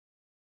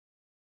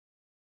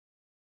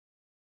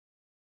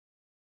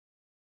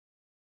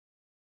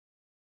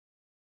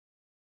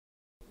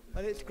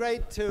Well, it's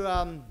great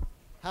to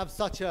have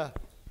such a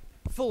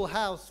full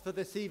house for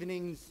this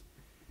evening's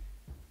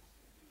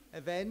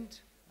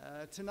event.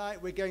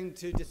 Tonight we're going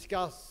to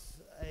discuss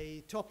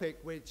a topic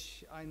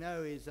which I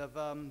know is of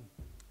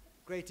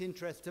great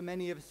interest to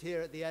many of us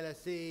here at the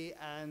LSE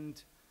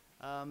and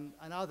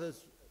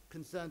others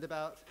concerned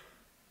about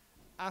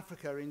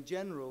Africa in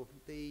general,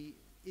 the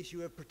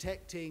issue of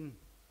protecting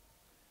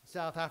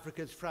South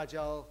Africa's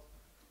fragile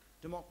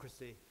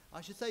democracy. I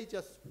should say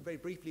just very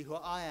briefly who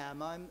I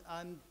am.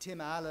 I'm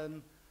Tim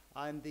Allen.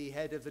 I'm the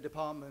head of the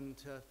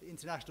Department of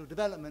International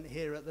Development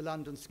here at the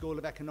London School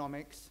of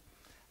Economics,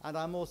 and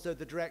I'm also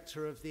the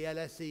director of the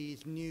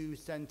LSE's new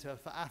Centre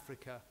for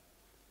Africa.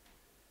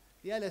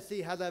 The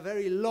LSE has a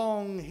very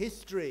long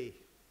history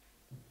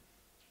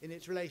in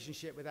its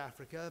relationship with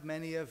Africa.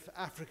 Many of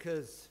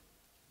Africa's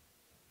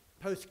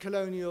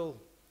post-colonial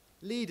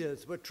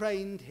leaders were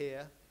trained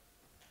here,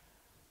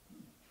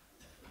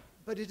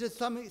 but it has to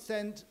some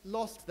extent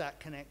lost that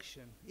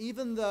connection.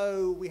 Even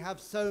though we have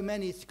so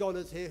many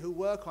scholars here who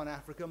work on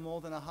Africa, more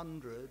than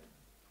 100,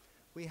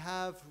 we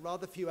have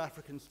rather few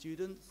African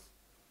students,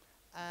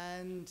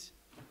 and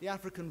the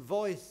African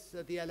voice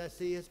at the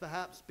LSE has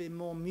perhaps been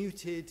more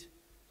muted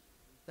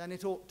than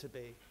it ought to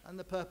be. And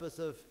the purpose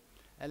of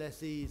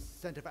LSE's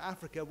Centre for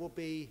Africa will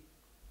be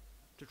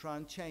to try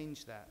and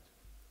change that.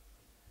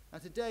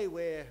 And today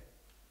we're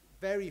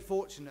very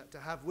fortunate to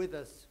have with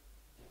us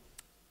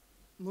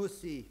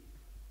Mmusi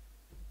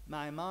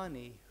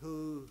Maimane,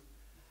 who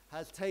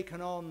has taken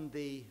on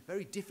the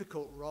very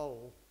difficult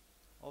role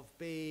of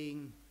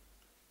being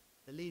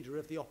the leader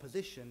of the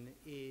opposition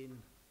in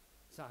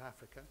South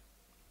Africa.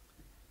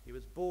 He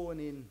was born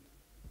in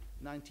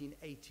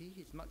 1980.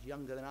 He's much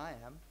younger than I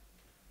am.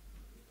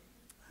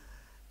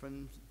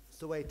 From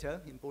Soweto,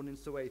 born in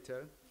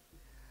Soweto.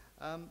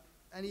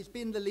 And he's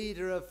been the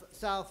leader of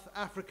South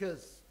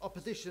Africa's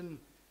opposition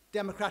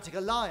Democratic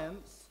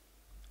Alliance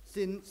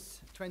since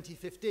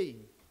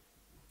 2015.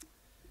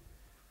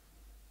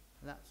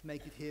 And that's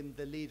making him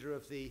the leader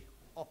of the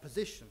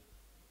opposition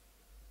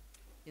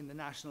in the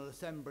National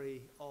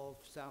Assembly of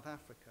South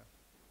Africa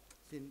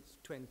since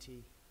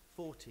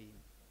 2014.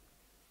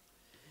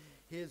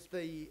 He is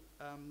the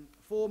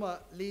former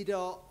leader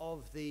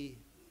of the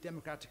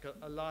Democratic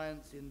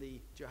Alliance in the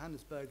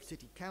Johannesburg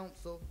City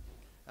Council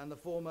and the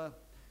former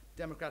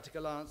Democratic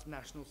Alliance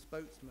national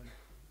spokesman.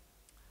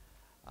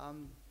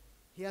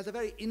 He has a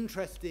very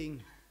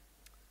interesting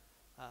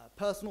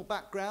personal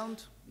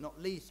background, not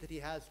least that he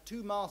has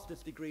 2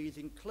 master's degrees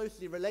in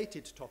closely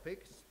related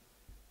topics,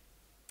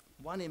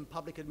 one in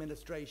public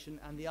administration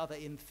and the other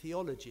in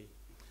theology.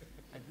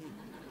 And he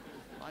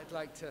might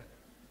like to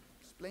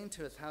explain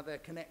to us how they're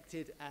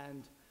connected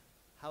and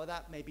how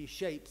that maybe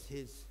shapes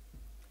his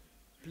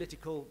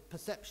political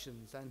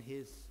perceptions and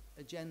his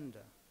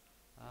agenda.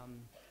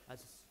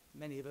 As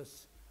many of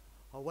us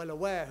are well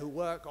aware who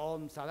work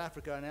on South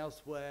Africa and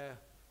elsewhere,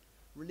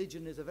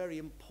 religion is a very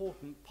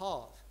important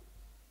part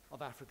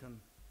of African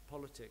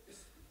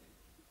politics.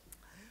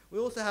 We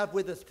also have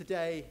with us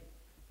today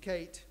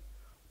Kate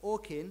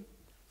Orkin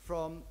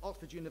from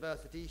Oxford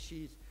University.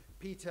 She's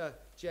Peter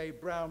J.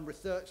 Brown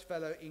Research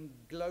Fellow in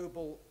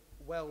Global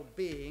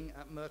Wellbeing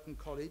at Merton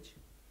College.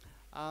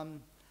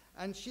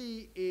 And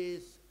she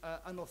is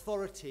an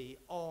authority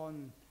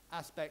on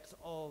aspects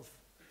of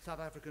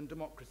South African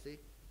democracy.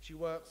 She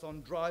works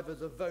on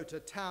drivers of voter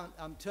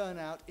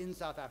turnout in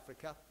South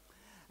Africa.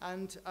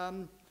 And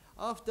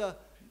after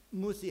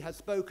Mmusi has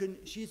spoken,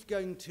 she's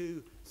going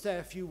to say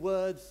a few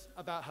words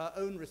about her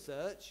own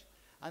research,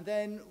 and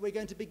then we're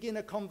going to begin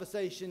a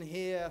conversation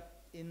here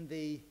in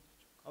the,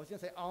 I was going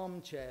to say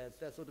armchairs,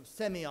 they're sort of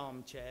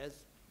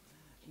semi-armchairs,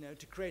 you know,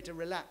 to create a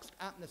relaxed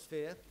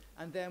atmosphere,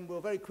 and then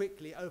we'll very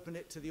quickly open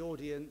it to the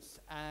audience,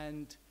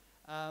 and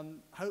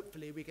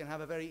hopefully we can have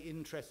a very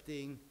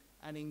interesting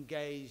and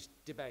engaged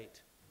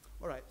debate.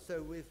 All right,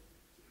 so with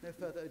no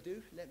further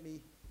ado, let me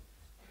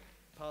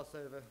pass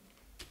over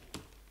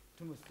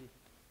to Mmusi.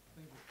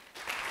 Thank you.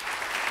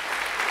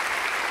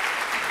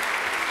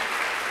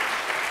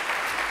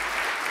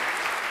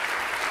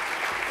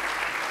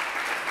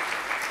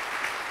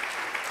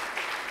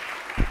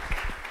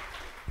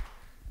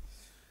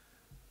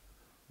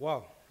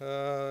 Wow.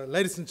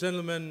 Ladies and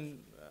gentlemen,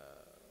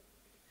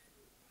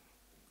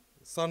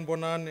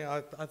 Sanbonani,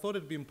 I thought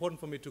it'd be important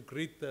for me to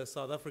greet the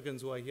South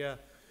Africans who are here,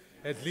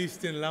 at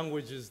least in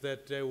languages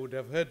that they would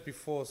have heard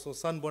before. So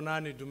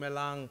Sanbonani,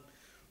 Dumelang,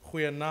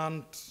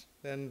 Goeienaand,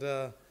 and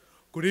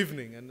good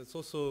evening. And it's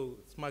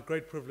my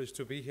great privilege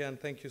to be here, and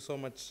thank you so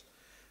much,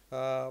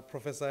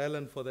 Professor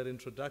Allen, for that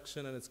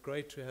introduction. And it's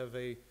great to have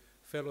a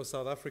fellow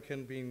South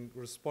African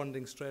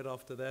responding straight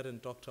after that,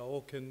 and Dr.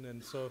 Orkin.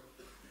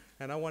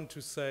 And I want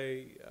to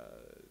say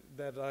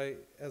that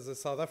as a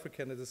South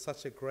African, it is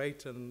such a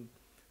great and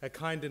a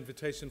kind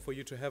invitation for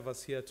you to have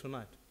us here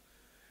tonight.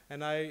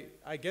 And I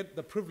get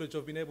the privilege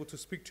of being able to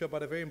speak to you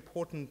about a very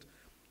important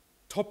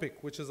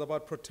topic, which is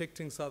about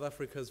protecting South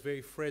Africa's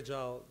very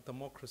fragile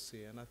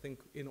democracy. And I think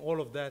in all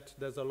of that,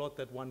 there's a lot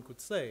that one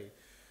could say.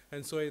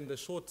 And so in the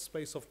short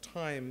space of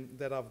time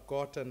that I've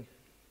got, and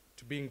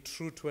to being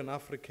true to an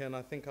African,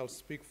 I think I'll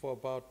speak for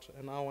about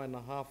an hour and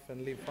a half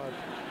and leave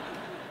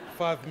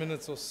 5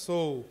 minutes or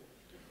so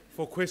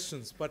for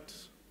questions. But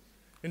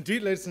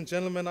indeed, ladies and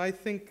gentlemen, I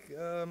think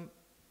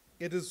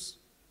it is,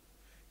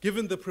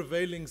 given the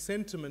prevailing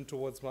sentiment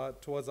towards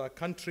our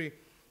country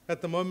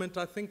at the moment,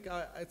 I think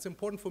it's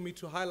important for me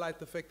to highlight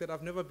the fact that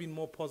I've never been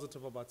more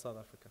positive about South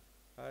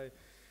Africa.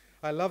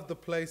 I love the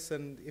place,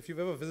 and if you've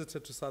ever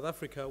visited to South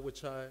Africa,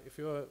 if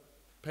you ever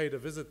paid a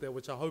visit there,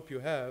 which I hope you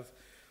have,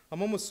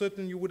 I'm almost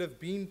certain you would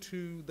have been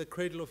to the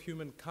cradle of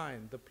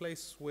humankind, the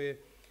place where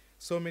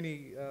so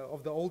many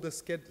of the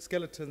oldest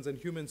skeletons and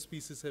human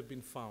species have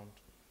been found.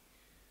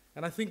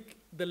 And I think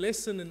the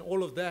lesson in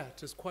all of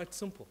that is quite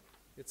simple.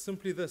 It's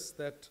simply this,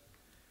 that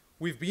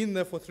we've been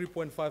there for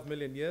 3.5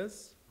 million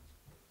years.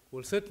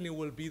 We'll certainly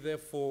will be there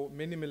for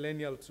many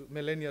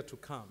millennia to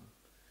come.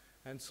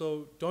 And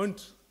so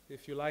don't,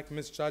 if you like,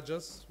 misjudge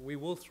us. We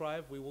will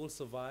thrive, we will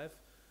survive.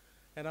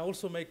 And I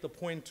also make the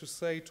point to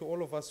say to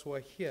all of us who are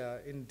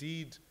here,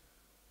 indeed,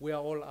 we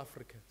are all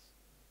Africans.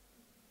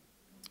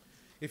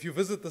 If you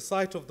visit the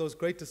site of those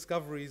great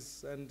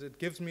discoveries, and it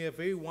gives me a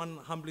very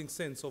humbling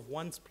sense of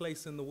one's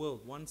place in the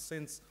world, one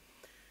sense,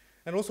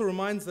 and also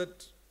reminds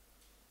that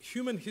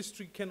human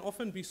history can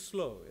often be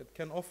slow, it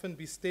can often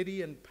be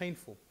steady and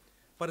painful,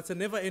 but it's a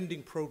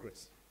never-ending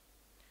progress.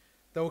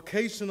 The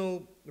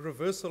occasional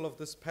reversal of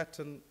this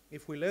pattern,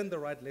 if we learn the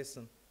right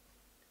lesson,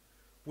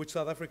 which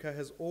South Africa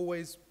has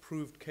always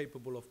proved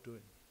capable of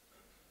doing.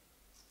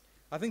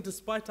 I think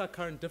despite our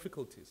current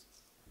difficulties,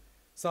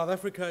 South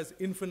Africa is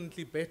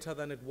infinitely better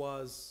than it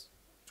was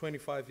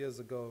 25 years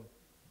ago.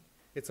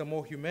 It's a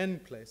more humane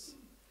place.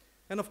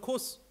 And of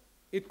course,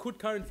 it could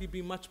currently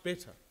be much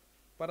better,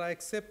 but I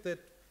accept that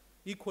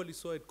equally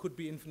so it could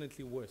be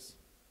infinitely worse.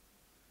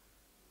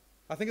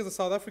 I think as a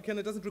South African,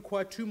 it doesn't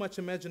require too much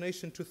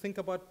imagination to think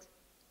about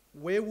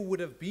where we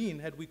would have been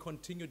had we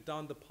continued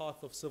down the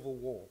path of civil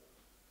war.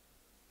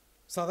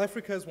 South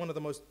Africa is one of the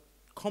most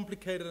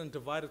complicated and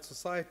divided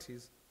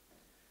societies,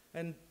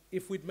 and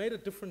if we'd made a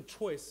different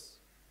choice,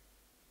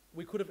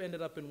 we could have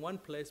ended up in one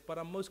place, but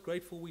I'm most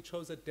grateful we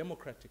chose a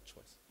democratic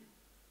choice,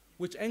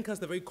 which anchors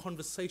the very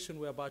conversation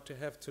we're about to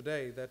have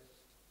today, that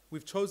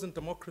we've chosen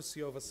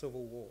democracy over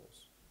civil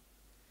wars.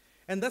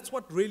 And that's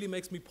what really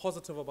makes me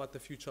positive about the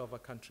future of our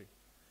country.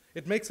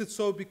 It makes it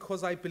so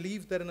because I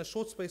believe that in a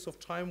short space of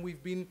time,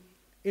 we've been,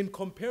 in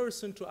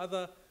comparison to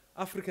other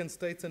African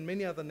states and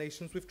many other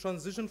nations, we've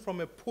transitioned from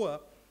a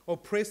poor,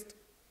 oppressed,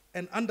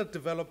 and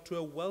underdeveloped to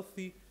a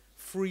wealthy,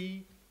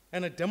 free,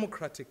 and a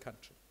democratic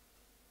country.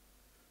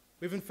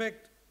 We've in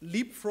fact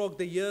leapfrogged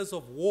the years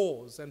of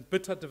wars and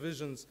bitter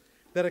divisions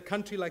that a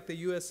country like the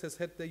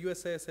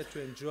USA has had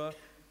to endure,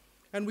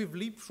 and we've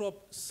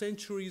leapfrogged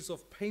centuries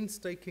of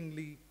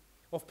painstaking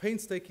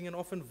and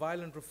often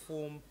violent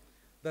reform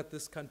that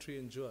this country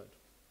endured.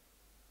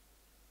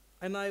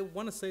 And I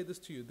want to say this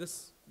to you,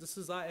 this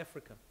is our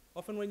Africa.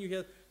 Often when you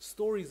hear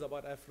stories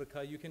about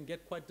Africa, you can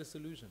get quite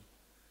disillusioned.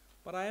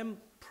 But I am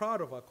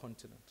proud of our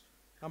continent.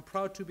 I'm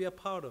proud to be a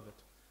part of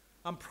it.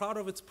 I'm proud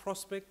of its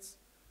prospects.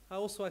 I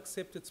also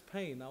accept its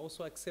pain. I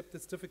also accept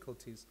its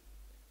difficulties.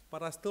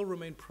 But I still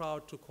remain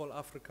proud to call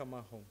Africa my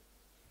home.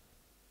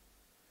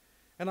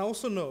 And I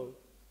also know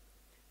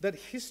that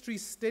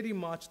history's steady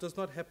march does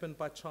not happen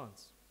by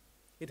chance.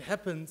 It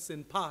happens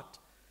in part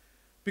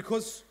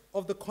because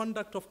of the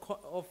conduct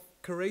of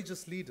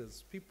courageous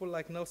leaders, people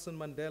like Nelson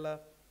Mandela,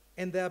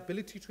 and their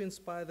ability to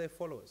inspire their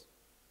followers.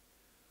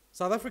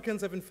 South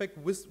Africans have in fact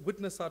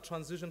witnessed our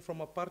transition from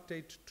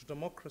apartheid to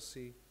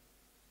democracy,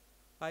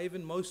 are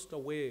even most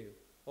aware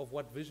of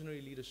what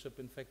visionary leadership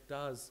in fact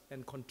does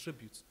and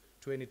contributes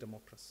to any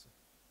democracy.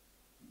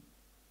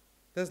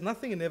 There's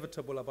nothing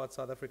inevitable about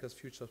South Africa's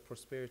future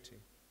prosperity.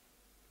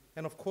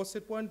 And of course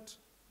it won't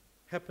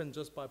happen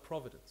just by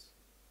providence.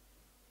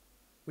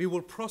 We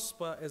will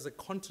prosper as a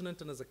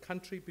continent and as a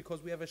country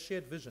because we have a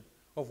shared vision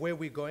of where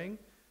we're going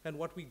and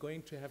what we're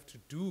going to have to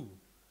do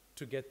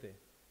to get there.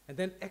 And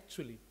then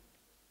actually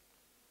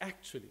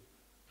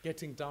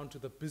getting down to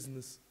the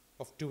business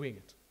of doing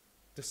it,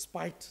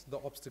 despite the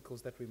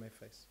obstacles that we may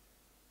face.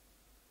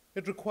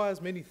 It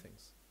requires many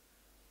things,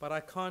 but I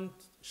can't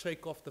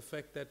shake off the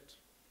fact that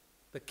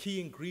the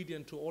key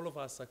ingredient to all of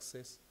our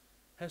success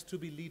has to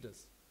be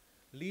leaders.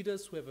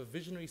 Leaders who have a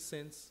visionary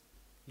sense,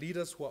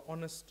 leaders who are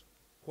honest,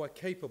 who are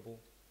capable,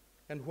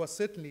 and who are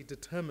certainly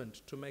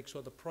determined to make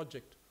sure the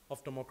project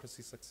of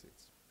democracy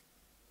succeeds.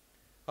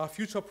 Our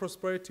future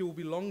prosperity will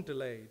be long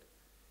delayed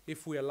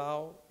if we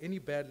allow any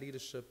bad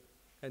leadership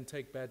and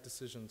take bad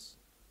decisions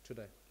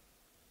today.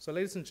 So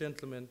ladies and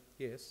gentlemen,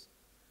 yes,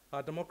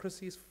 our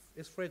democracy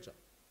is fragile,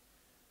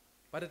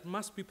 but it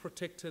must be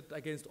protected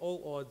against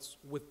all odds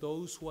with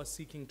those who are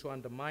seeking to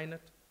undermine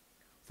it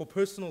for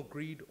personal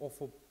greed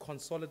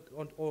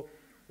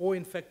or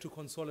in fact to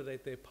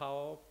consolidate their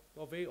power,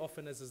 or very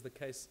often, as is the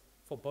case,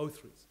 for both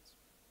reasons.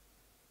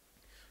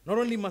 Not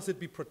only must it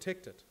be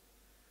protected,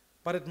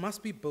 but it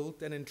must be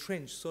built and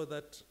entrenched so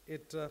that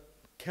it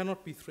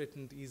cannot be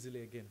threatened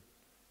easily again.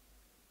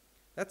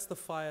 That's the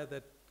fire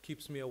that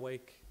keeps me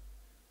awake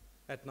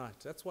at night.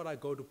 That's what I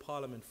go to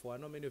Parliament for. I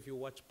know many of you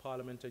watch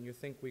Parliament and you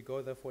think we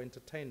go there for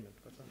entertainment.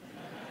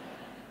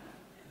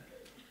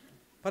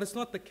 But it's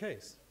not the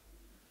case.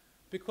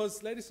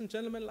 Because, ladies and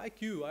gentlemen,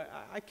 like you,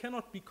 I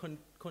cannot be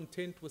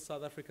content with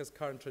South Africa's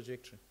current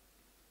trajectory.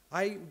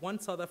 I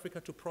want South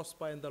Africa to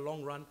prosper in the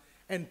long run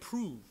and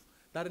prove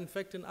that, in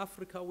fact, in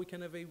Africa, we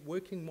can have a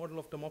working model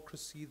of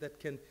democracy that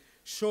can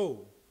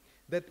show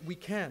that we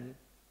can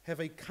have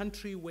a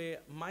country where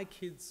my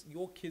kids,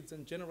 your kids,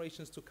 and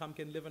generations to come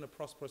can live in a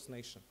prosperous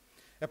nation.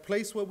 A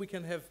place where we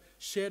can have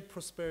shared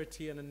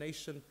prosperity and a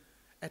nation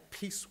at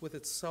peace with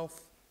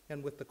itself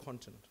and with the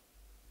continent.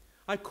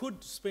 I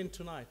could spend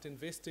tonight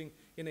investing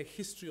in a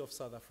history of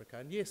South Africa.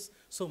 And yes,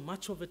 so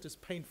much of it is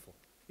painful.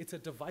 It's a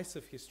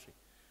divisive history.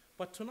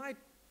 But tonight,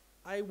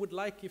 I would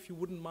like, if you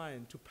wouldn't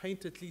mind, to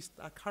paint at least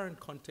our current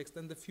context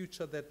and the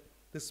future that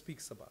this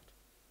speaks about.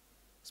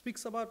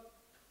 Speaks about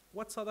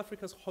what South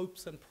Africa's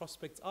hopes and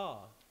prospects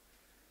are,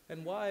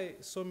 and why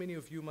so many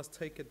of you must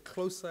take a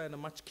closer and a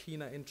much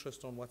keener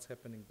interest on what's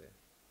happening there.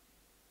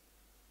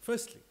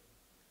 Firstly,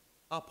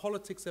 our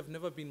politics have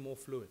never been more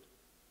fluid.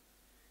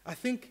 I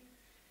think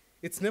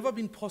it's never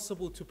been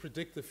possible to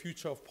predict the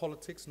future of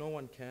politics, no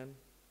one can.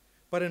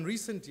 But in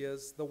recent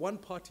years, the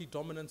one-party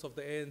dominance of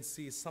the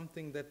ANC is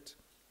something that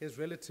is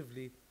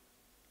relatively,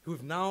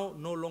 who've now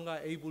no longer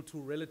able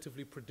to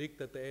relatively predict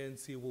that the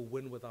ANC will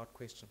win without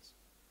questions.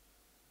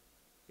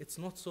 It's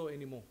not so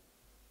anymore.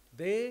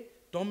 Their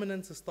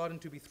dominance is starting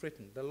to be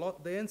threatened. The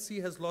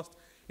ANC has lost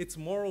its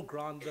moral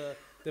ground,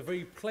 the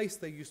very place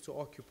they used to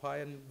occupy,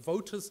 and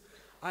voters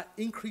are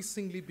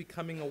increasingly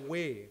becoming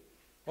aware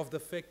of the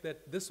fact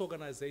that this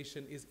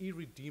organization is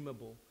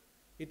irredeemable,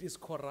 it is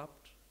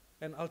corrupt,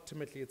 and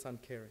ultimately it's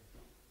uncaring.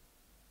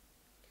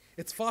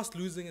 It's fast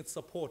losing its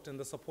support and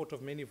the support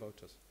of many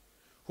voters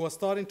who are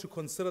starting to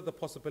consider the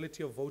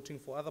possibility of voting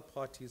for other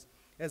parties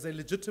as a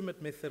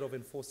legitimate method of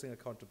enforcing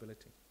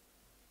accountability.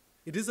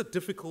 It is a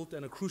difficult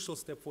and a crucial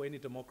step for any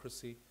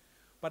democracy,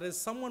 but as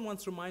someone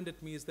once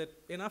reminded me, is that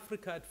in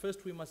Africa, at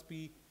first we must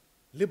be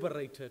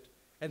liberated,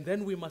 and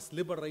then we must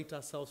liberate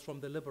ourselves from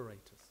the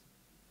liberators.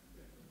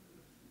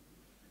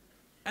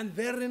 And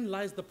therein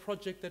lies the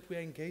project that we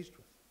are engaged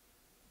with,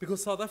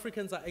 because South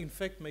Africans are in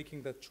fact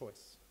making that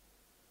choice.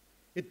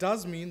 It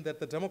does mean that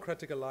the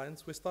Democratic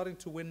Alliance, we're starting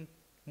to win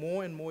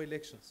more and more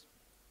elections.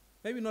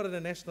 Maybe not at a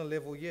national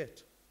level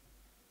yet,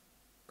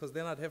 because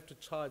then I'd have to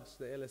charge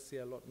the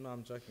LSC a lot. No,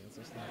 I'm joking. It's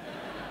just not.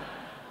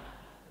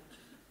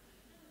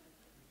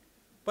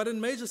 But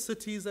in major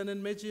cities and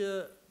in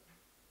major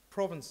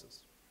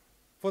provinces,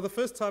 for the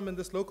first time in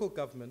this local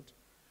government,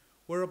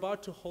 we're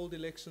about to hold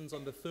elections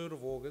on the 3rd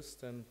of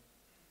August, and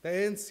the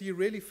ANC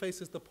really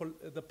faces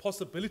the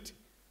possibility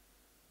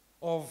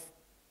of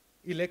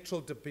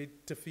electoral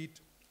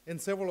defeat in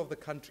several of the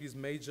country's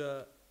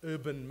major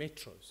urban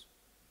metros.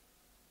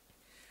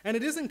 And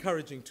it is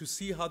encouraging to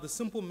see how the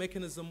simple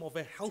mechanism of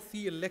a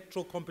healthy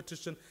electoral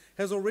competition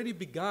has already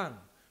begun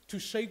to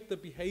shape the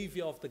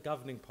behavior of the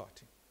governing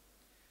party.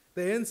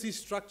 The ANC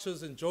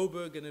structures in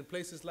Joburg and in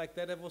places like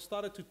that have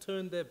started to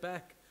turn their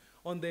back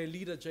on their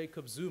leader,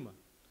 Jacob Zuma,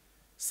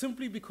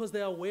 simply because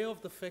they are aware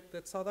of the fact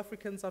that South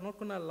Africans are not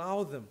going to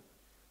allow them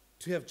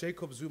to have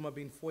Jacob Zuma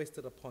being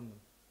foisted upon them.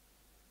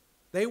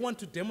 They want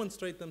to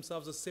demonstrate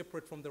themselves as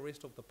separate from the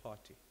rest of the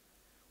party,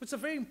 which is a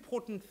very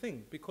important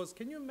thing, because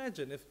can you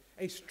imagine if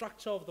a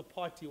structure of the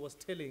party was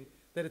telling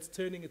that it's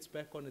turning its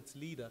back on its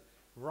leader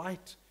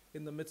right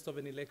in the midst of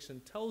an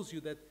election, tells you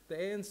that the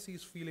ANC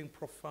is feeling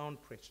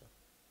profound pressure.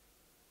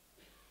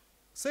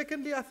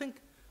 Secondly, I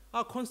think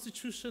our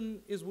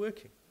constitution is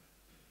working.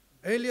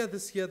 Earlier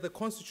this year, the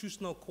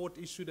Constitutional Court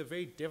issued a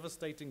very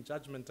devastating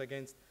judgment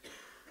against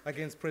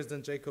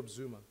President Jacob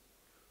Zuma,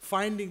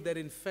 finding that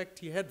in fact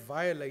he had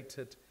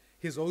violated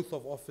his oath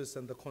of office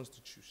and the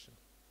Constitution.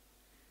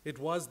 It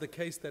was the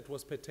case that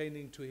was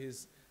pertaining to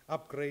his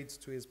upgrades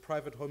to his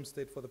private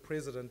homestead for the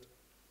president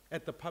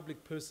at the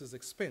public purse's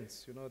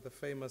expense, you know, the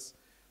famous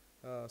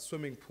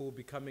swimming pool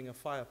becoming a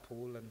fire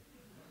pool,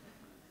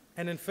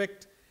 and in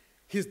fact,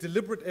 his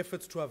deliberate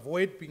efforts to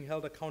avoid being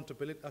held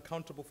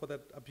accountable for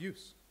that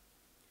abuse.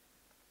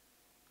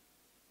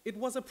 It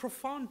was a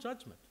profound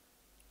judgment.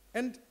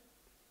 And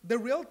the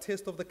real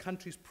test of the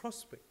country's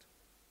prospect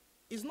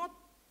is not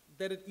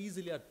that it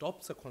easily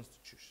adopts a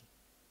constitution,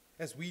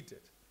 as we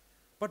did,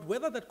 but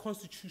whether that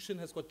constitution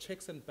has got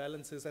checks and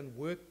balances and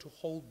work to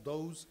hold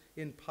those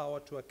in power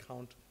to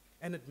account,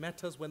 and it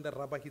matters when the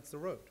rubber hits the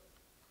road.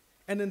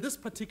 And in this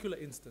particular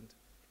instant,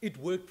 it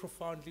worked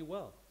profoundly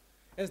well.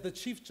 As the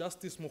Chief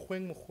Justice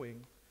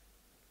Mogoeng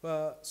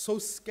so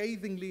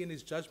scathingly in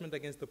his judgment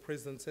against the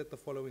president said the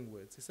following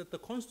words. He said, "The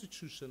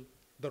Constitution,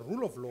 the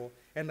rule of law,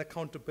 and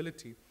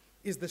accountability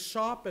is the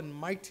sharp and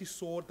mighty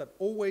sword that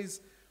always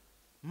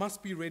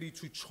must be ready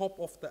to chop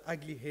off the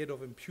ugly head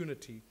of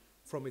impunity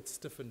from its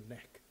stiffened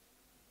neck."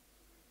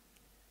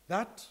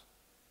 That,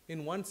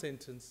 in one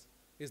sentence,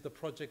 is the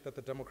project that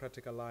the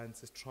Democratic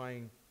Alliance is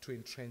trying to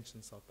entrench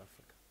in South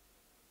Africa.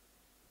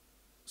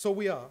 So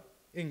we are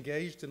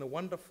engaged in a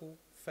wonderful,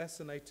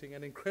 fascinating,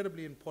 and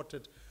incredibly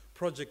important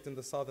project in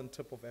the southern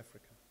tip of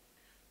Africa,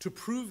 to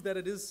prove that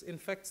it is, in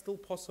fact, still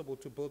possible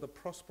to build a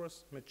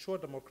prosperous, mature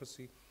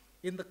democracy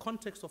in the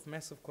context of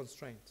massive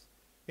constraints,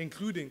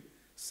 including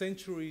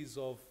centuries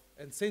of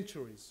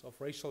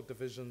racial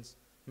divisions,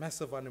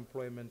 massive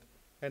unemployment,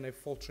 and a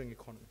faltering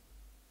economy.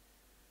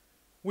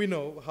 We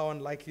know how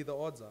unlikely the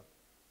odds are,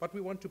 but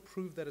we want to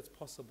prove that it's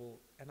possible,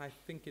 and I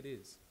think it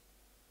is.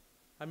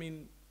 I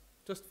mean,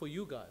 just for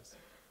you guys,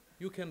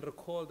 you can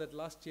recall that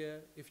last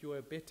year, if you were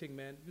a betting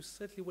man, you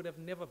certainly would have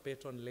never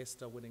bet on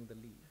Leicester winning the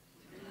league.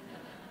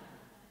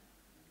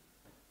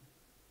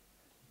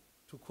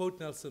 To quote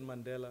Nelson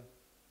Mandela,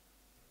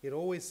 it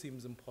always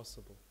seems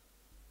impossible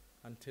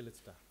until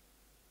it's done.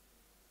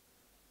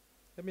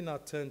 Let me now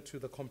turn to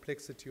the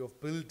complexity of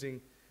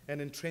building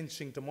and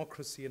entrenching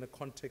democracy in a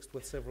context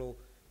with several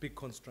big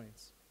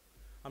constraints.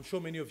 I'm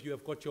sure many of you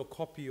have got your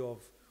copy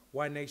of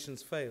Why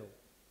Nations Fail,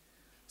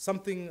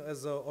 something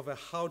of a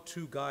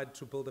how-to guide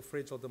to build a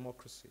fragile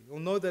democracy. You'll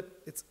know that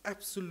it's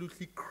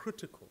absolutely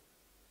critical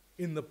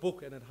in the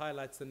book, and it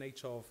highlights the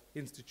nature of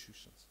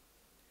institutions.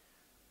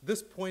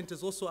 This point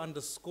is also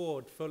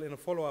underscored in a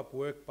follow-up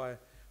work by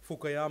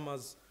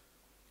Fukuyama's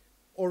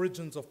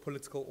Origins of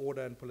Political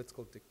Order and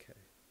Political Decay.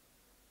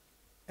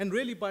 And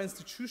really by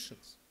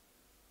institutions.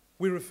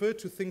 We refer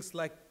to things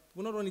like,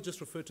 we not only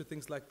just refer to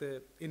things like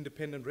the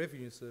Independent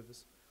Revenue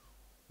Service,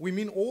 we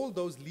mean all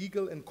those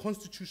legal and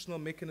constitutional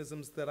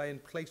mechanisms that are in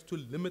place to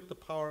limit the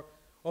power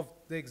of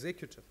the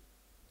executive.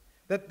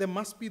 That there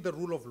must be the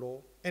rule of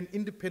law, an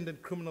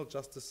independent criminal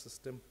justice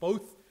system,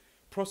 both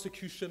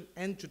prosecution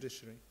and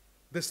judiciary,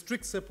 the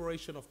strict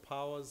separation of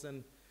powers,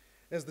 and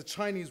as the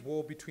Chinese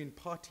war between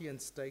party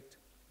and state,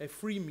 a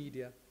free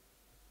media,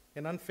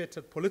 an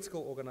unfettered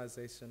political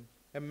organization,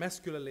 a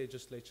muscular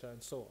legislature,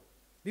 and so on.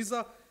 These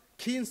are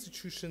key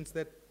institutions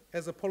that,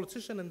 as a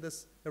politician in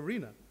this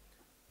arena,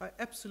 I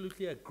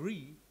absolutely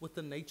agree with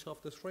the nature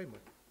of this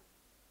framework.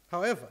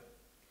 However,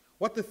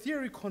 what the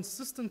theory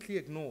consistently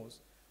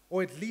ignores,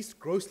 or at least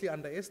grossly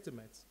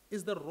underestimates,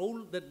 is the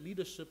role that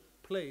leadership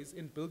plays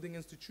in building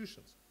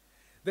institutions.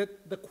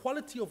 That the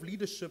quality of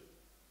leadership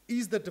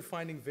is the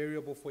defining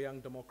variable for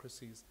young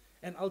democracies,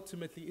 and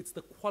ultimately it's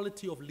the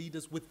quality of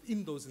leaders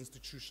within those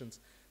institutions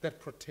that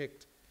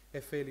protect a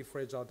fairly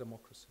fragile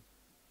democracy.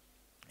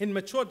 In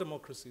mature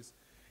democracies,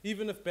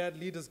 even if bad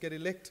leaders get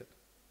elected,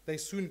 they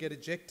soon get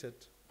ejected,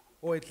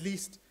 or at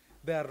least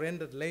they are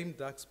rendered lame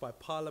ducks by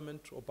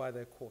parliament or by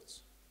their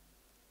courts.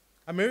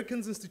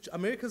 America's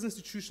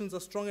institutions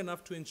are strong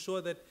enough to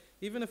ensure that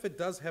even if it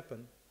does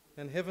happen,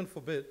 and heaven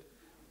forbid,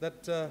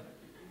 that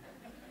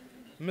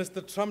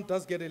Mr. Trump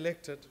does get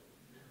elected,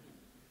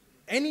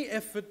 any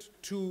effort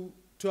to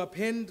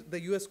upend the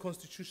US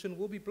Constitution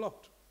will be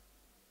blocked.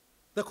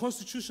 The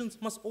constitutions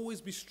must always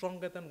be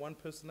stronger than one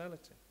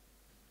personality.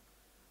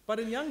 But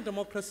in young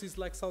democracies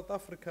like South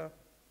Africa,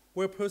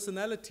 where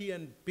personality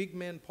and big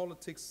man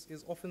politics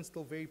is often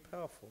still very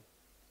powerful,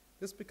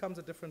 this becomes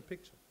a different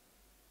picture.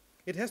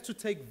 It has to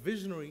take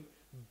visionary,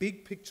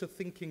 big picture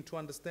thinking to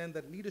understand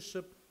that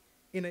leadership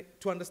in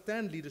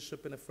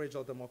a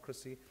fragile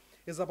democracy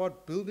is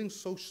about building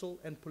social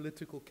and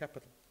political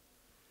capital.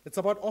 It's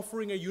about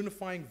offering a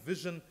unifying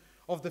vision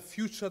of the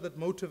future that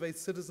motivates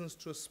citizens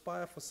to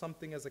aspire for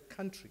something as a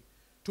country,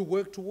 to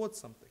work towards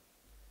something.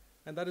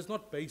 And that is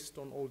not based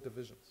on old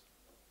divisions.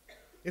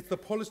 It's the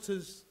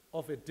policies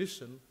of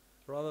addition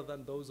rather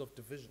than those of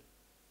division.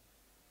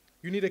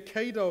 You need a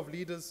cadre of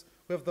leaders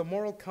who have the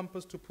moral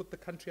compass to put the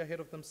country ahead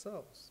of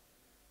themselves.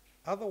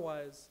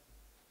 Otherwise,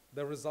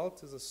 the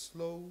result is a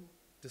slow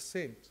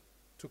descent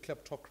to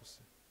kleptocracy.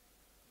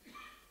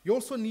 You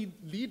also need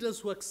leaders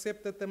who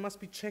accept that there must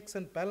be checks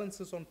and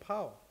balances on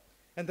power,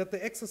 and that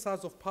the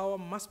exercise of power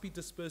must be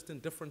dispersed in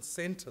different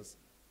centers,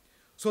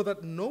 so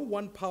that no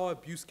one power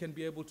abuse can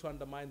be able to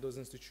undermine those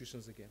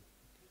institutions again.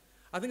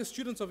 I think as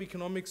students of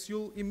economics,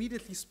 you'll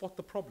immediately spot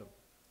the problem.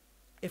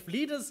 If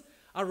leaders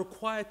are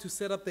required to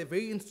set up their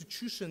very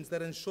institutions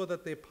that ensure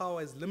that their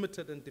power is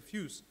limited and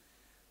diffuse,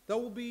 there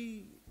will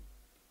be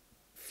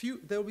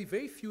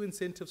very few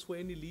incentives for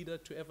any leader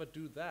to ever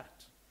do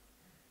that.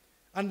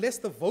 Unless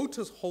the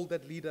voters hold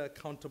that leader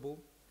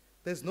accountable,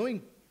 there's no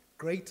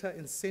greater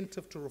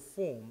incentive to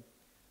reform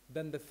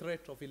than the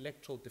threat of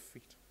electoral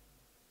defeat.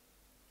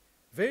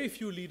 Very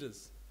few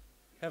leaders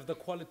have the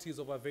qualities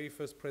of our very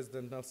first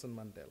president, Nelson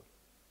Mandela.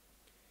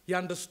 He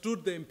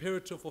understood the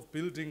imperative of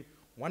building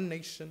one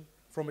nation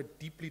from a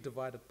deeply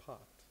divided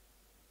part.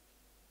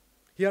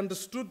 He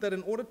understood that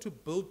in order to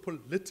build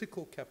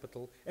political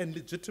capital and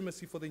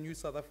legitimacy for the new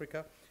South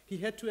Africa, he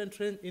had to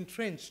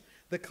entrench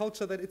the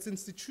culture that it's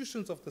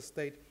institutions of the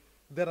state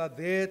that are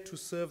there to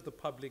serve the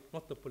public,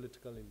 not the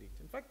political elite.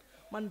 In fact,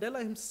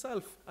 Mandela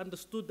himself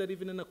understood that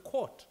even in a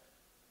court,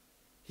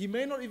 he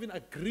may not even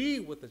agree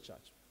with the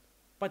judgment,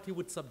 but he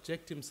would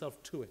subject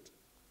himself to it.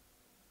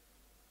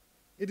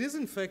 It is,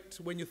 in fact,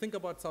 when you think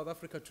about South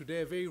Africa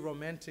today, a very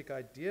romantic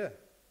idea,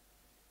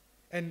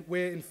 and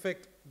where, in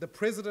fact, the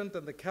president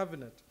and the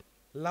cabinet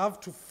love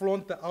to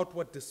flaunt the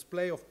outward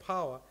display of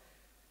power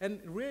and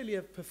really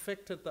have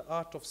perfected the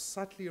art of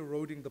subtly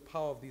eroding the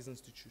power of these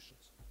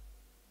institutions.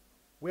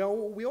 We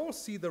all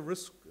see the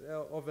risk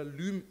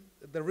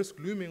the risk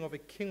looming of a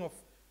king of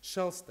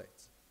shell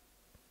states,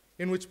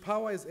 in which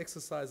power is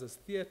exercised as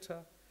theater,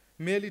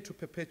 merely to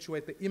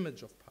perpetuate the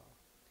image of power.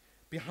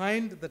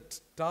 Behind the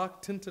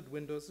dark tinted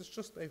windows is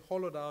just a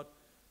hollowed out,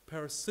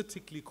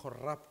 parasitically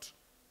corrupt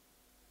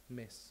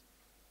mess.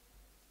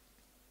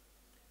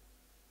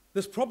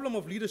 This problem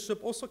of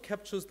leadership also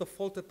captures the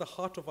fault at the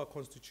heart of our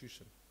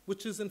Constitution,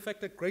 which is in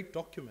fact a great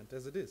document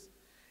as it is.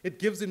 It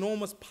gives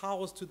enormous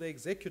powers to the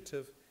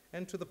executive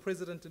and to the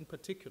president in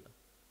particular.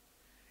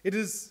 It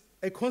is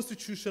a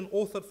constitution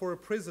authored for a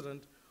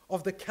president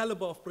of the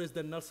caliber of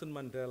President Nelson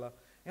Mandela,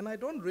 and I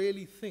don't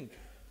really think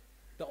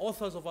the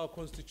authors of our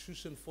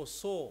constitution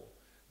foresaw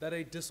that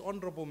a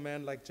dishonorable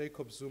man like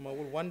Jacob Zuma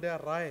will one day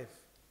arrive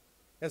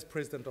as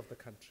president of the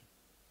country.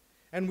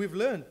 And we've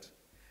learned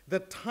the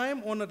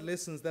time-honored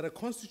lessons that a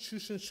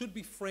constitution should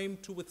be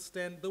framed to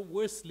withstand the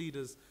worst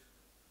leaders,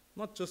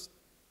 not just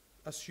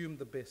assume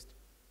the best.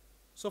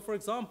 So for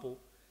example,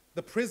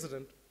 the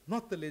president,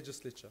 not the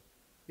legislature,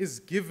 is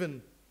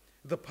given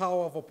the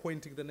power of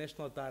appointing the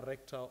National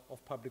Director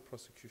of Public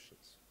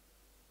Prosecutions.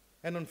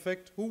 And in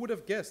fact, who would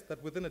have guessed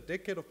that within a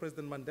decade of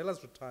President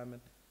Mandela's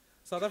retirement,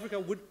 South Africa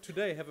would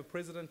today have a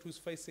president who's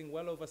facing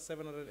well over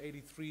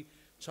 783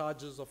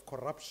 charges of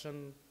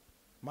corruption,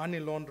 money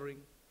laundering,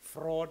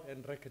 fraud,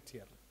 and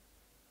racketeering.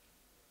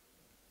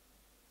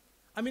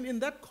 I mean, in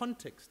that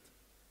context,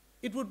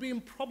 it would be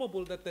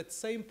improbable that that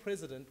same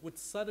president would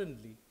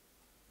suddenly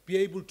be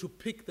able to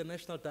pick the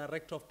National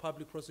Director of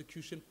Public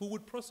Prosecution who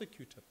would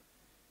prosecute him.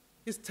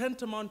 It's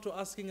tantamount to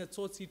asking a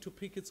Tsotsi to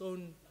pick its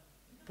own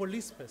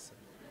police person.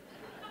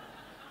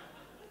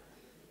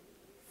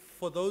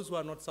 For those who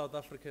are not South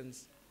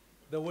Africans,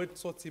 the word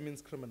Tsotsi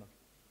means criminal.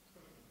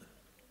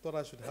 Thought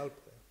I should help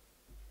there.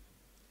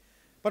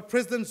 But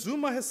President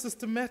Zuma has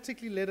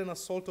systematically led an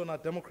assault on our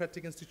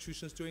democratic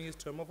institutions during his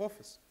term of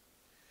office.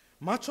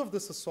 Much of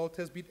this assault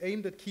has been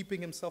aimed at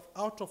keeping himself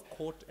out of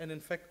court and in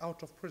fact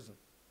out of prison.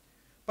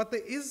 But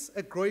there is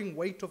a growing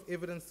weight of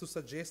evidence to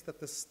suggest that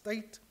the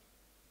state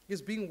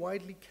is being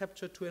widely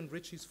captured to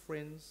enrich his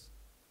friends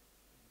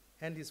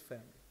and his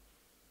family.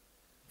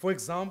 For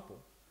example,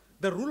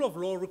 the rule of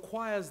law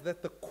requires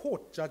that the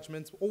court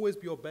judgments always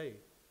be obeyed.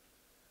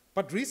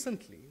 But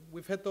recently,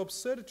 we've had the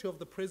absurdity of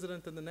the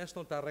President and the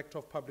National Director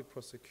of Public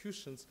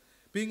Prosecutions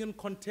being in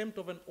contempt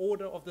of an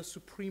order of the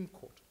Supreme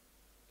Court.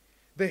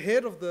 The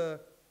head of the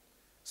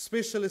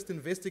specialist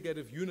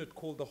investigative unit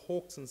called the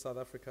Hawks in South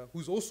Africa,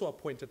 who's also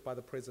appointed by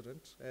the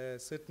President,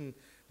 certain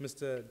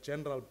Mr.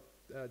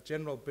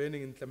 General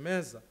Burning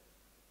Ntlemeza,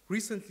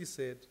 recently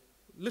said,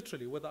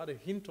 literally without a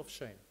hint of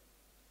shame,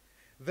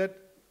 that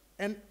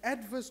an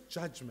adverse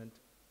judgment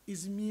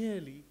is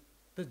merely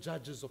the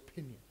judge's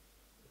opinion.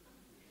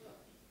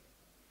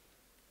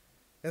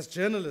 As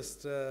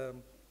journalist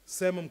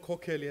Sam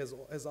Mkokeli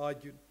has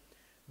argued,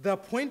 the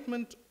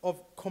appointment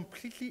of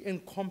completely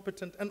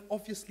incompetent and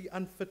obviously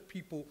unfit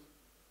people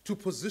to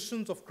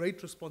positions of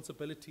great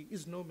responsibility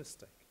is no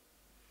mistake.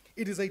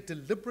 It is a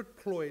deliberate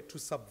ploy to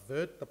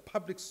subvert the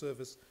public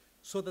service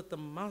so that the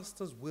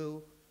master's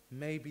will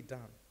may be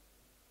done.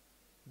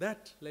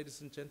 That,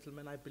 ladies and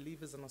gentlemen, I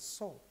believe is an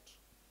assault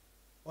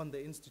on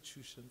the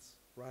institutions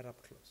right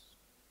up close.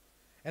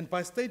 And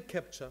by state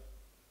capture,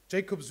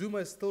 Jacob Zuma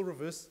is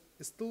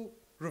still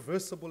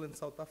reversible in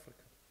South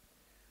Africa.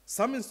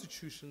 Some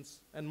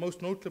institutions, and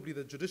most notably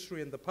the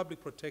judiciary and the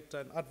public protector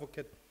and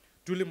advocate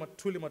Thuli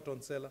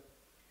Madonsela,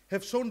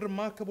 have shown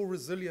remarkable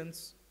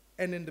resilience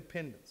and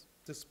independence,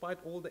 despite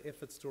all the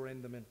efforts to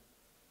rein them in.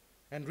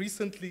 And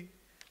recently,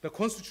 the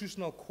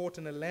Constitutional Court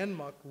in a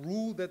landmark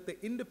ruled that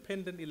the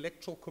Independent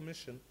Electoral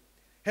Commission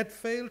had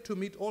failed to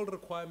meet all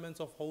requirements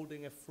of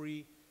holding a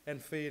free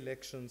and fair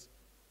election,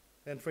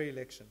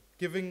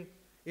 giving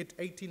it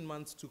 18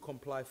 months to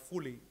comply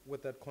fully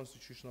with that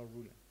constitutional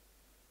ruling.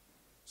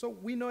 So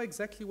we know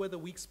exactly where the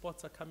weak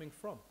spots are coming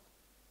from.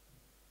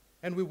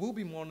 And we will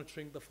be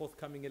monitoring the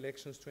forthcoming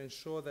elections to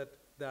ensure that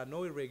there are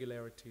no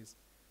irregularities.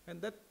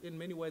 And that, in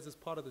many ways, is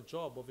part of the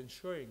job of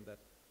ensuring that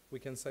we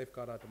can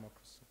safeguard our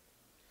democracy.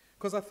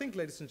 Because I think,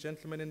 ladies and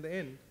gentlemen, in the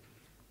end,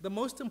 the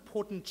most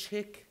important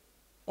check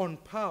on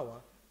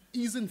power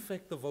is, in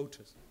fact, the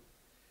voters.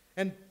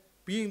 And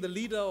being the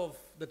leader of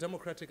the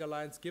Democratic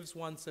Alliance gives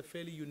one a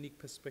fairly unique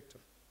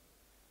perspective.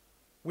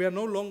 We are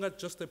no longer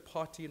just a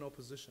party in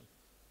opposition.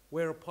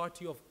 We're a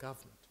party of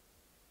government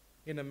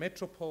in a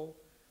metropole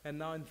and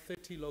now in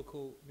 30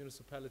 local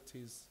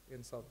municipalities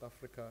in South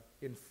Africa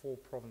in 4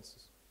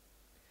 provinces.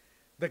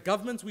 The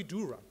governments we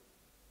do run,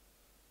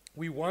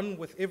 we won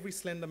with every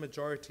slender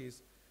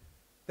majorities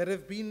that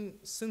have been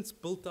since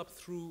built up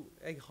through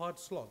a hard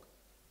slog.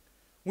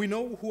 We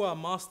know who our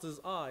masters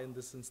are in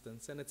this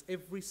instance, and it's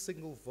every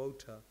single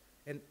voter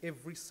and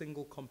every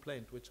single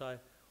complaint, which I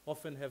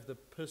often have the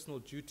personal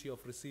duty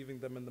of receiving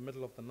them in the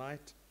middle of the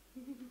night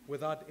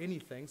without any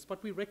thanks,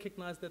 but we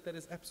recognize that that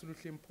is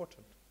absolutely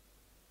important.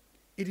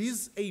 It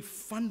is a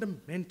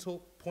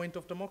fundamental point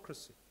of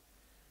democracy.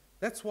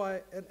 That's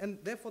why, and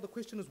therefore the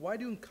question is, why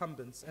do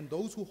incumbents and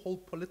those who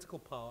hold political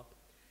power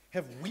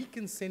have weak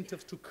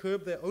incentives to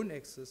curb their own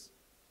excess,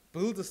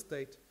 build a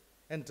state,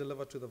 and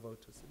deliver to the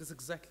voters. It is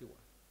exactly why.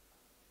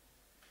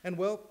 And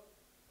well,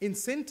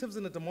 incentives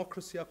in a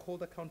democracy are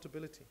called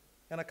accountability.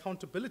 And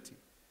accountability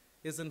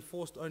is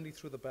enforced only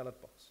through the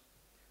ballot box.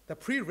 The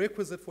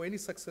prerequisite for any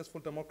successful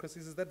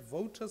democracies is that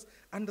voters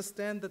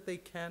understand that they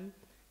can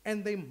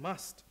and they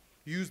must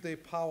use their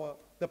power,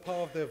 the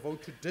power of their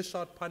vote, to dish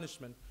out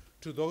punishment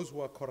to those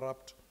who are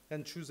corrupt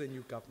and choose a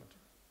new government.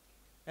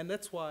 And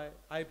that's why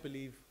I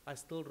believe I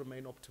still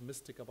remain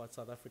optimistic about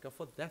South Africa,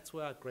 for that's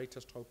where our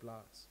greatest hope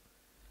lies.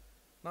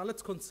 Now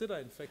let's consider,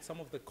 in fact, some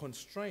of the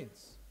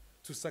constraints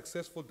to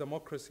successful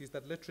democracies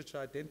that literature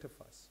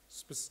identifies,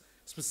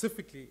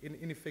 specifically in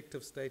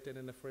ineffective state and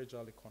in a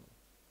fragile economy.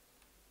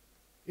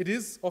 It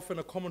is often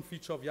a common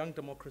feature of young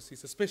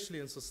democracies, especially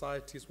in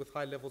societies with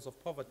high levels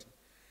of poverty,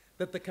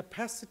 that the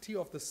capacity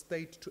of the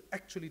state to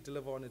actually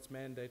deliver on its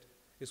mandate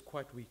is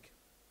quite weak.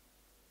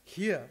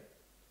 Here,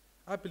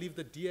 I believe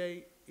the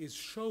DA is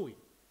showing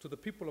to the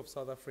people of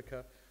South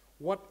Africa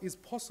what is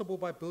possible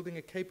by building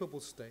a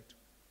capable state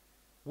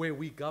where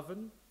we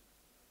govern,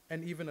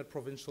 and even at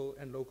provincial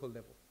and local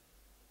level.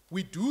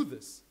 We do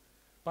this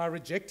by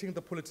rejecting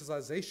the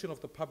politicization of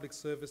the public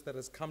service that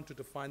has come to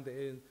define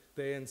the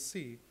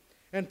ANC,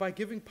 and by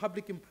giving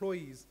public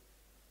employees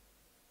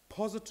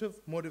positive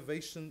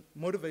motivation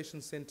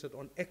centered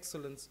on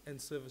excellence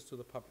and service to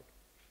the public.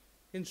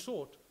 In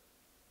short,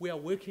 we are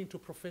working to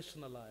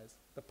professionalize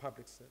the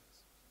public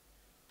service.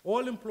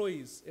 All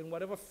employees in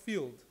whatever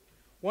field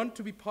want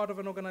to be part of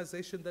an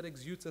organization that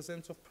exudes a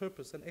sense of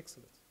purpose and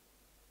excellence.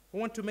 We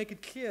want to make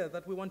it clear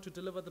that we want to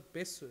deliver the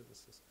best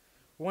services.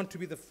 We want to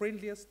be the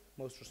friendliest,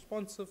 most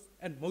responsive,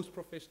 and most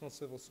professional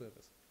civil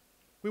service.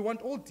 We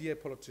want all DA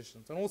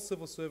politicians and all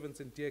civil servants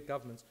in DA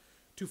governments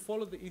to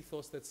follow the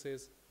ethos that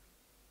says,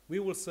 we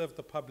will serve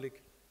the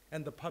public,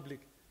 and the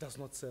public does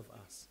not serve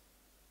us.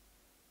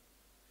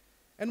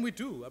 And we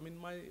do. I mean,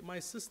 my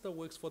sister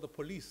works for the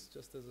police,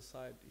 just as a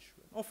side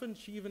issue. And often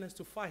she even has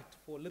to fight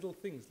for little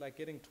things, like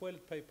getting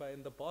toilet paper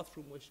in the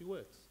bathroom where she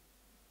works.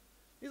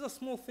 These are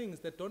small things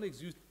that don't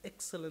exude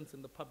excellence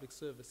in the public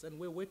service, and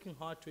we're working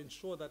hard to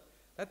ensure that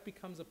that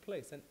becomes a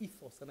place, an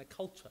ethos, and a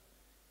culture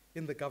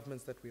in the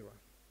governments that we run.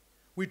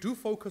 We do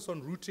focus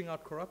on rooting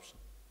out corruption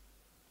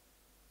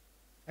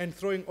and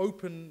throwing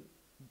open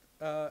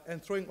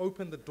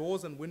the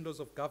doors and windows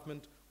of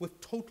government with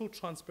total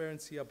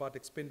transparency about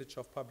expenditure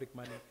of public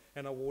money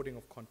and awarding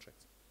of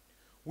contracts.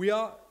 We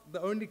are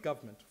the only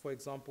government, for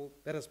example,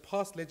 that has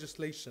passed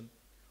legislation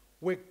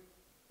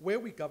where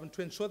we govern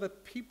to ensure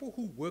that people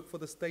who work for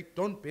the state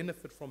don't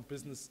benefit from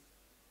businesses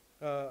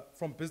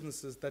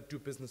that do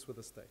business with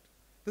the state.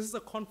 This is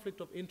a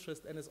conflict of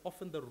interest and is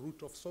often the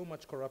root of so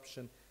much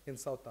corruption in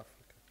South Africa.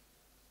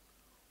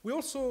 We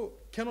also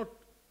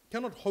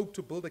cannot hope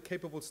to build a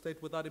capable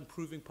state without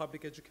improving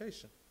public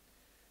education.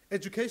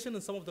 Education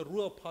in some of the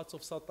rural parts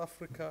of South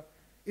Africa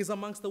is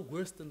amongst the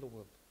worst in the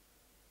world.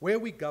 Where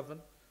we govern,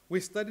 we're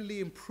steadily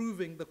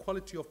improving the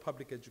quality of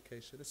public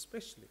education,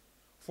 especially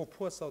for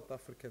poor South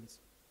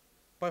Africans,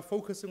 by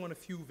focusing on a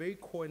few very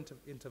core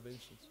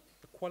interventions: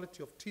 the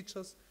quality of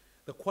teachers,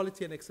 the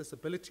quality and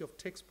accessibility of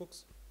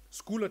textbooks,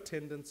 school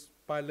attendance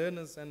by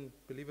learners and,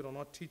 believe it or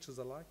not, teachers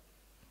alike,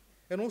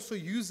 and also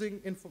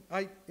using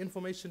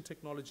information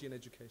technology in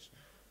education.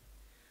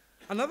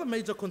 Another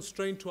major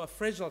constraint to our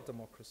fragile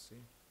democracy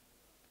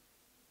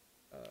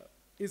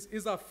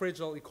is our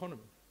fragile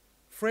economy.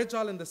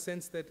 Fragile in the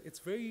sense that it's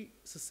very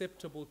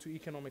susceptible to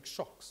economic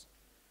shocks,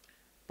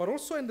 but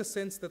also in the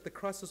sense that the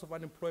crisis of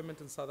unemployment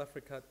in South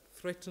Africa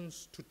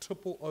threatens to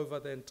topple over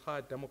the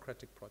entire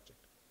democratic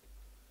project.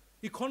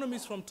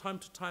 Economies from time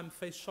to time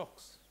face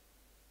shocks,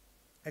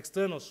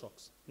 external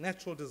shocks,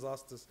 natural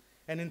disasters,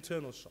 and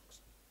internal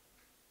shocks.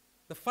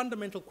 The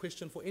fundamental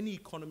question for any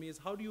economy is,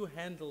 how do you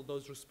handle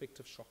those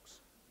respective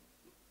shocks?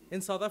 In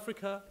South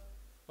Africa,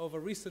 over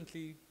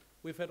recently,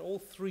 we've had all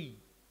three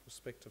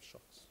respective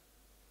shocks.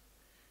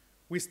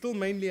 We're still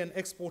mainly an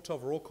exporter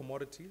of raw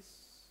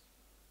commodities,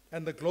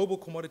 and the global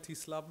commodity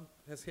slump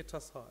has hit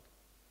us hard.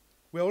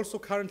 We're also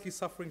currently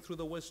suffering through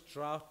the worst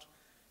drought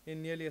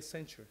in nearly a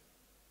century.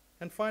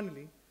 And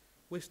finally,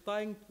 we're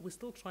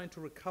still trying to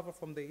recover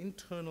from the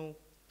internal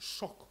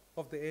shock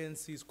of the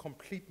ANC's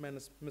complete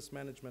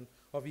mismanagement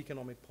of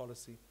economic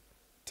policy,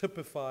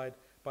 typified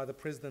by the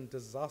president's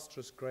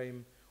disastrous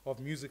game of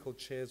musical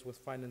chairs with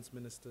finance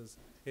ministers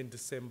in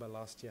December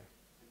last year.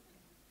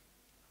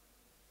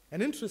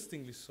 And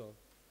interestingly so,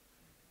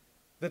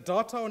 the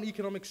data on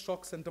economic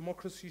shocks and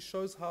democracy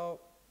shows how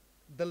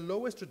the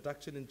lowest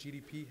reduction in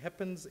GDP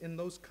happens in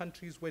those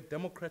countries where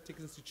democratic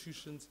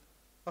institutions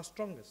are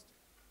strongest,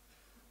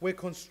 where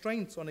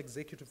constraints on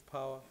executive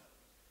power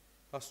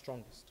are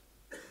strongest.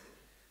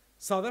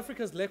 South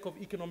Africa's lack of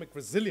economic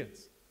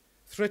resilience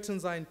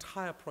threatens our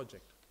entire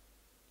project,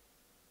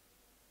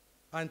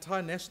 our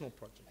entire national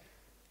project.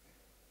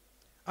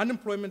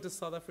 Unemployment in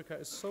South Africa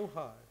is so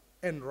high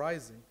and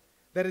rising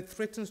that it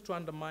threatens to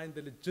undermine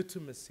the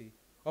legitimacy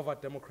of our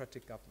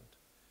democratic government.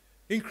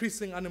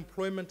 Increasing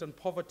unemployment and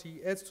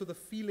poverty adds to the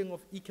feeling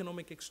of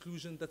economic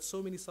exclusion that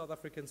so many South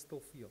Africans still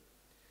feel.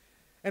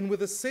 And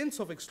with a sense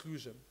of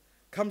exclusion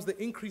comes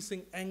the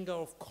increasing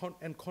anger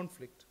and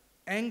conflict,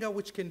 anger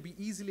which can be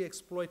easily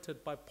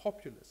exploited by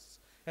populists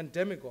and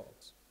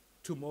demagogues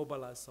to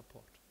mobilize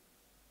support.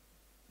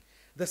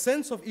 The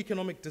sense of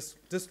economic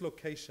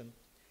dislocation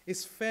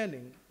is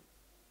fanning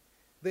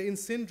the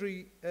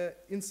incendiary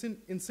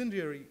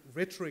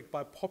rhetoric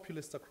by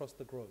populists across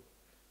the globe.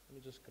 Let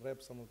me just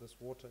grab some of this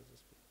water as I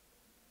speak.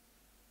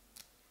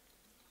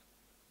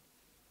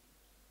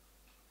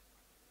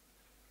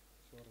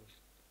 Sorry.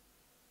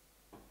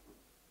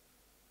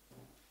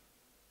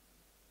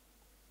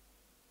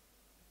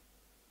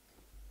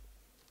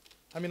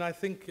 I mean, I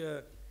think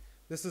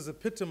this is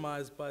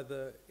epitomized by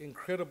the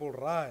incredible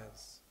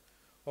rise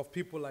of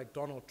people like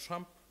Donald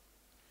Trump,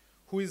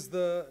 who is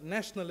the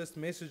nationalist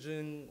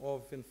messaging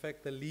of, in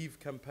fact, the Leave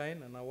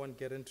campaign, and I won't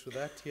get into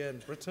that here in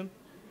Britain,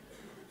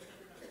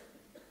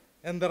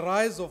 and the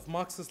rise of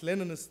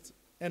Marxist-Leninist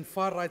and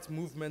far-right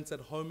movements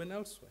at home and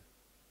elsewhere.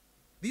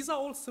 These are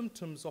all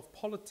symptoms of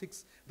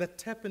politics that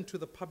tap into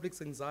the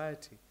public's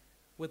anxiety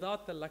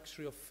without the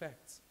luxury of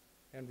facts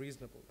and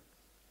reasonableness.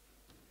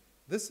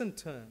 This, in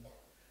turn,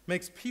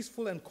 makes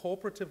peaceful and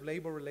cooperative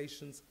labor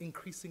relations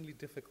increasingly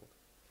difficult.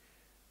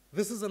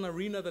 This is an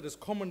arena that is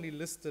commonly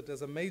listed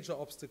as a major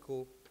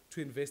obstacle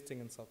to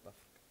investing in South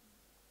Africa.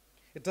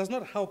 It does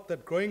not help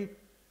that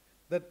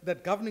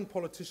governing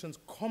politicians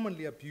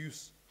commonly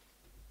abuse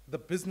the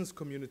business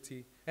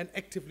community and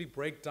actively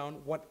break down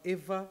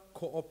whatever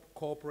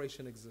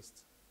cooperation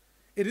exists.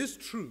 It is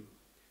true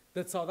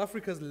that South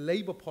Africa's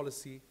labor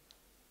policy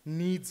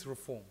needs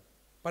reform,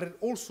 but it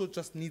also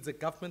just needs a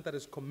government that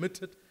is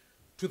committed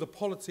to the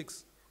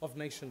politics of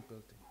nation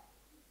building.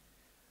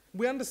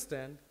 We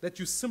understand that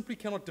you simply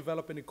cannot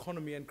develop an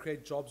economy and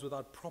create jobs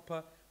without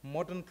proper,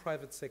 modern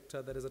private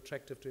sector that is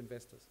attractive to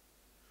investors.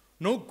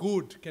 No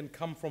good can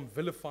come from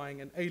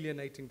vilifying and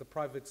alienating the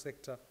private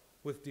sector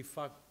with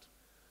defunct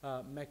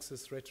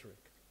Marxist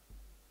rhetoric.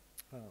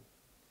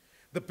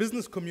 The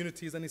business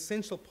community is an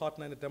essential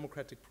partner in a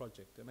democratic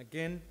project. And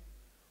again,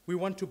 we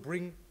want to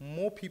bring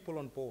more people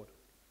on board.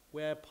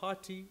 We're a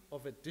party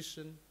of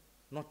addition,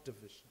 not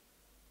division.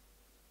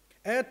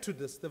 Add to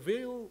this the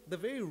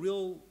very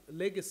real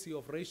legacy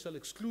of racial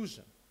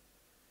exclusion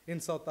in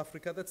South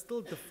Africa that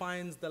still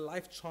defines the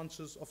life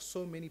chances of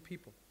so many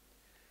people.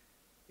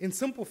 In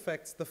simple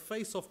facts, the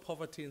face of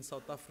poverty in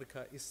South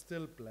Africa is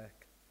still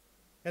black,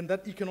 and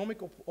that economic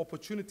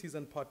opportunities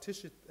and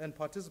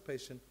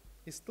participation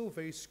is still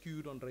very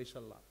skewed on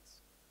racial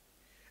lines.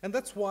 And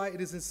that's why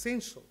it is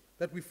essential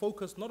that we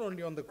focus not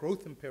only on the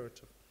growth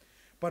imperative,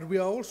 but we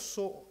are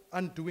also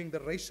undoing the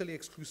racially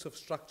exclusive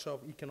structure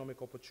of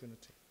economic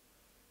opportunity.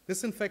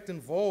 This, in fact,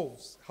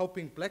 involves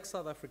helping black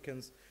South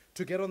Africans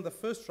to get on the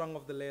first rung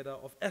of the ladder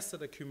of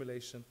asset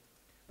accumulation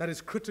that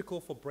is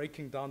critical for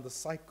breaking down the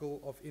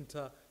cycle of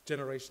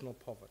intergenerational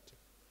poverty.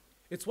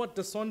 It's what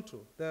De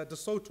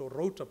Soto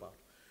wrote about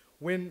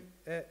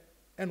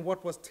and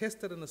what was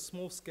tested on a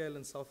small scale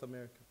in South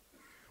America.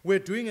 We're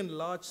doing in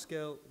large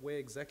scale where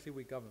exactly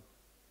we govern,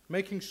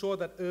 making sure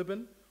that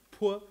urban,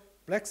 poor,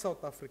 black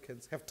South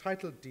Africans have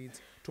title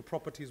deeds to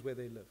properties where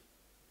they live.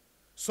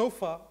 So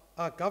far,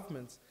 our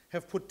governments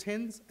have put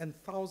tens and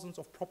thousands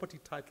of property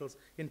titles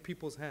in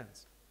people's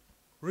hands.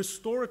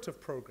 Restorative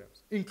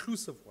programs,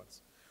 inclusive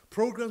ones,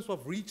 programs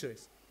of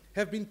redress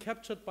have been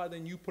captured by the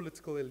new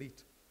political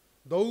elite.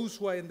 Those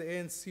who are in the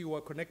ANC who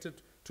are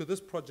connected to this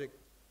project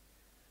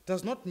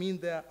does not mean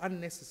they are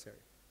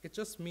unnecessary. It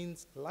just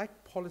means,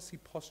 like policy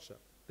posture,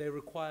 they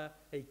require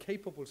a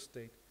capable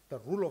state, the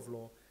rule of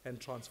law,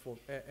 and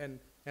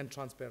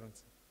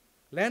transparency.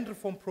 Land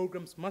reform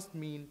programs must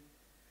mean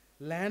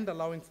land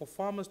allowing for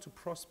farmers to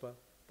prosper,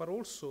 but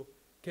also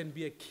can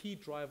be a key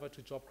driver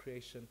to job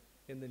creation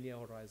in the near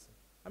horizon.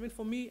 I mean,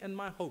 for me and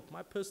my hope,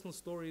 my personal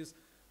story is,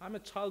 I'm a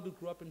child who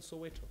grew up in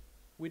Soweto.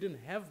 We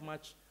didn't have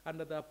much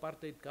under the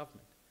apartheid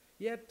government.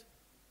 Yet,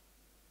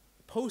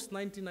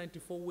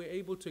 post-1994, we were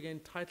able to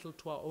gain title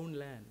to our own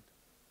land.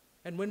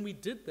 And when we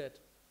did that,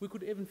 we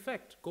could, in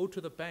fact, go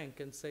to the bank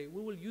and say,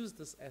 we will use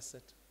this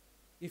asset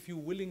if you're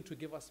willing to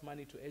give us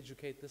money to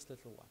educate this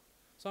little one.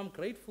 So I'm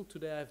grateful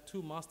today I have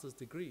 2 master's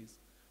degrees,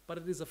 but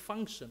it is a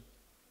function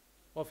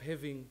of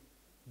having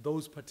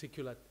those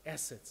particular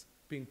assets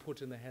being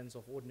put in the hands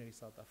of ordinary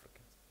South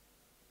Africans.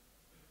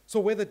 So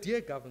where the DA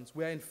governs,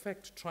 we are in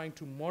fact trying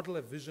to model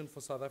a vision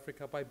for South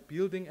Africa by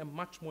building a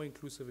much more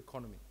inclusive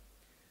economy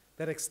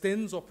that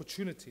extends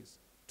opportunities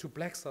to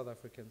black South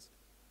Africans,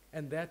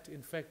 and that,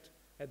 in fact,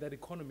 that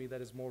economy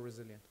that is more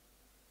resilient.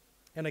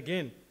 And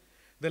again,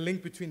 the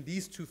link between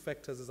these 2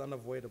 factors is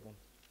unavoidable.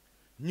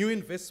 New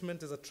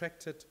investment is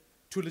attracted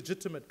to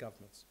legitimate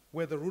governments,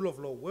 where the rule of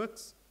law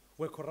works,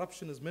 where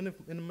corruption is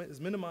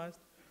minimized,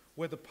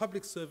 where the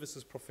public service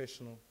is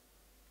professional.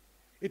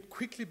 It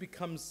quickly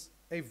becomes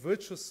a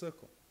virtuous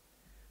circle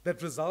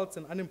that results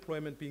in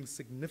unemployment being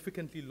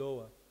significantly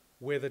lower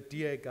where the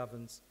DA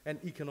governs and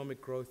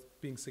economic growth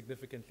being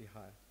significantly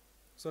higher.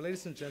 So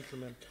ladies and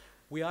gentlemen,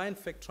 We are in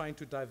fact trying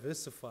to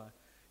diversify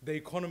the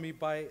economy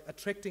by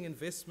attracting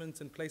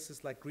investments in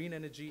places like green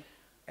energy,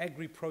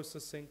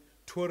 agri-processing,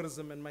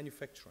 tourism, and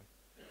manufacturing.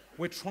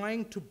 We're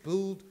trying to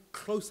build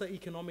closer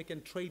economic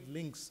and trade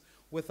links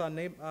with our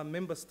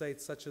member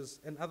states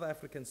and other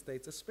African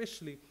states,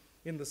 especially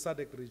in the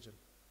SADC region,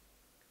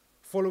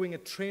 following a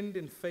trend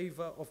in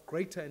favor of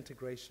greater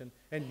integration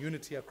and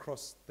unity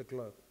across the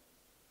globe.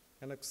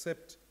 And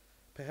except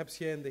perhaps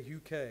here in the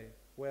UK,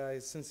 where I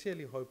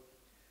sincerely hope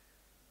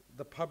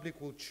the public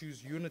will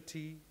choose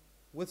unity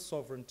with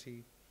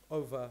sovereignty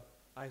over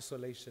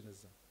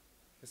isolationism.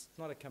 It's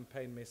not a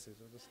campaign message.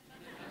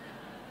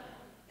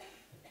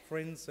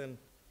 Friends, and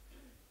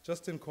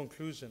just in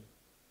conclusion,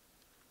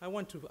 I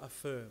want to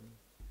affirm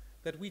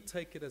that we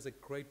take it as a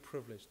great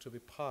privilege to be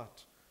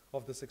part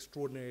of this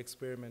extraordinary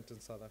experiment in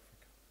South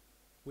Africa.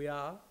 We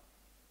are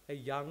a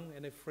young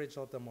and a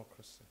fragile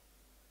democracy.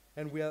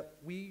 And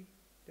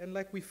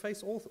we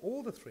face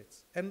all the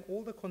threats and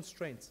all the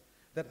constraints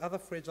that other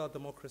fragile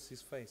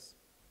democracies face.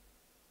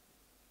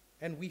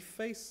 And we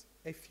face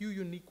a few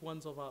unique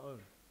ones of our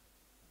own.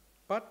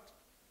 But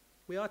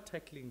we are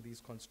tackling these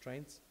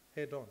constraints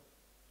head on.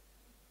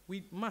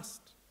 We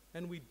must,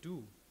 and we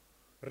do,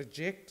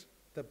 reject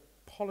the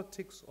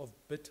politics of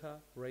bitter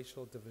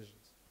racial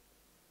divisions.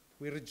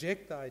 We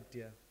reject the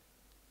idea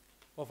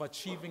of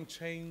achieving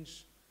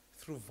change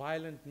through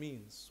violent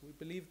means. We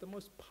believe the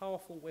most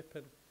powerful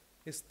weapon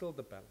is still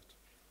the ballot.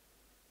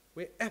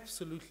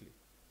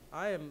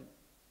 I am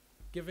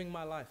giving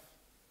my life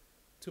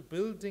to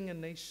building a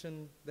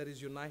nation that is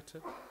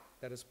united,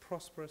 that is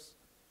prosperous,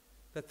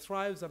 that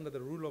thrives under the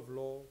rule of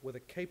law with a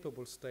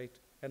capable state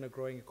and a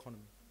growing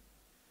economy.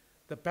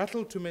 The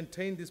battle to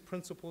maintain these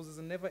principles is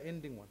a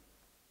never-ending one,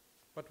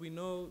 but we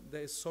know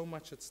there is so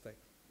much at stake.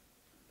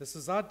 This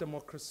is our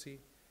democracy,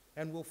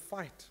 and we'll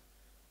fight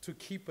to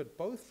keep it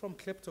both from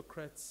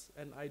kleptocrats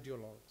and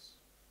ideologues.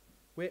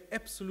 We're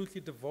absolutely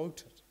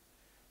devoted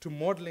to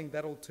modeling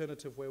that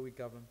alternative where we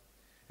govern,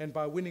 and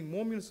by winning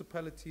more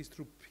municipalities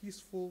through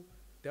peaceful,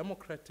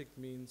 democratic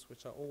means,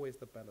 which are always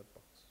the ballot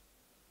box.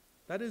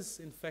 That is,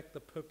 in fact, the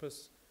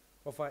purpose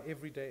of our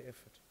everyday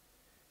effort.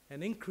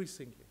 And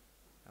increasingly,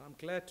 and I'm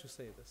glad to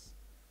say this,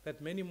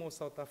 that many more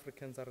South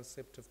Africans are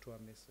receptive to our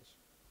message.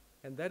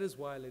 And that is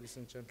why, ladies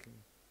and gentlemen,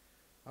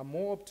 I'm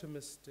more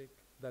optimistic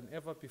than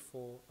ever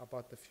before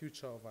about the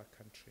future of our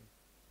country.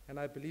 And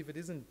I believe it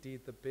is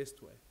indeed the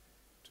best way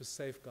to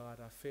safeguard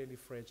our fairly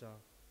fragile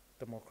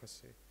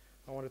democracy.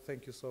 I want to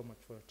thank you so much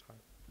for your time.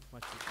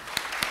 Much appreciated.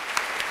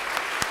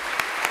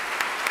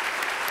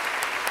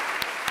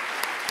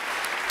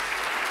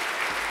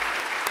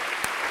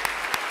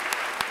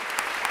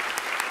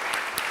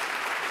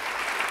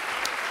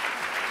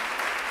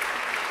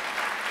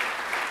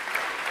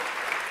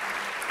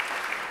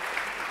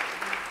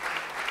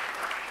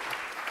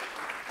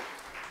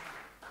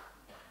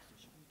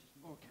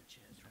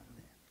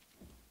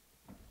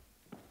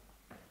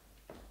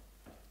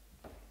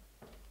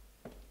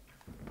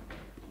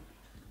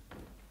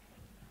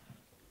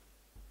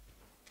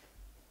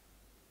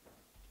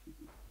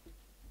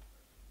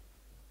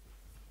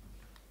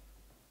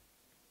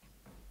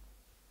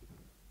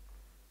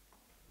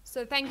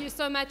 So thank you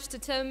so much to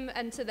Tim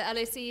and to the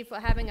LSE for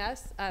having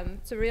us.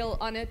 It's a real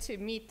honor to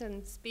meet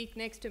and speak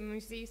next to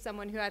Mmusi,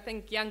 someone who I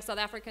think young South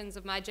Africans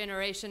of my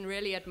generation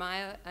really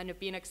admire and have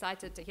been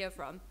excited to hear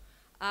from.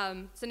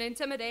 It's an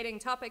intimidating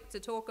topic to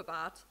talk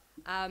about,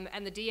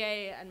 and the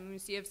DA and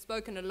Mmusi have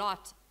spoken a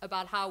lot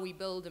about how we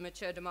build a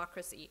mature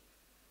democracy.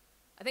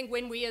 I think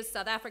when we as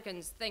South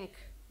Africans think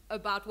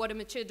about what a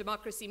mature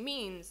democracy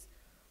means,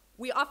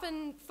 we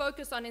often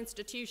focus on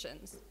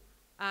institutions.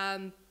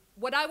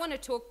 What I want to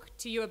talk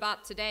to you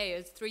about today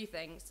is three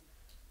things.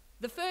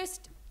 The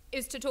first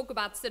is to talk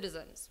about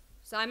citizens.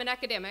 So I'm an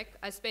academic.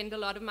 I spend a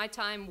lot of my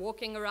time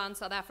walking around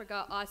South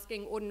Africa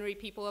asking ordinary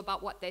people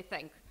about what they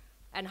think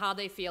and how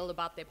they feel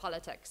about their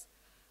politics.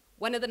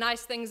 One of the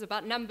nice things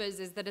about numbers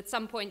is that at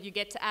some point you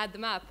get to add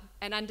them up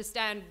and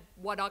understand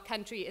what our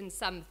country in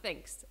sum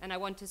thinks, and I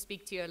want to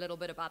speak to you a little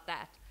bit about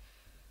that.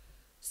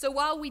 So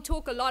while we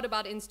talk a lot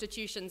about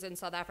institutions in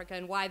South Africa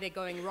and why they're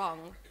going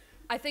wrong,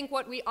 I think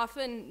what we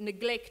often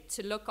neglect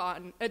to look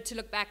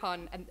back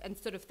on and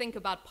sort of think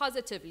about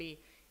positively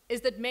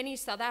is that many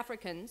South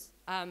Africans,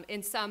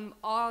 in some,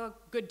 are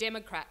good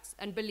Democrats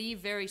and believe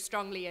very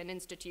strongly in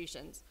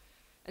institutions.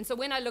 And so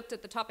when I looked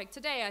at the topic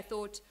today, I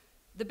thought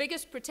the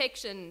biggest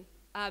protection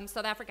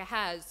South Africa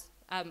has,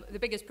 the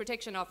biggest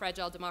protection our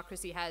fragile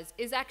democracy has,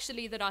 is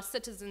actually that our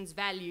citizens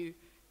value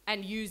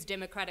and use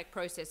democratic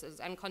processes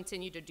and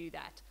continue to do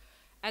that.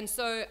 And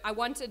so I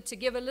wanted to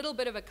give a little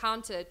bit of a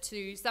counter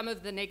to some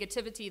of the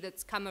negativity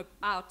that's come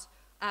out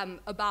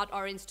about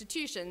our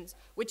institutions,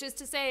 which is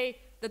to say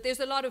that there's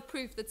a lot of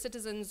proof that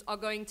citizens are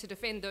going to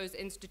defend those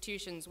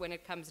institutions when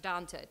it comes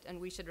down to it, and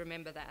we should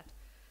remember that.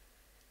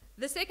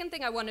 The second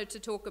thing I wanted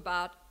to talk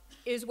about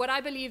is what I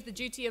believe the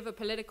duty of a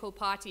political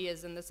party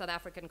is in the South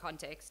African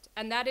context,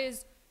 and that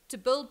is to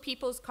build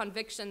people's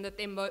conviction that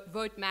their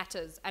vote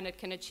matters and it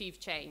can achieve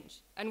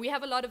change. And we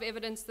have a lot of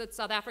evidence that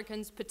South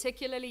Africans,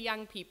 particularly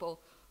young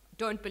people,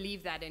 don't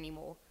believe that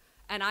anymore.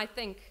 And I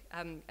think,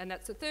 and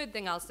that's the third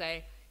thing I'll say,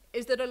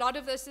 is that a lot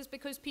of this is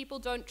because people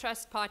don't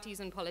trust parties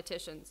and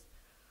politicians.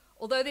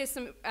 Although there's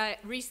some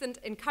recent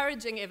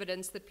encouraging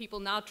evidence that people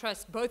now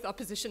trust both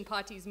opposition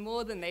parties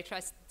more than they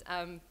trust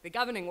the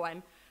governing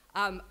one,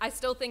 I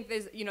still think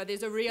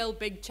there's a real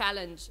big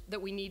challenge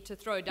that we need to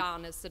throw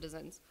down as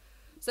citizens.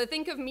 So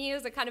think of me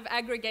as a kind of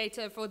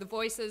aggregator for the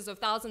voices of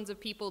thousands of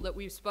people that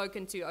we've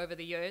spoken to over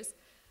the years.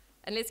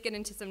 And let's get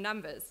into some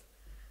numbers.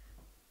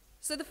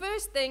 So the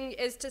first thing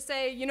is to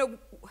say,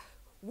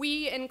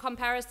 we, in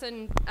comparison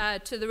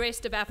to the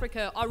rest of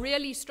Africa, are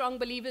really strong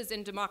believers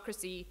in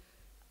democracy,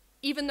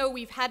 even though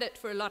we've had it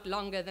for a lot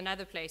longer than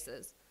other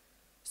places.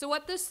 So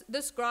what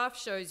this graph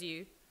shows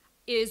you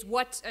is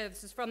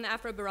this is from the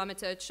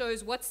Afrobarometer, it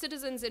shows what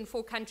citizens in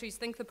 4 countries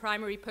think the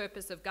primary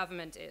purpose of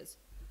government is.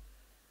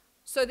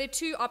 So there are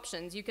 2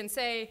 options. You can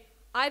say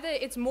either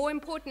it's more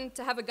important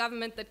to have a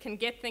government that can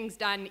get things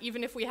done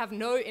even if we have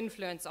no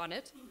influence on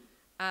it,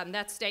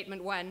 that's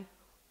statement 1,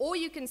 or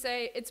you can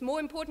say it's more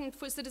important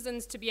for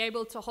citizens to be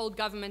able to hold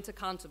government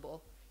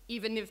accountable,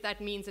 even if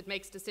that means it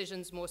makes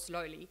decisions more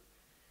slowly.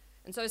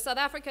 And so South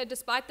Africa,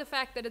 despite the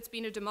fact that it's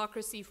been a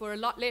democracy for a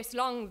lot less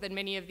long than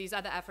many of these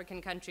other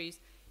African countries,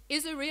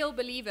 is a real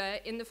believer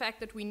in the fact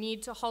that we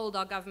need to hold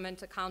our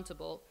government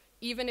accountable,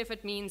 even if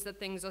it means that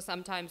things are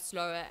sometimes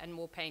slower and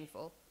more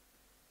painful.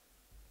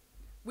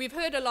 We've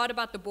heard a lot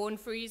about the born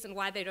frees and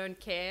why they don't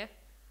care.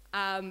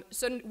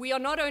 So we are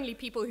not only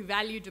people who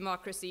value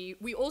democracy,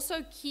 we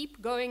also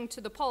keep going to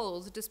the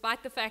polls,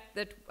 despite the fact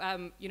that,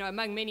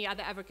 among many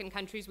other African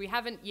countries, we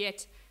haven't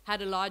yet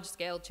had a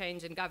large-scale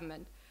change in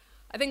government.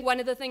 I think one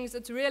of the things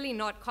that's really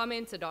not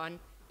commented on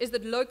is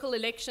that local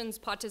elections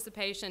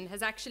participation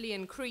has actually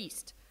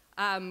increased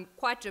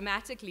quite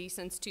dramatically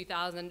since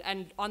 2000,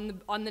 and on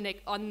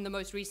the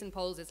most recent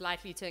polls is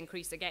likely to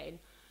increase again.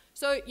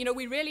 So,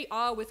 we really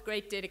are, with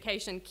great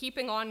dedication,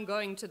 keeping on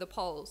going to the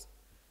polls.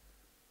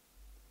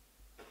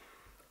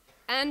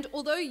 And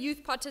although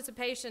youth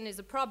participation is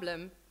a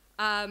problem,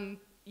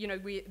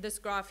 this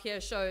graph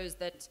here shows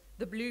that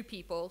the blue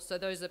people, so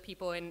those are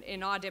people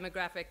in our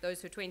demographic,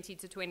 those who are 20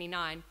 to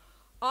 29,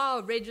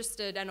 are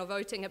registered and are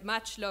voting at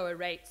much lower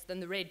rates than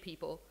the red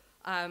people,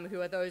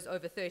 who are those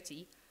over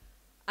 30.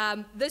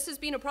 This has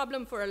been a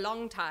problem for a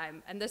long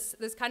time, and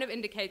this kind of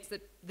indicates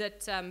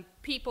that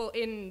people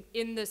in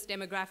this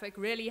demographic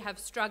really have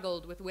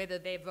struggled with whether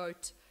their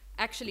vote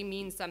actually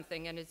means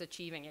something and is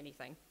achieving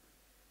anything.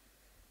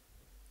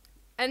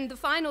 And the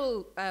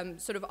final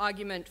sort of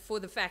argument for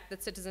the fact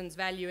that citizens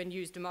value and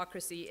use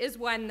democracy is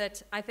one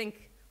that I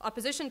think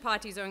opposition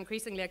parties are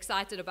increasingly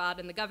excited about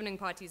and the governing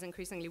parties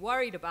increasingly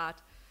worried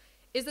about,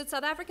 is that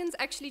South Africans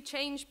actually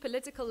change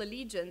political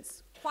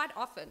allegiance quite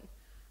often.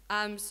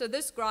 So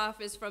this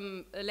graph is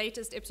from the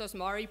latest Ipsos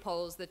Mori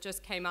polls that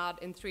just came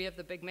out in 3 of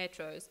the big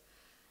metros.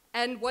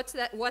 And what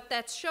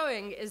that's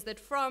showing is that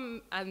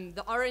from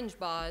the orange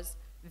bars,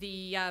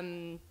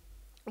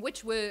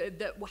 which were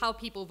how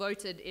people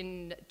voted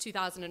in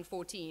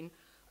 2014,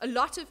 a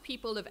lot of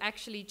people have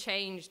actually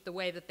changed the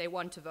way that they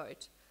want to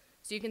vote.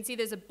 So you can see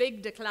there's a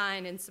big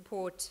decline in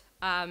support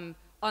on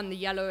the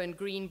yellow and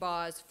green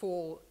bars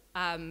for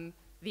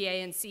the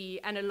ANC,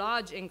 and a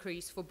large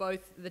increase for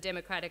both the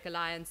Democratic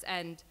Alliance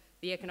and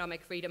the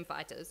Economic Freedom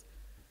Fighters.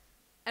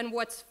 And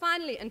what's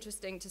finally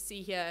interesting to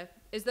see here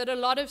is that a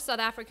lot of South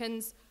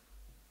Africans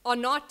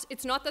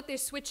it's not that they're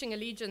switching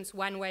allegiance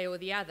one way or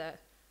the other.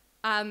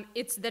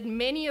 It's that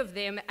many of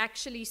them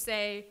actually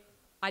say,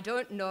 I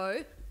don't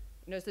know.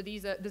 So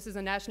this is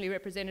a nationally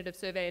representative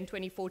survey in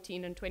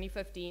 2014 and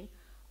 2015.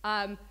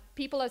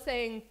 People are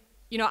saying,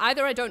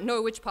 either I don't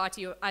know which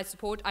party I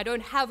support, I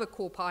don't have a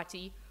core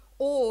party,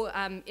 or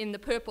in the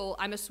purple,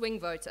 I'm a swing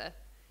voter.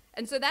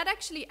 And so that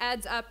actually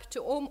adds up to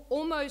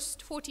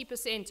almost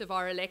 40% of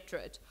our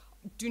electorate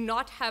do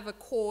not have a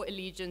core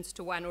allegiance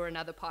to one or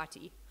another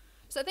party.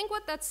 So I think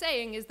what that's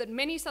saying is that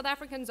many South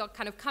Africans are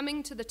kind of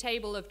coming to the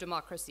table of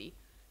democracy.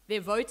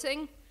 They're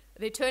voting,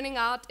 they're turning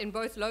out in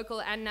both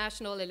local and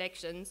national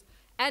elections,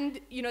 and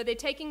they're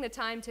taking the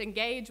time to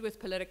engage with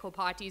political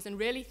parties and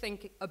really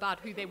think about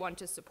who they want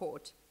to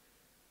support.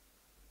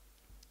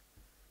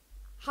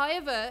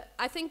 However,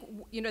 I think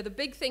the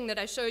big thing that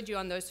I showed you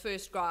on those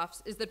first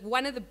graphs is that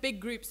one of the big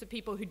groups of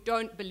people who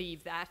don't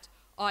believe that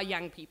are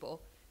young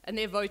people, and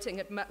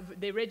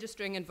they're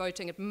registering and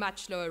voting at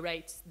much lower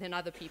rates than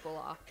other people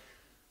are.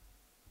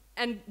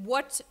 And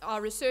what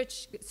our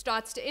research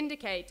starts to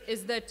indicate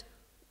is that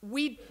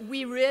we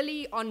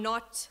really are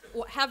not,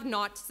 or have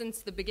not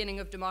since the beginning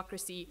of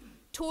democracy,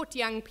 taught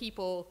young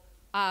people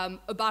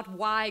about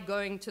why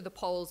going to the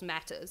polls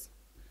matters.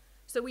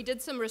 So we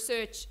did some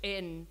research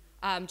in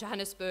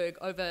Johannesburg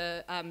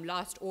over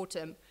last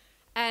autumn,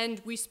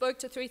 and we spoke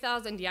to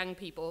 3,000 young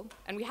people,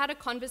 and we had a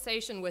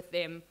conversation with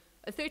them,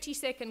 a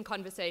 30-second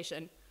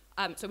conversation.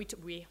 So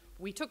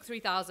we took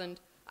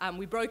 3,000,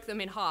 we broke them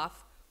in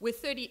half.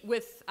 With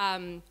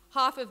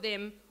half of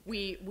them,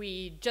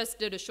 we just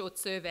did a short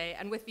survey,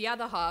 and with the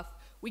other half,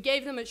 we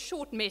gave them a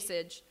short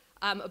message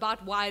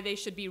about why they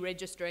should be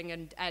registering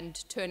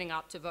and turning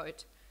out to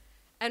vote.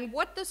 And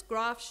what this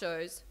graph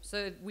shows,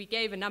 so we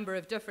gave a number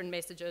of different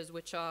messages,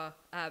 which are,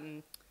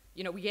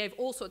 we gave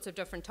all sorts of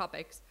different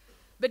topics.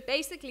 But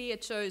basically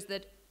it shows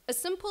that a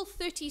simple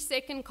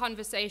 30-second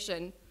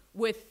conversation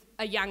with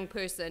a young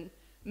person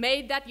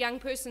made that young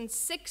person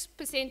 6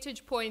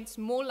 percentage points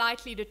more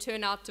likely to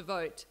turn out to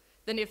vote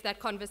than if that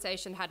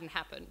conversation hadn't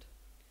happened.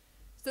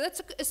 So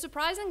that's a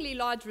surprisingly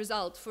large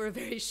result for a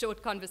very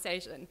short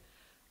conversation.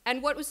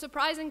 And what was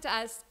surprising to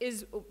us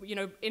is,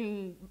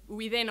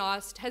 we then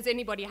asked, has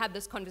anybody had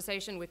this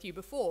conversation with you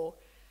before?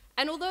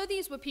 And although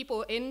these were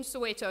people in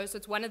Soweto, so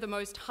it's one of the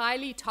most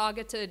highly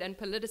targeted and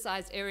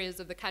politicized areas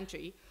of the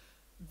country,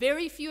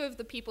 very few of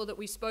the people that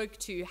we spoke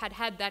to had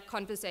had that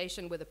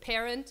conversation with a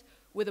parent,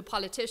 with a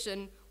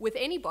politician, with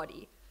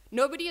anybody.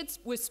 Nobody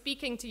was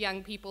speaking to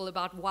young people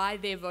about why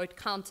their vote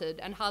counted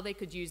and how they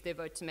could use their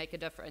vote to make a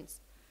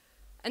difference.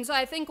 And so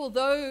I think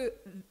although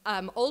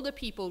older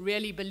people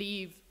really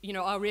believe,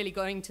 are really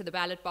going to the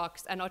ballot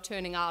box and are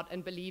turning out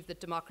and believe that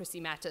democracy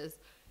matters,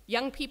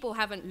 young people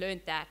haven't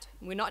learned that.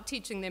 We're not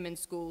teaching them in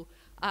school.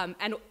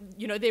 And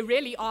they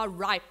really are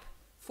ripe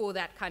for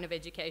that kind of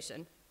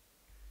education.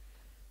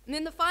 And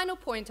then the final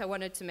point I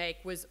wanted to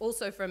make was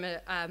also from a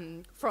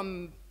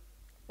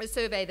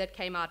survey that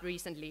came out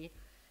recently.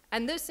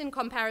 And this, in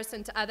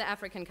comparison to other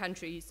African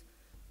countries,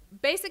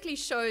 basically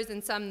shows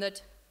in sum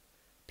that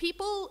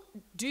people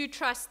do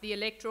trust the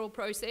electoral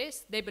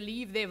process. They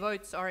believe their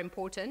votes are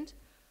important.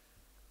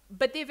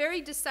 But they're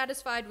very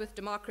dissatisfied with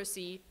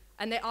democracy,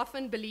 and they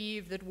often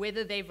believe that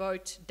whether they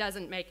vote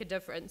doesn't make a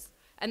difference,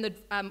 and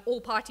that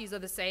all parties are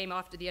the same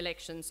after the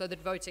election, so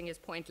that voting is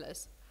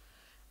pointless.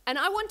 And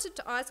I wanted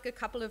to ask a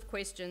couple of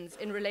questions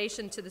in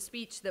relation to the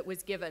speech that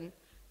was given,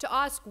 to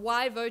ask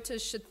why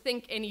voters should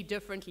think any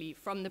differently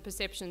from the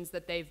perceptions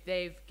that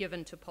they've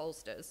given to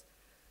pollsters.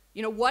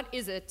 What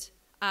is it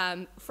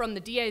from the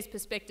DA's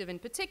perspective in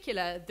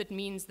particular that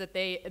means that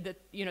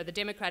the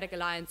Democratic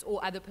Alliance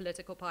or other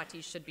political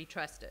parties should be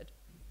trusted?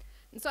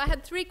 And so I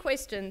had 3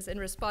 questions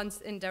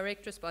in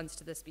direct response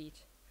to the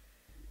speech.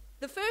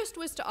 The first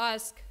was to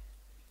ask,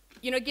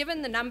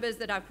 given the numbers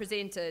that I've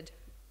presented,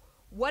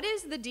 what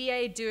is the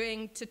DA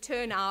doing to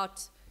turn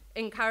out,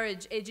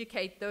 encourage,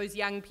 educate those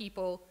young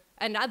people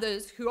and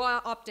others who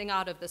are opting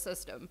out of the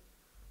system?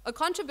 A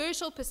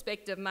controversial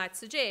perspective might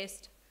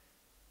suggest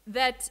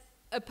that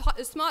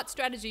a smart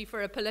strategy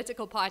for a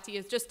political party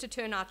is just to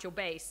turn out your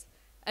base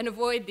and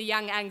avoid the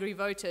young, angry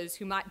voters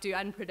who might do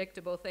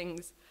unpredictable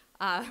things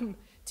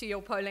to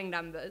your polling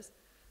numbers.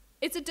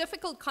 It's a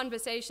difficult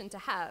conversation to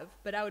have,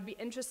 but I would be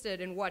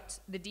interested in what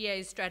the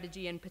DA's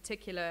strategy in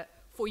particular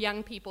for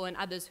young people and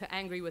others who are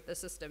angry with the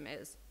system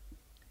is.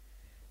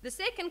 The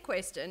second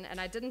question, and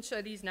I didn't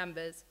show these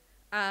numbers,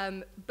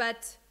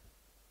 but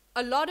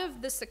a lot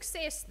of the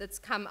success that's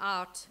come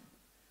out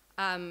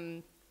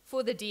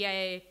for the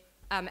DA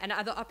and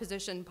other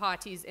opposition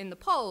parties in the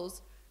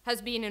polls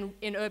has been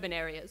in urban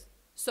areas.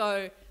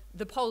 So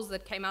the polls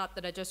that came out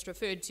that I just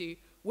referred to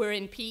were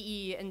in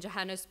PE, in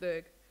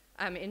Johannesburg,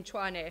 in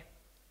Tshwane.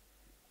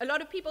 A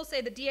lot of people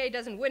say the DA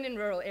doesn't win in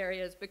rural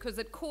areas because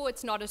at core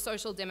it's not a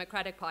social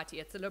democratic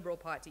party, it's a liberal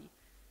party.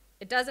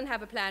 It doesn't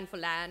have a plan for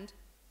land,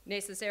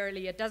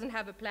 necessarily. It doesn't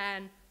have a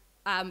plan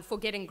for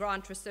getting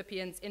grant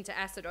recipients into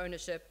asset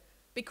ownership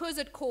because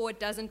at core it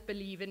doesn't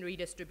believe in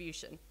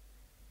redistribution.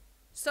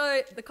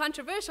 So the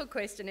controversial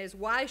question is,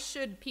 why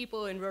should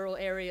people in rural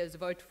areas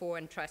vote for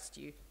and trust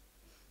you?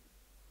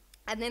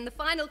 And then the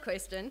final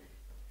question,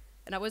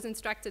 and I was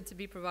instructed to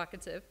be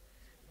provocative,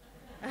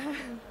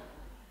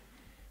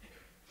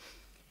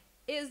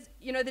 is,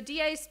 the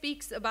DA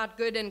speaks about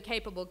good and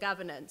capable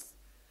governance,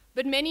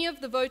 but many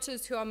of the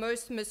voters who are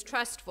most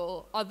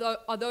mistrustful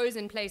are those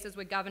in places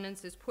where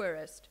governance is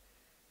poorest.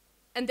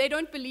 And they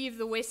don't believe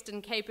the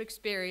Western Cape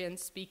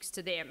experience speaks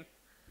to them.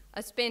 I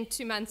spent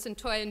 2 months in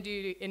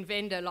Thohoyandou in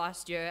Venda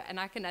last year, and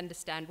I can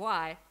understand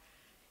why.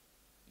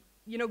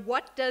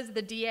 What does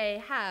the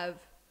DA have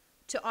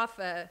to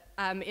offer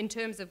in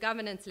terms of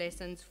governance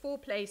lessons for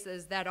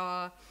places that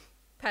are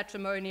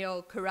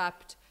patrimonial,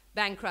 corrupt,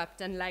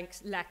 bankrupt, and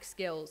lack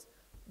skills?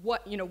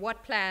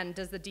 What plan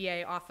does the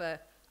DA offer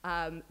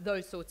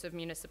those sorts of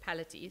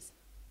municipalities?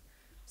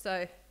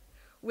 So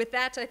with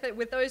that,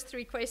 with those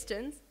 3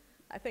 questions,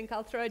 I think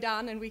I'll throw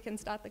down and we can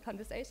start the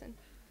conversation.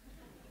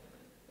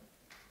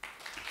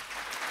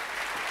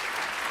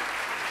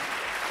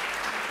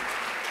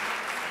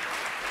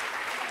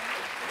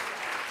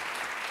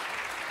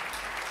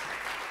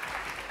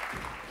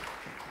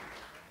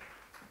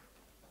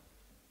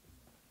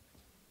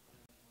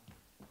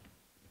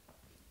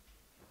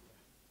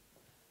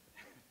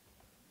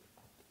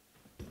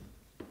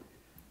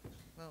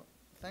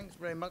 Thanks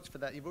very much for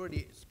that. You've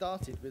already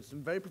started with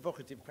some very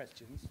provocative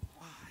questions.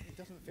 It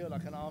doesn't feel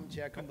like an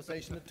armchair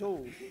conversation at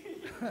all.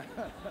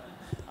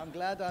 I'm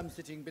glad I'm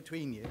sitting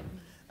between you.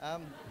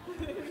 And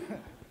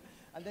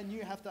then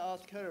you have to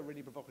ask her a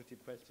really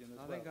provocative question as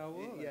well. I think I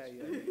will. Yeah.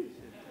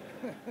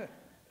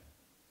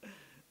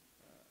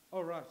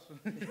 All right.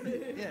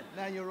 Yeah,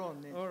 now you're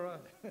on. Yeah. All right.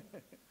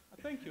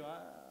 Thank you.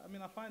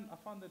 I find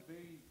that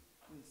very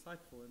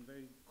insightful and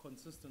very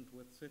consistent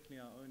with certainly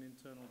our own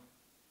internal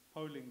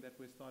polling that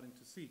we're starting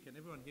to see. Can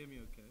everyone hear me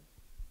okay?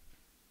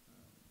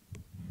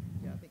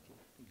 Yeah, I think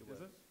it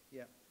works. Is it?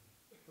 Yeah.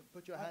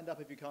 Put your hand up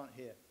if you can't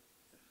hear.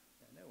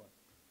 Yeah, no one.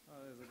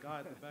 Oh, there's a guy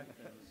at the back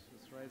there who's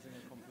just raising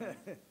a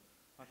complaint.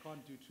 I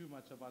can't do too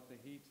much about the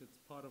heat. It's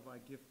part of our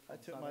gift from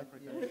South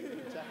Africa.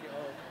 Jacket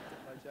off.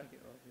 Took my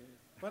jacket off. Yeah.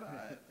 But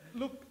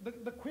look,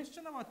 the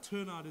question about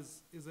turnout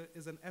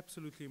is an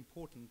absolutely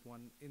important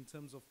one in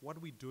terms of what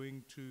are we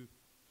doing to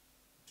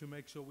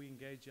make sure we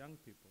engage young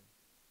people.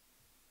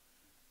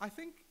 I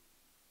think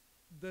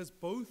there's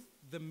both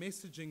the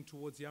messaging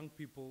towards young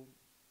people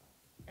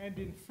and,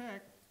 in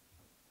fact,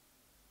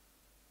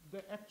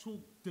 the actual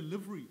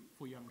delivery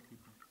for young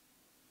people.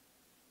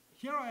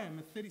 Here I am,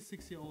 a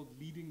 36-year-old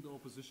leading the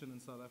opposition in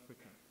South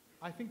Africa.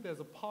 I think there's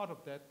a part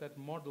of that that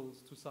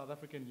models to South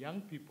African young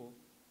people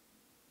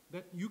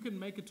that you can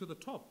make it to the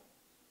top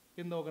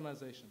in the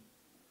organization.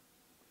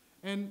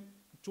 And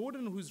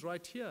Jordan, who's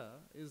right here,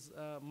 is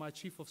my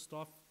chief of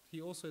staff.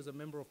 He also is a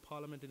member of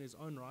parliament in his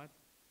own right.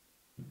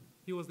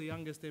 He was the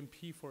youngest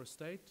MP for a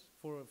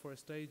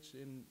stage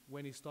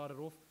when he started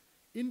off.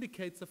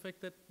 Indicates the fact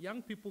that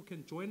young people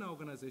can join our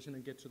organization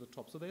and get to the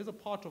top. So there's a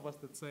part of us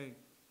that's saying,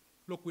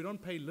 look, we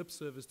don't pay lip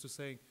service to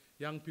saying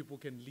young people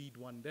can lead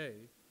one day.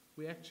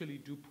 We actually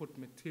do put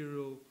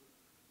material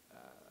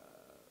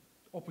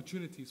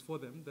opportunities for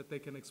them that they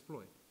can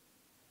exploit.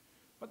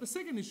 But the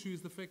second issue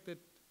is the fact that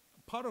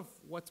part of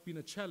what's been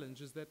a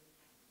challenge is that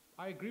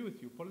I agree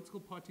with you, political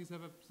parties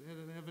have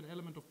an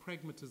element of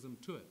pragmatism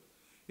to it.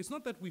 It's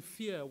not that we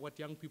fear what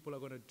young people are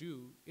going to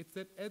do, it's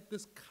that at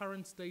this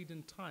current stage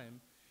in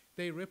time,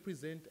 they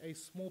represent a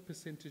small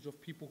percentage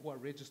of people who are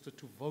registered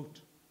to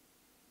vote.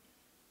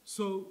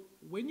 So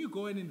when you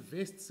go and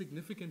invest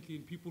significantly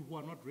in people who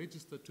are not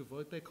registered to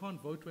vote, they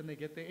can't vote when they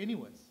get there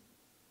anyways.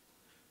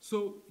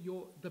 So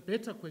the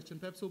better question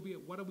perhaps will be,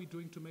 what are we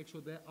doing to make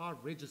sure they are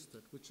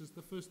registered, which is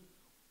the first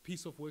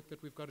piece of work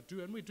that we've got to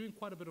do, and we're doing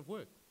quite a bit of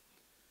work.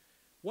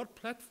 What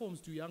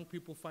platforms do young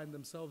people find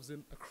themselves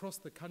in across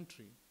the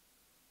country?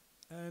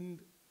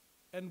 And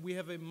we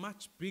have a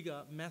much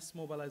bigger mass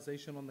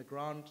mobilization on the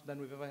ground than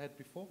we've ever had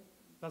before.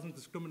 It doesn't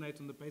discriminate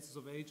on the basis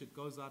of age. It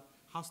goes out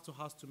house to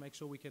house to make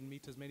sure we can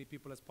meet as many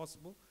people as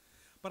possible.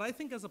 But I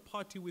think as a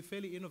party, we're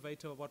fairly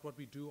innovative about what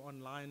we do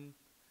online,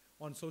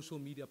 on social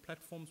media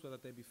platforms, whether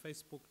they be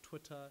Facebook,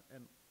 Twitter,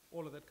 and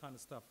all of that kind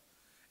of stuff.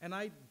 And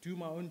I do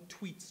my own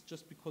tweets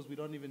just because we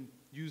don't even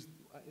use,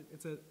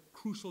 it's a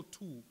crucial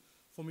tool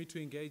for me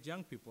to engage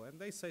young people. And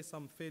they say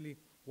some fairly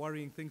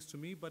worrying things to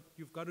me, but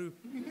you've got to,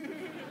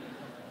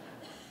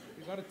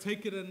 you've got to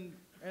take it and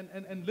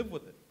live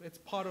with it. It's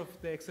part of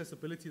the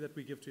accessibility that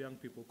we give to young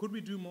people. Could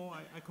we do more?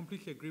 I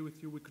completely agree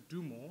with you. We could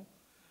do more.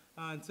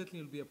 And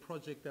certainly it'll be a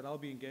project that I'll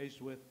be engaged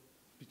with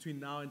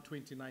between now and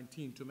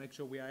 2019 to make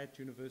sure we are at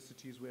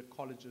universities, we're at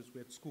colleges,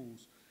 we're at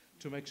schools,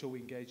 to make sure we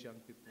engage young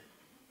people.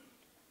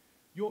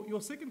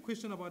 Your second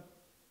question about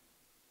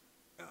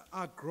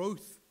our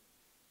growth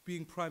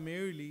being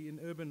primarily in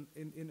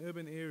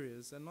urban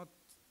areas and not,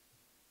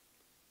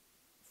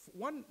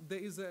 one, there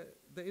is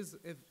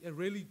a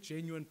really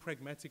genuine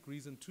pragmatic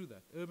reason to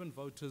that. Urban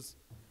voters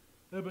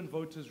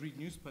read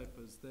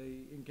newspapers,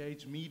 they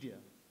engage media,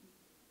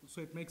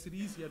 so it makes it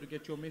easier to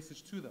get your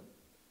message to them.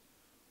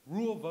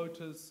 Rural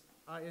voters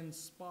are in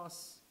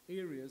sparse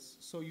areas,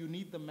 so you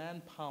need the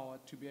manpower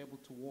to be able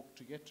to walk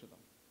to get to them.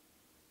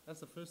 That's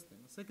the first thing.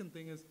 The second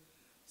thing is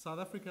South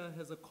Africa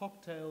has a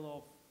cocktail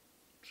of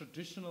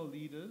traditional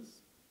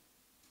leaders.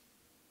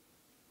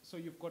 So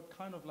you've got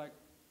kind of like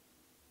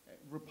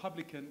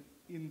Republican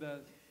in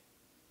a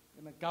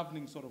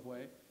governing sort of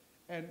way,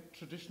 and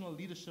traditional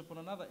leadership on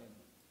another end.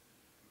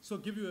 So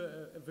I'll give you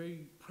a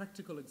very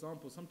practical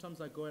example.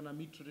 Sometimes I go and I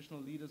meet traditional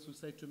leaders who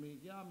say to me,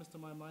 yeah, Mr.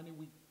 Maimane,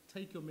 we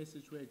take your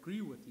message, we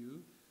agree with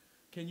you.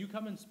 Can you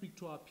come and speak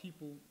to our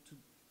people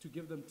to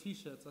give them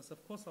T-shirts? I said,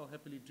 of course, I'll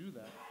happily do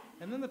that.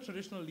 And then the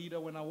traditional leader,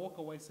 when I walk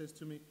away, says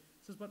to me,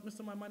 says, but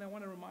Mr. Maimane, I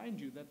want to remind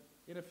you that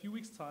in a few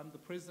weeks' time, the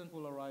president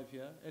will arrive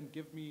here and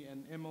give me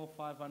an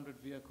ML500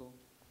 vehicle.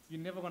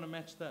 You're never going to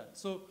match that.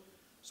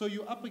 So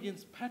you're up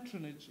against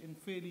patronage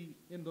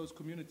in those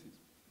communities.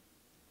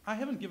 I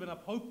haven't given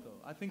up hope,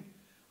 though. I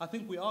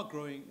think we are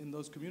growing in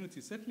those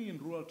communities, certainly in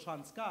rural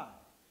Transkei.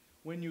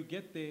 When you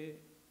get there,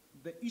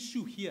 the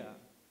issue here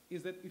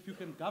is that if you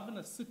can govern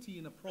a city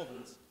in a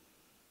province,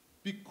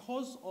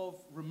 because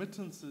of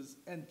remittances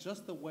and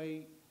just the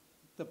way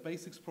the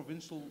basics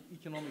provincial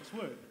economics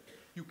work,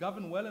 you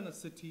govern well in a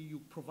city, you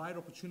provide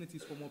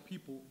opportunities for more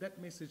people,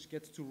 that message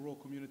gets to rural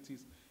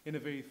communities in a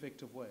very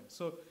effective way.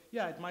 So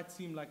yeah, it might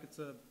seem like it's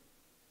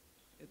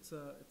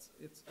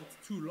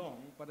too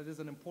long, but it is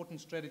an important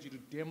strategy to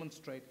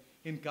demonstrate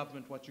in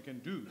government what you can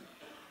do.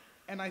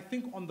 And I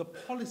think on the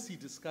policy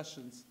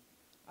discussions,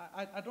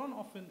 I don't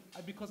often,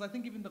 because I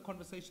think even the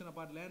conversation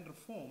about land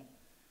reform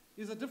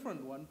is a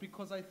different one,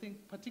 because I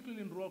think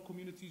particularly in rural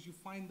communities you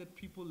find that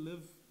people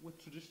live with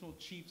traditional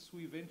chiefs who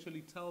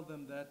eventually tell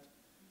them that,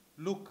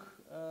 look,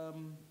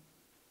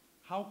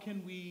 how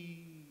can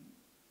we,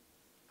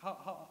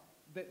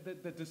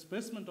 the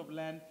disbursement of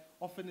land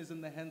often is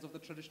in the hands of the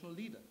traditional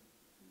leader.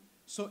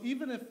 So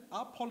even if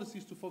our policy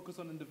is to focus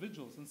on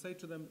individuals and say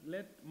to them,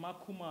 let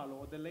Makumalo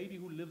or the lady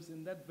who lives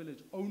in that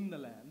village own the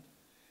land,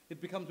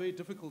 it becomes very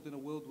difficult in a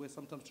world where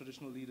sometimes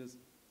traditional leaders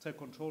take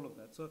control of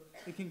that. So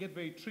it can get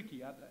very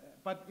tricky.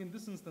 But in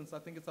this instance, I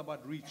think it's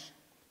about reach.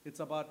 It's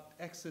about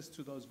access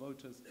to those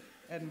voters.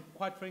 And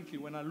quite frankly,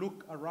 when I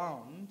look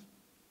around,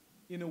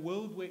 in a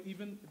world where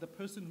even the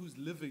person who's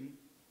living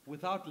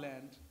without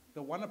land,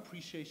 the one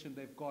appreciation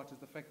they've got is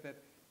the fact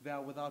that they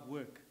are without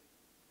work.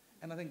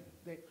 And I think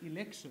the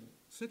election,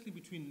 certainly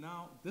between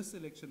now, this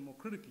election more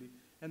critically,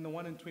 and the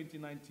one in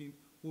 2019,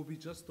 will be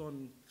just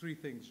on three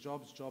things: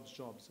 jobs, jobs,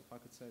 jobs, if I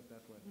could say it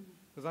that way.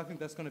 Because I think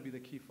that's going to be the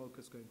key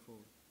focus going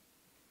forward.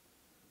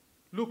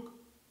 Look,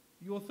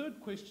 your third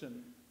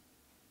question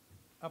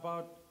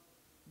about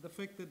the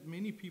fact that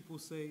many people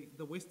say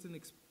the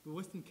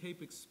Western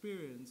Cape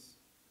experience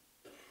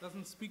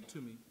doesn't speak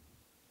to me,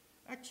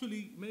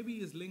 actually maybe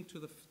is linked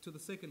to the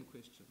second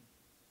question.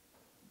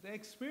 The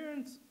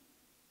experience,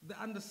 the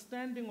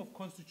understanding of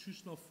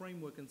constitutional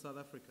framework in South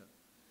Africa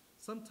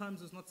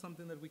sometimes is not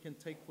something that we can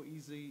take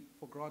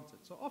for granted.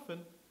 So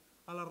often,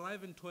 I'll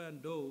arrive in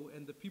Thohoyandou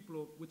and the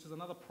people, which is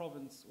another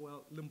province,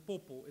 well,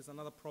 Limpopo is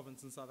another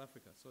province in South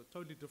Africa, so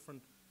totally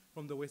different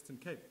from the Western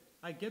Cape.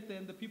 I get there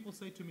and the people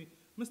say to me,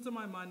 Mr.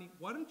 Maimane,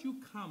 why don't you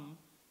come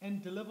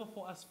and deliver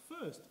for us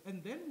first,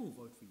 and then we'll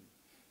vote for you.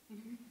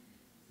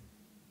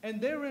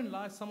 And therein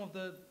lies some of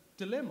the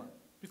dilemma,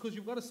 because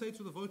you've got to say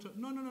to the voter,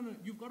 no,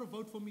 you've got to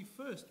vote for me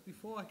first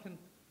before I can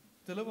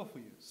deliver for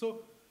you.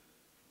 So,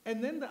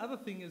 and then the other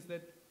thing is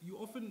that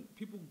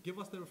people give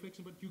us the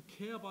reflection, but you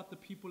care about the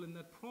people in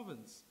that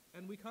province.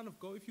 And we kind of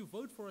go, if you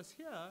vote for us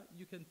here,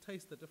 you can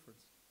taste the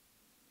difference.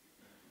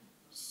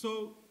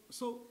 So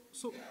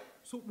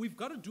we've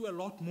got to do a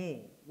lot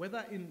more,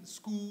 whether in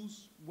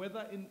schools,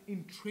 whether in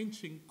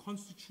entrenching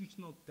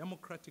constitutional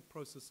democratic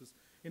processes,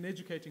 in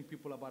educating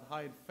people about how,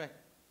 in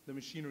fact, the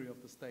machinery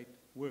of the state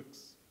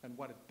works and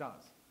what it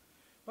does.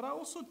 But I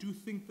also do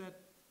think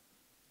that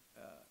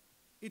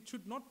it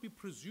should not be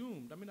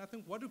presumed. I mean, I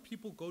think, what do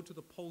people go to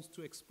the polls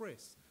to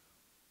express?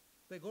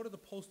 They go to the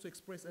polls to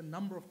express a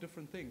number of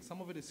different things. Some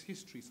of it is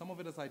history, some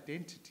of it is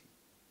identity,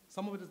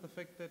 some of it is the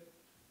fact that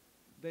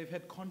they've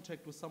had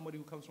contact with somebody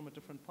who comes from a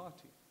different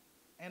party.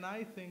 And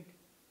I think,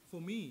 for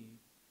me,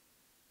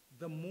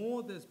 the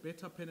more there's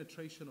better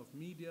penetration of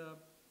media,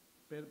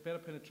 better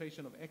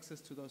penetration of access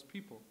to those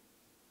people,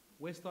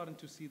 we're starting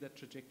to see that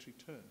trajectory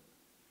turn.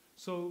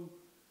 So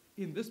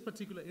in this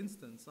particular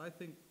instance, I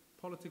think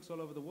politics all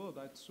over the world,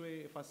 I'd swear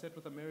if I sat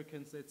with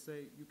Americans, they'd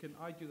say, you can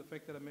argue the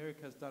fact that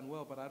America has done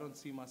well, but I don't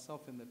see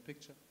myself in that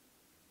picture.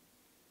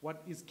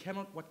 What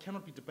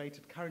cannot be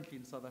debated currently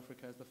in South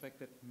Africa is the fact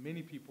that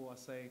many people are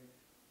saying,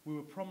 we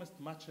were promised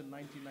much in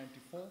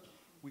 1994,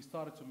 we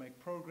started to make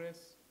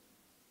progress,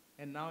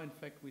 and now, in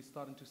fact, we're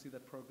starting to see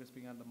that progress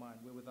being undermined.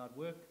 We're without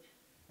work,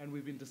 and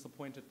we've been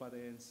disappointed by the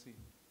ANC.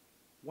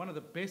 One of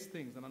the best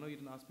things, and I know you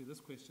didn't ask me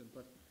this question,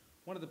 but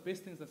one of the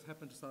best things that's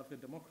happened to South African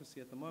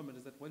democracy at the moment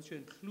is that once you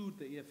include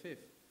the EFF,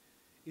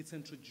 it's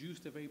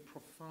introduced a very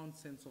profound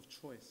sense of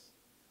choice.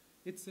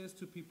 It says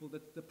to people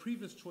that the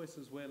previous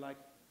choices were like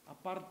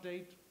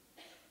apartheid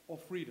or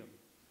freedom.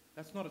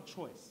 That's not a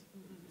choice.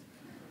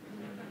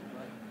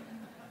 Right?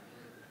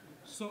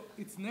 So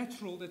it's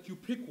natural that you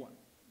pick one.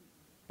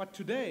 But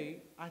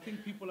today, I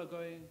think people are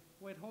going,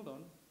 wait, hold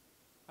on.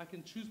 I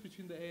can choose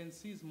between the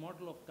ANC's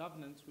model of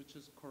governance, which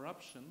is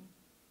corruption,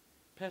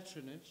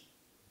 patronage,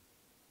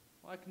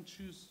 or I can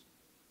choose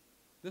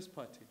this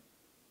party.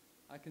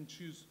 I can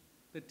choose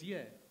the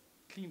DA,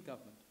 clean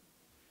government.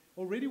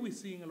 Already we're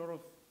seeing a lot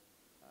of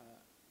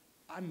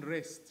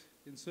unrest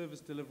in service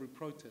delivery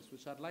protests,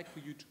 which I'd like for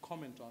you to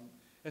comment on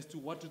as to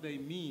what do they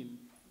mean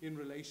in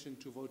relation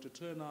to voter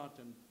turnout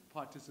and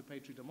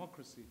participatory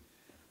democracy.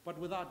 But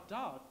without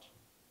doubt,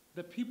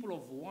 the people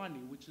of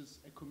Wani, which is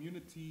a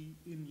community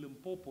in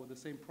Limpopo, the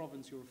same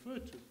province you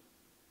referred to,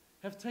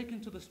 have taken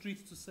to the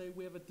streets to say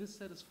we have a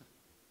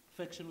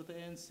dissatisfaction with the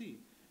ANC.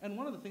 And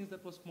one of the things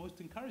that was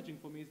most encouraging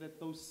for me is that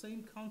those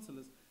same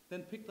councillors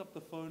then picked up the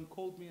phone,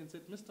 called me and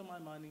said, Mr.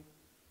 Maimane,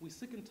 we're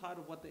sick and tired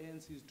of what the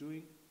ANC is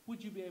doing.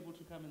 Would you be able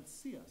to come and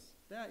see us?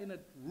 They are in a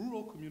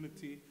rural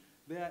community.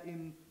 They are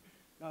in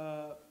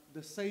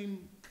the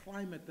same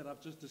climate that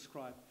I've just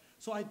described.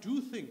 So I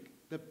do think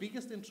the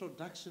biggest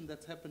introduction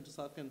that's happened to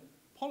South African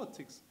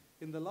politics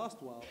in the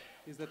last while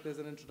is that there's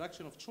an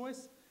introduction of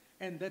choice,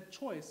 and that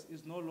choice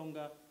is no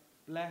longer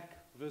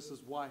black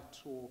versus white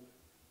or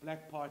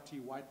black party,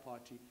 white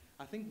party.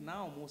 I think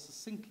now, more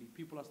succinctly,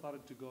 people are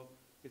starting to go,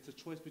 it's a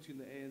choice between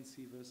the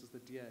ANC versus the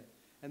DA.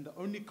 And the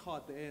only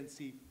card the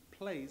ANC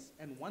plays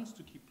and wants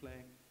to keep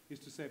playing is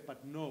to say,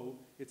 but no,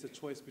 it's a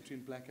choice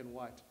between black and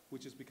white,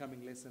 which is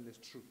becoming less and less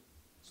true.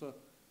 So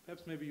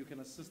perhaps maybe you can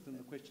assist in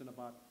the question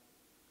about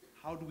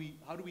how do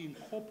we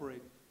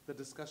incorporate the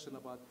discussion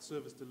about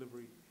service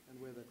delivery and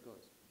where that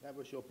goes? That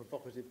was your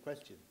provocative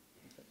question.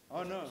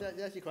 Oh, no.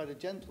 It's actually quite a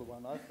gentle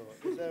one, I thought.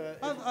 Is there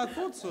I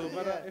thought so,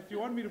 but if you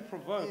want me to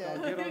provoke, I'll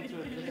get onto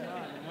it just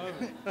now in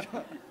a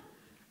moment.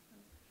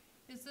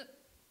 Is it,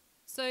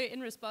 so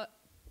in response,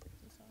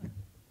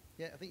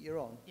 Yeah, I think you're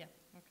on. yeah,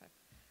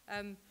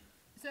 okay.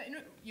 So,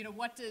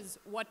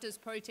 what does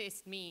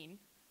protest mean?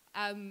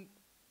 I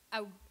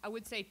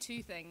would say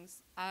two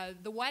things.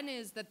 The one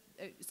is that,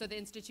 so the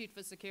Institute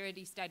for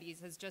Security Studies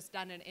has just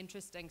done an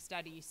interesting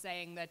study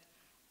saying that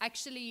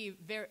actually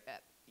there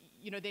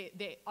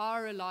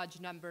are a large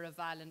number of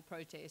violent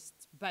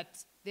protests,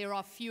 but there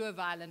are fewer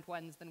violent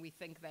ones than we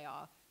think they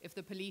are. If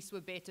the police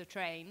were better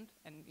trained,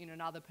 and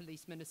now the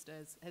police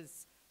minister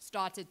has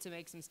started to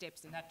make some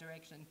steps in that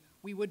direction,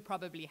 we would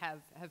probably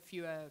have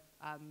fewer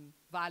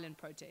violent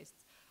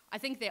protests. I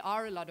think there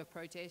are a lot of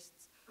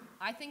protests.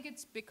 I think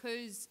it's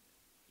because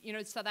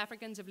South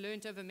Africans have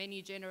learned over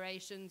many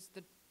generations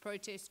that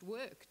protest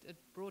worked. It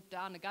brought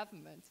down a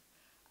government.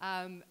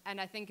 And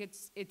I think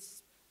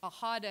it's a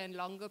harder and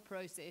longer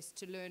process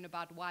to learn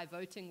about why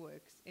voting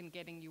works in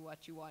getting you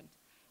what you want.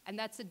 And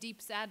that's a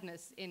deep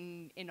sadness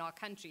in our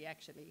country,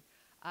 actually.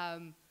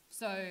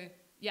 So,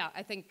 yeah,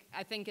 I think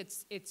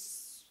it's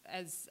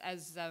as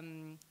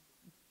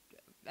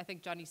I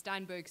think Johnny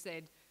Steinberg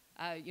said,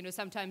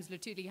 sometimes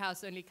Lutuli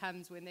House only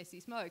comes when they see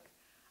smoke.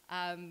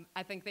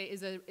 I think there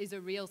is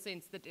a real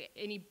sense that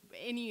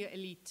any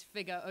elite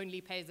figure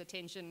only pays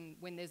attention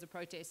when there's a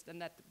protest,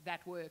 and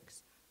that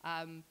works.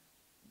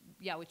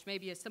 Yeah, which may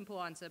be a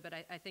simple answer, but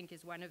I think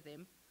is one of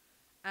them.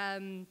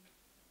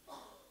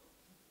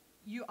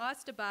 You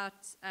asked about,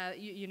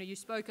 you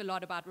spoke a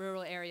lot about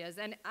rural areas,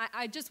 and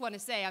I just want to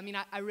say,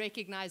 I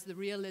recognize the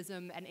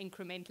realism and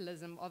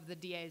incrementalism of the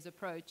DA's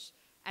approach,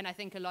 and I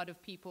think a lot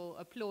of people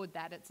applaud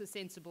that. It's a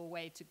sensible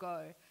way to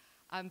go.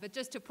 But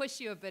just to push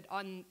you a bit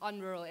on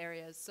rural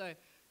areas, so,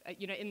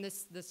 in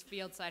this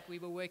field site we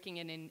were working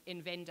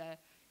in Venda,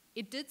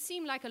 it did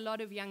seem like a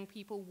lot of young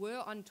people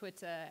were on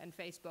Twitter and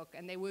Facebook,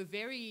 and they were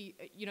very,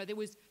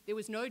 there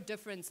was no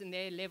difference in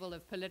their level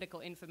of political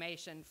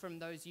information from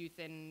those youth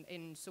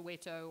in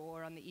Soweto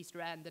or on the East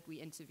Rand that we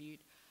interviewed.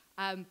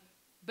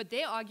 But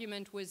their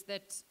argument was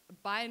that,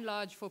 by and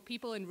large, for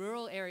people in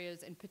rural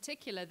areas in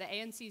particular, the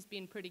ANC's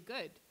been pretty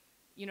good.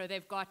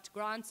 They've got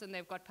grants and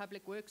they've got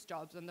public works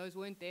jobs, and those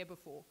weren't there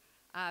before.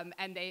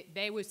 And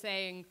they were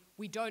saying,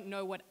 we don't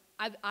know what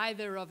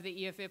either of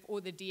the EFF or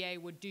the DA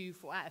would do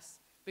for us,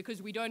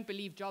 because we don't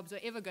believe jobs are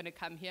ever going to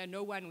come here.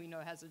 No one we know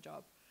has a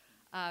job.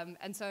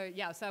 And so,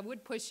 yeah, so I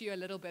would push you a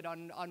little bit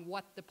on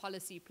what the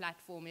policy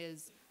platform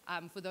is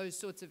for those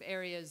sorts of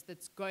areas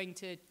that's going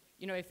to,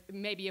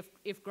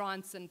 if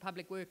grants and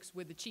public works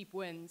were the cheap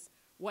wins,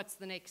 what's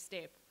the next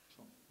step?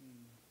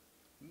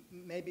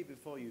 Maybe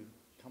before you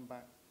come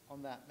back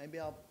on that, maybe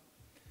I'll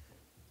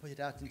put it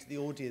out into the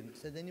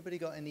audience. Has anybody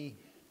got any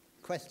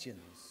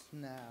questions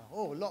now?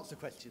 Oh, lots of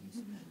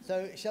questions.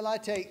 So shall I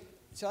take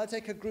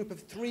a group of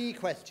 3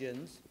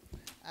 questions,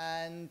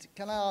 and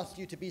can I ask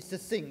you to be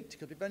succinct,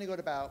 because we've only got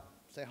about,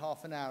 say,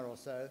 half an hour or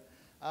so.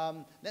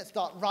 Let's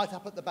start right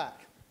up at the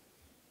back.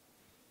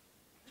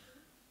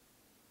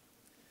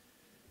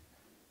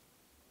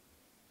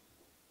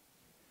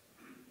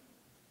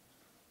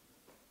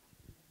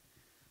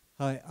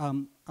 Hi,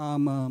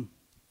 I'm a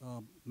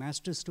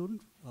master's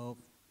student of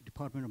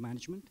Department of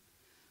Management.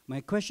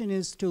 My question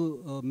is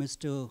to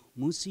Mr.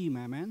 Mmusi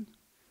Maimane,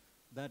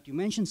 that you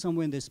mentioned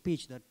somewhere in the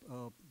speech that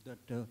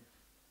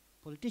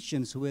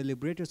politicians who were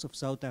liberators of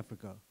South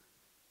Africa,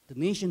 the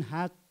nation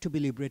had to be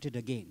liberated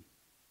again.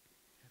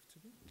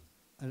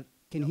 Can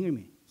you hear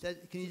me?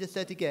 Can you just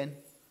say it again?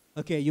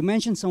 Okay, you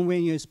mentioned somewhere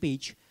in your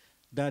speech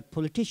that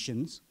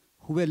politicians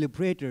who were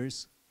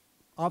liberators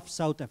of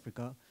South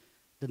Africa,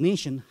 the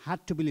nation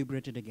had to be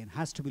liberated again,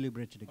 has to be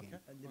liberated again.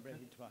 Okay.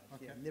 Liberated twice,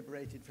 yeah.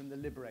 Liberated from the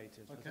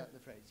liberators, was that the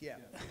phrase? Yeah.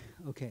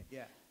 Okay.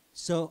 Yeah.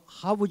 So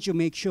how would you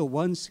make sure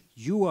once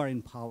you are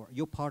in power,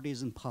 your party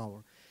is in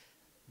power,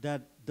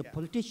 that the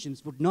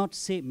politicians would not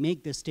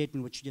make the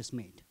statement which you just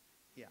made?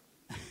 Yeah.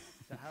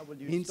 So how will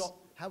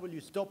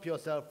you stop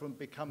yourself from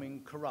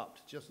becoming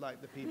corrupt, just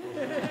like the people who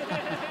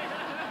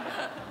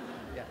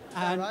Yeah. Is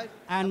that right?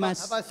 And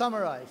have I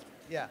summarized?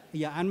 Yeah.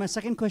 Yeah, and my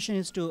second question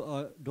is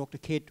to Dr.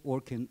 Kate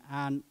Orkin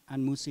and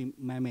Mmusi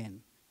Maimane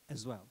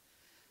as well.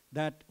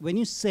 That when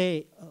you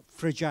say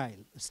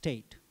fragile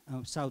state,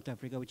 South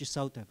Africa, which is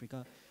South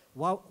Africa,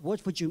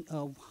 what would you,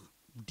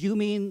 do you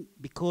mean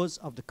because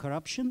of the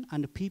corruption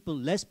and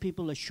less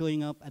people are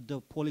showing up at the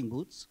polling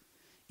booths?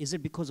 Is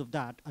it because of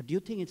that? Or do you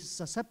think it is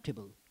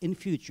susceptible in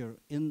future,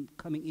 in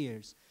coming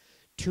years,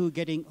 to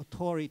getting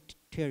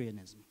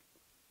authoritarianism?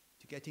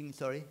 Getting,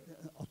 sorry?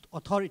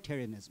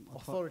 Authoritarianism.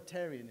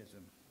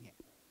 Authoritarianism. Yeah.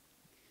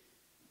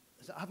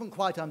 So I haven't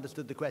quite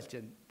understood the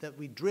question, that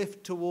we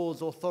drift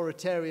towards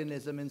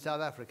authoritarianism in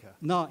South Africa.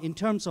 No, in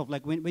terms of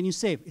like when you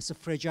say it's a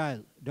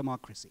fragile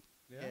democracy.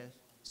 Yeah. Yes.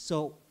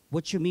 So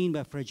what you mean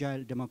by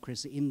fragile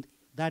democracy,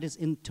 that is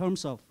in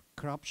terms of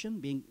corruption,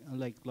 being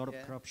like a lot of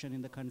corruption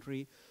in the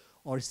country,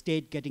 or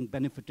state getting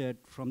benefited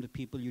from the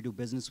people you do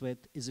business with,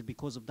 is it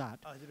because of that?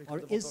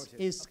 Or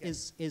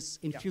is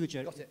in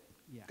future? Got it.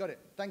 Yeah. Got it.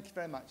 Thank you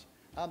very much.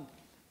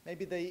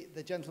 Maybe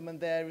the gentleman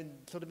there,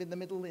 sort of in the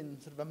middle, in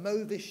sort of a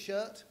mauve-ish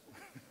shirt.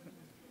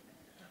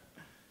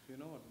 You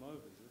know what mauve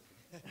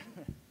is?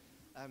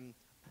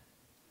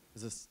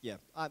 Is this, yeah.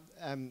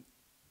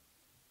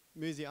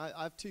 Mmusi,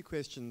 I have two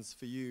questions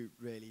for you,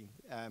 really.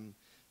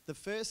 The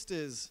first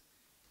is,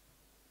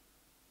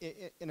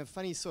 in a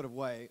funny sort of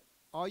way,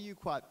 are you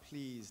quite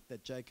pleased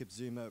that Jacob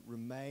Zuma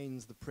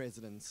remains the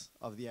president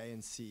of the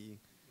ANC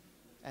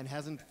and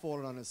hasn't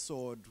fallen on his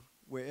sword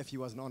where if he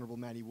was an honourable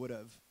man he would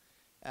have,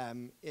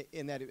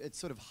 in that it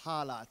sort of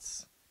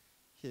highlights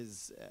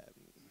his,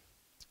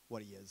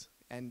 what he is,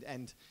 and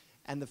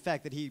the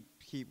fact that he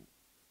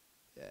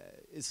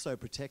is so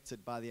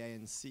protected by the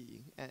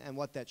ANC, and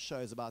what that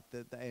shows about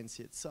the ANC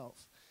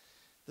itself.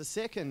 The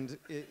second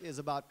is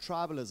about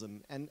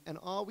tribalism, and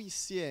are we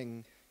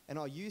seeing, and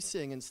are you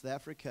seeing in South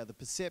Africa the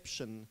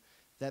perception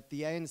that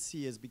the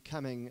ANC is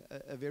becoming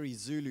a very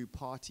Zulu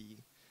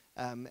party,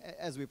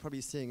 as we're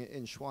probably seeing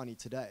in Shwani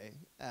today?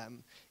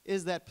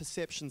 Is that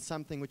perception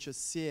something which you're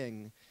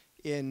seeing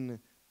in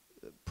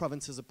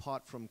provinces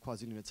apart from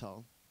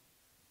KwaZulu-Natal?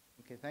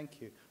 Okay, thank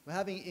you. We're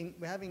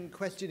having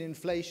question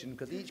inflation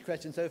because each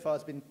question so far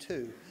has been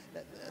two.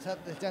 Let's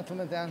have the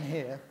gentleman down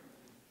here,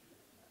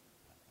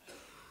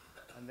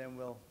 and then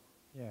we'll.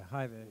 Yeah,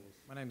 hi there.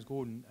 My name's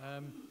Gordon.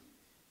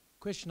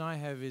 Question I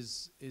have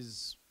is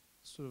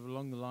sort of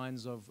along the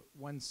lines of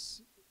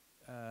once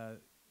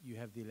you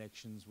have the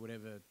elections,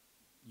 whatever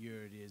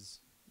year it is,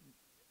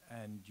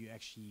 and you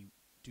actually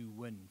do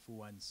win for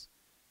once,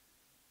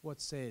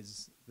 what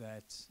says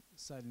that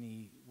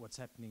suddenly what's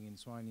happening in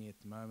Tshwane at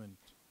the moment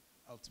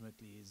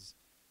ultimately is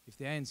if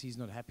the ANC is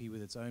not happy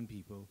with its own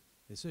people,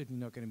 they're certainly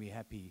not going to be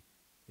happy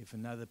if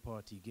another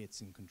party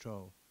gets in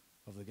control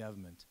of the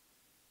government.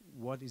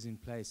 What is in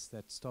place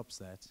that stops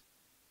that?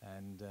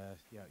 And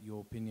yeah,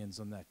 your opinions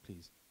on that,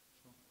 please.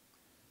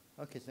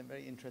 Sure. Okay, some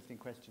very interesting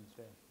questions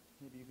there.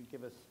 Maybe you can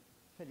give us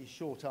fairly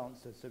short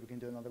answers so we can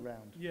do another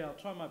round. Yeah, I'll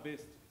try my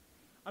best.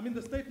 I mean,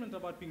 the statement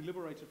about being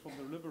liberated from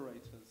the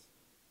liberators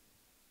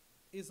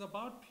is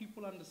about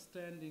people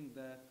understanding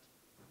that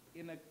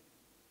in a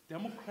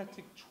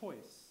democratic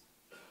choice,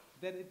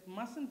 that it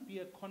mustn't be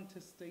a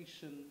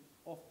contestation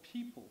of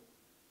people,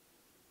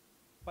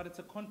 but it's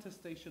a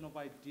contestation of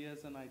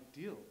ideas and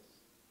ideals.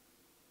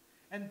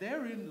 And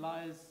therein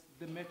lies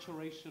the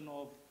maturation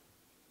of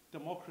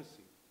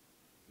democracy,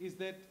 is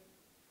that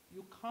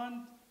you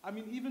can't, I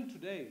mean, even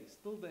today,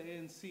 still the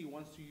ANC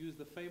wants to use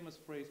the famous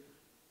phrase,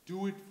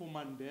 do it for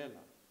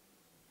Mandela.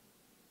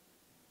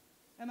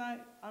 And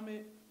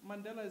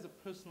Mandela is a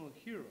personal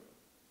hero,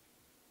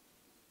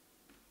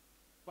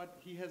 but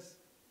he has,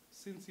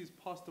 since he's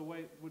passed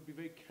away, would be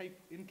very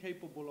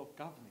incapable of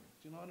governing.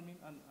 Do you know what I mean?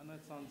 I know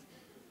it sounds,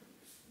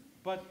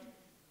 but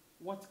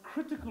what's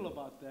critical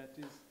about that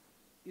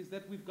is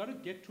that we've got to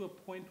get to a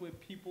point where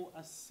people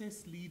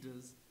assess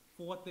leaders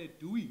for what they're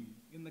doing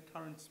in the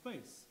current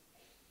space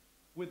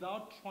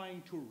without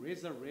trying to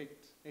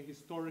resurrect a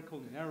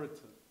historical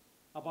narrative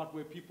about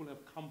where people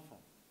have come from.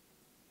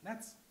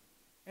 That's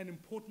an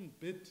important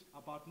bit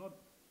about not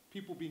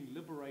people being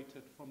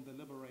liberated from the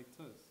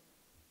liberators.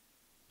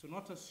 To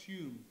not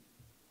assume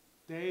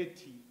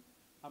deity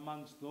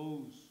amongst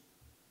those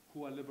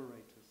who are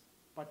liberators,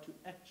 but to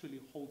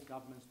actually hold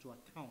governments to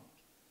account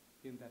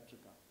in that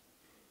regard.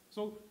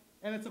 So,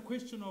 and it's a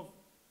question of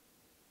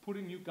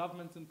putting new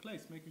governments in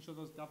place, making sure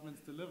those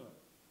governments deliver.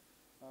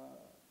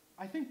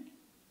 I think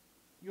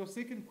your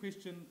second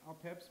question, I'll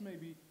perhaps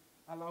maybe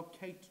allow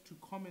Kate to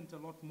comment a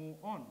lot more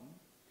on.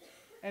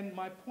 And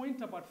my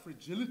point about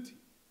fragility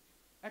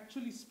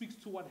actually speaks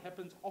to what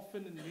happens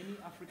often in many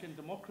African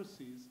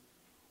democracies,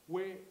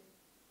 where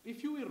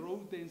if you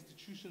erode the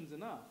institutions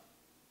enough,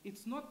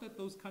 it's not that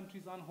those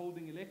countries aren't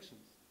holding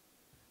elections,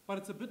 but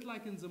it's a bit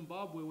like in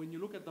Zimbabwe when you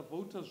look at the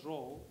voters'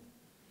 roll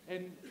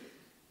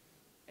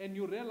and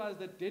you realize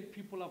that dead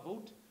people are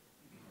voting.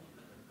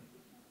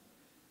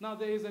 Now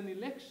there is an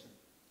election,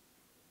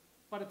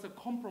 but it's a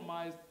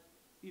compromised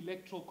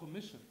electoral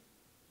commission.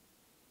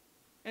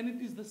 And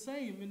it is the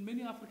same in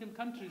many African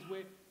countries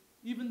where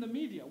even the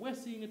media, we're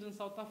seeing it in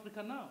South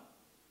Africa now,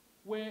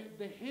 where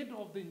the head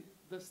of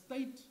the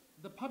state,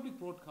 the public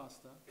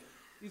broadcaster,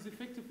 is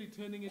effectively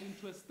turning it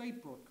into a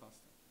state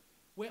broadcaster,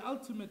 where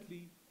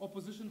ultimately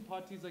opposition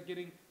parties are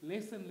getting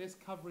less and less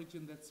coverage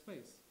in that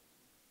space.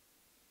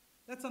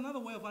 That's another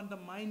way of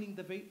undermining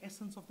the very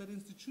essence of that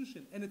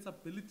institution and its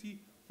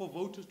ability for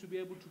voters to be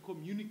able to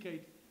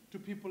communicate to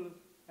people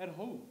at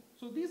home.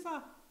 So these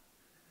are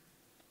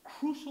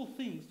crucial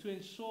things to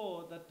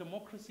ensure that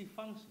democracy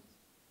functions.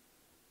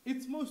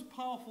 Its most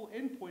powerful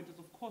endpoint is,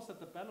 of course, at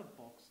the ballot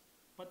box,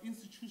 but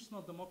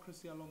institutional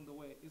democracy along the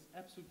way is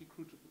absolutely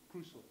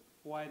crucial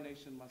for why a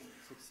nation must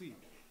succeed.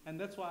 And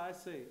that's why I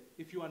say,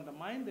 if you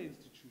undermine the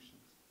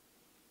institutions,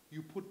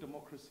 you put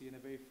democracy in a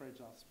very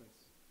fragile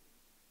space.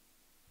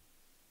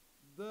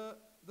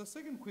 The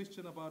second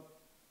question about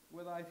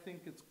whether I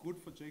think it's good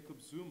for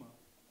Jacob Zuma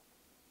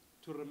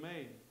to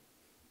remain,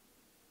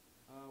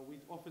 we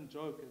often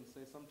joke and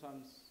say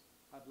sometimes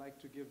I'd like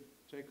to give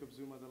Jacob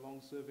Zuma the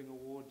long-serving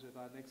award at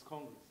our next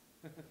Congress.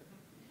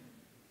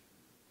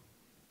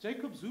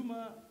 Jacob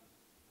Zuma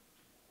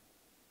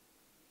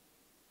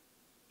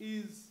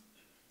is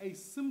a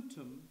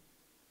symptom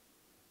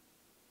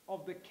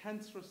of the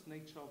cancerous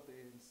nature of the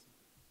ANC,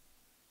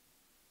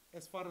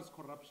 as far as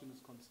corruption is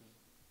concerned.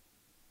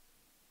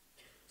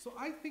 So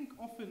I think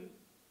often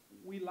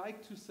we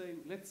like to say,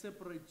 let's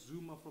separate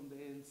Zuma from the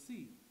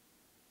ANC,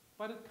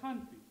 but it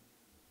can't be.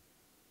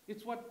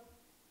 It's what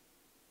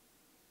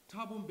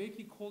Thabo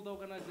Mbeki called the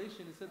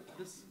organization. He said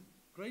this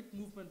great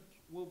movement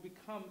will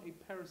become a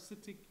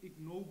parasitic,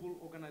 ignoble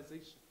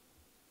organization.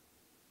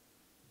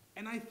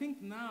 And I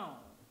think now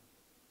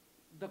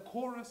the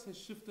chorus has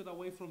shifted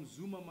away from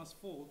Zuma must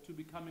fall to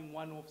becoming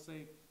one of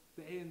saying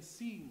the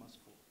ANC must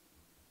fall.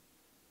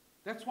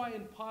 That's why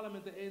in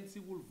Parliament the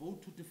ANC will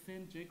vote to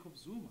defend Jacob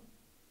Zuma.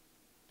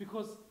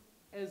 Because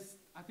as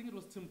I think it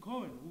was Tim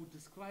Cohen who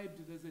described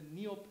it as a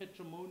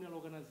neo-patrimonial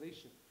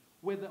organization,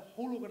 where the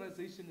whole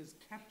organization is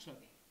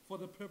captured for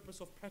the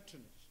purpose of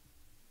patronage.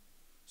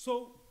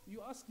 So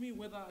you ask me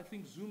whether I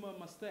think Zuma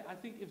must stay. I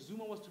think if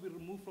Zuma was to be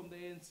removed from the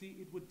ANC,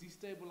 it would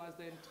destabilize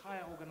the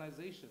entire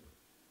organization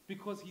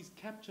because he's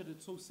captured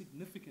it so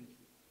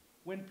significantly.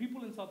 When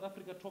people in South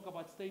Africa talk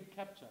about state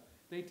capture,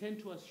 they tend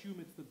to assume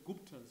it's the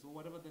Guptas or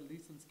whatever the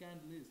recent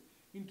scandal is.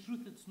 In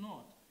truth, it's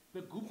not.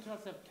 The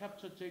Guptas have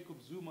captured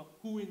Jacob Zuma,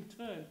 who in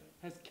turn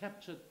has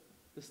captured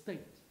the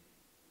state.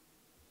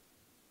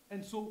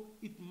 And so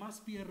it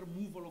must be a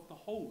removal of the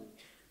whole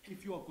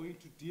if you are going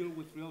to deal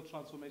with real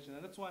transformation.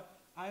 And that's why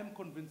I am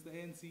convinced the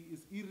ANC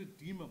is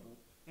irredeemable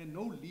and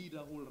no leader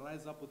who will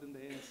rise up within the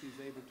ANC is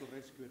able to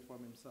rescue it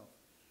from himself.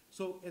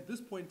 So at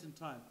this point in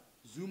time,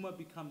 Zuma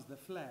becomes the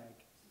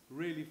flag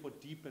really for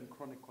deep and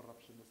chronic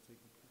corruption that's taking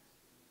place.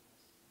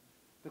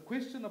 The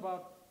question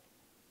about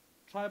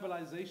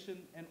tribalization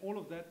and all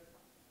of that,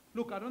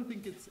 look, I don't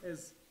think it's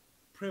as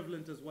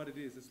prevalent as what it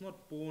is. It's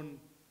not born.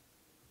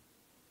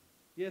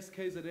 Yes,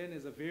 KZN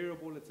is a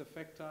variable, it's a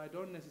factor. I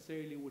don't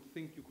necessarily would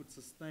think you could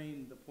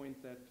sustain the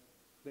point that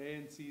the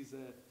ANC is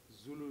a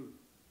Zulu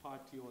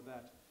party or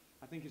that.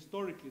 I think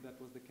historically that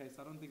was the case.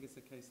 I don't think it's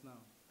the case now.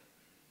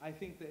 I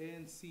think the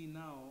ANC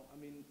now, I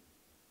mean,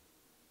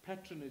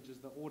 patronage is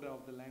the order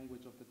of the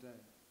language of the day.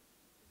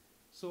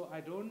 So I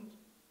don't,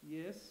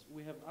 yes,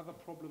 we have other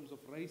problems of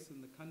race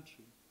in the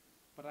country,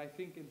 but I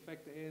think in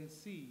fact the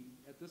ANC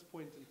at this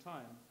point in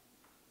time,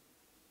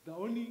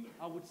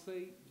 I would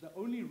say the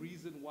only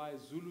reason why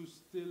Zulus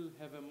still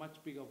have a much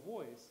bigger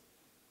voice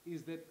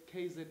is that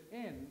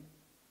KZN,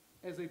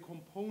 as a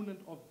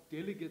component of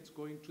delegates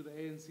going to the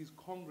ANC's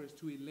Congress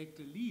to elect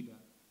a leader,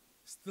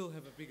 still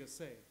have a bigger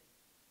say.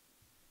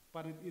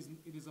 But it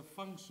is a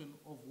function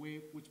of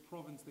which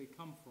province they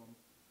come from,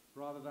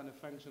 rather than a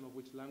function of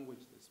which language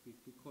they speak,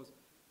 because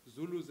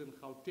Zulus in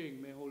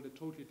Gauteng may hold a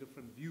totally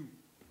different view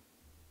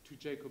to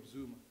Jacob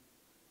Zuma.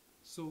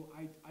 So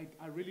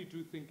I really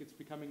do think it's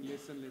becoming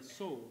less and less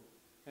so,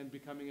 and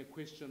becoming a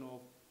question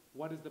of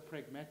what is the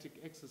pragmatic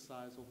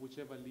exercise of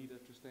whichever leader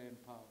to stay in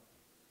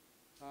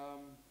power.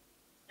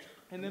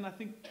 And then I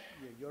think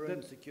your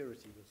own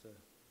security was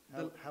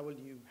how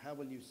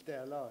will you stay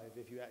alive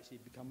if you actually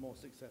become more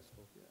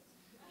successful? Yes.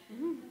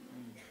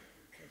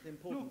 That's an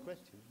important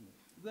question,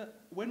 isn't it?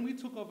 When we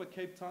took over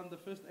Cape Town, the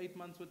first 8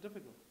 months were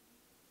difficult,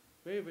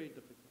 very, very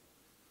difficult,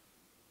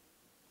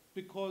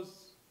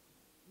 because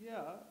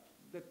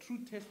the true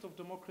test of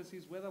democracy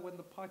is whether when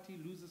the party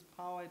loses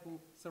power, it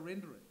will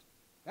surrender it.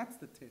 That's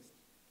the test.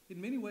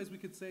 In many ways, we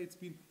could say it's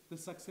been the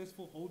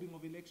successful holding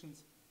of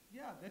elections.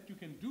 Yeah, that you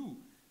can do.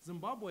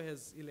 Zimbabwe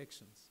has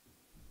elections.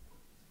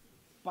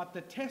 But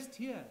the test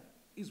here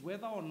is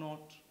whether or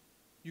not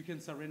you can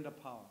surrender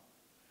power.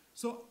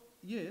 So,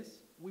 yes,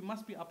 we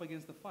must be up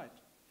against the fight.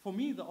 For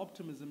me, the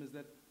optimism is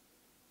that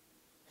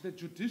the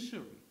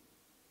judiciary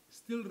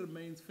still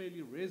remains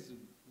fairly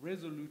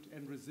resolute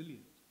and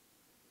resilient,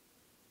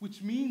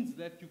 which means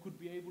that you could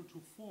be able to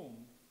form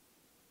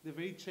the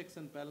very checks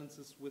and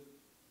balances with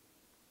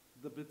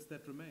the bits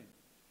that remain.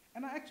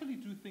 And I actually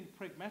do think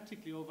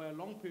pragmatically over a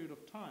long period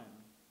of time,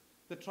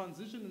 the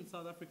transition in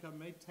South Africa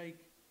may take,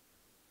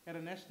 at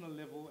a national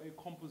level, a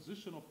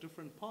composition of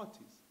different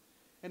parties.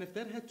 And if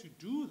that had to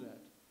do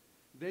that,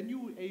 then you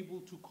were able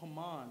to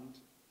command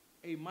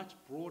a much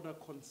broader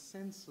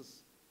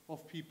consensus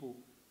of people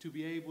to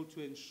be able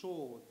to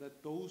ensure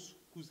that those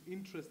whose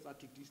interests are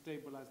to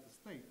destabilize the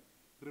state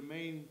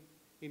remain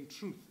in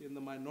truth in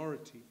the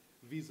minority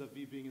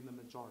vis-a-vis being in the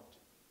majority.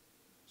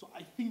 So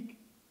I think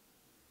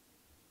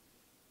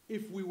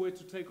if we were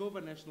to take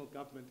over national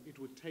government, it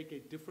would take a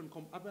different,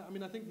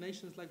 I think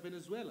nations like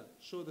Venezuela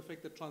show the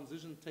fact that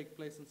transitions take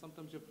place and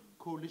sometimes you have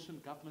coalition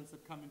governments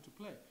that come into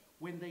play.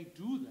 When they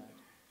do that,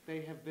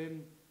 they have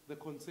then the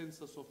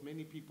consensus of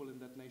many people in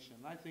that nation.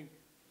 And I think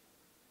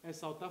as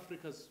South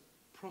Africa's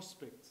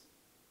prospects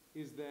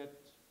is that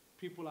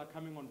people are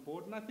coming on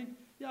board. And I think,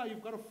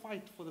 you've got to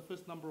fight for the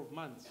first number of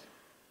months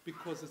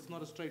because it's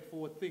not a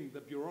straightforward thing.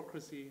 The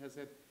bureaucracy has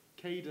had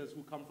cadres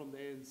who come from the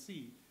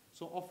ANC.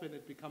 So often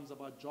it becomes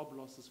about job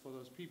losses for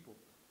those people.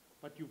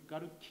 But you've got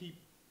to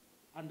keep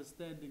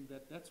understanding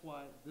that that's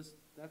why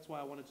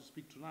I wanted to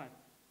speak tonight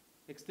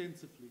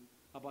extensively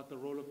about the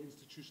role of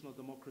institutional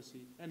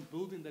democracy and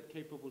building that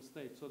capable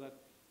state so that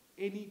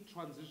any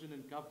transition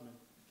in government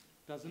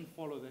doesn't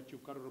follow that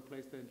you've got to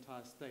replace the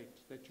entire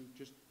state, that you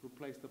just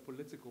replace the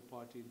political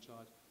party in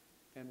charge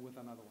and with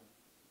another one.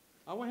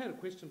 I had a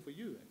question for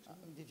you,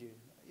 actually. Did you?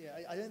 Yeah,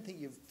 I don't think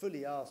you've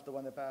fully asked the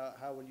one about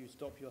how will you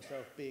stop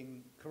yourself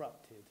being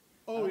corrupted.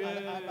 Oh, and,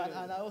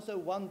 yeah. And I also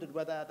wondered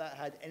whether that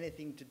had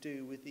anything to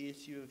do with the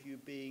issue of you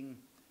being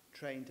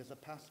trained as a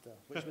pastor,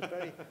 which was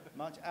very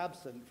much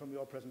absent from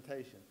your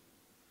presentation.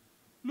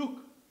 Look,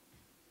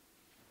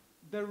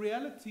 the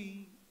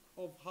reality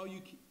of how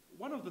you keep,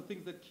 one of the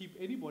things that keep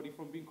anybody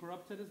from being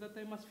corrupted is that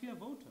they must fear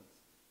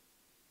voters.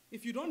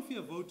 If you don't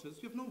fear voters,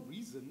 you have no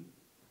reason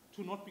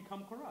to not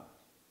become corrupt.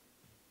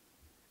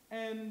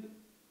 And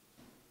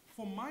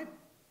from my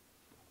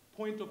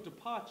point of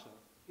departure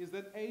is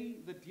that A,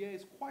 the DA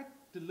is quite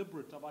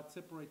deliberate about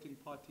separating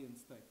party and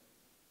state,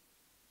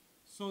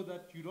 so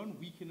that you don't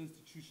weaken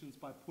institutions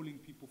by pulling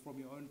people from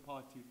your own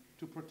party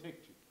to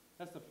protect you.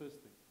 That's the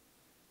first thing.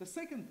 The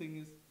second thing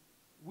is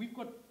we've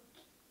got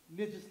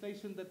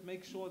legislation that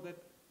makes sure that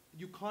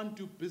you can't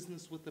do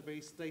business with the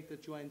very state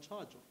that you are in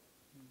charge of.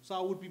 So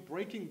I would be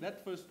breaking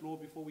that first law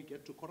before we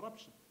get to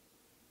corruption.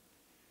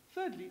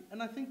 Thirdly,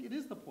 and I think it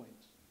is the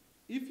point,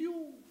 if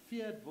you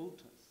feared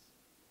voters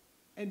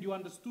and you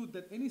understood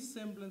that any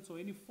semblance or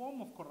any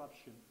form of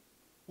corruption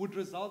would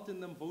result in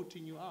them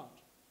voting you out,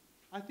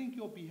 I think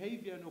your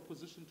behavior and your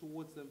position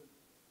towards them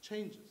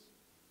changes.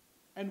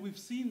 And we've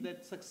seen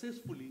that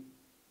successfully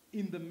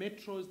in the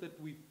metros that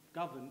we've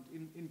governed,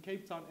 in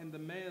Cape Town, and the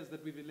mayors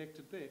that we've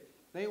elected there.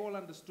 They all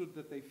understood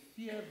that they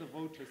fear the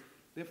voters,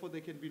 therefore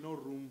there can be no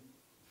room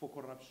for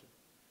corruption.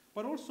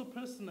 But also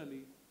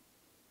personally,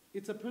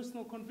 it's a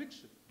personal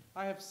conviction.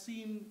 I have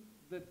seen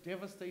the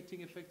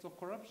devastating effects of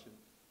corruption.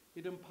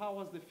 It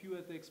empowers the few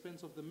at the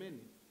expense of the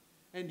many.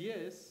 And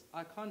yes,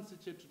 I can't sit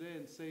here today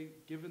and say,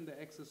 given the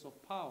excess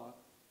of power,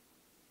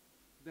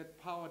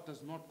 that power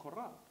does not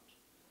corrupt.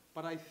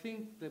 But I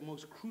think the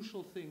most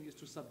crucial thing is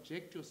to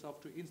subject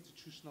yourself to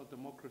institutional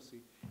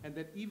democracy, and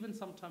that even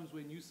sometimes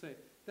when you say,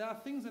 there are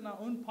things in our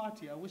own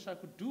party I wish I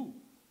could do,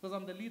 because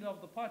I'm the leader of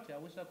the party, I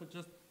wish I could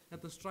just,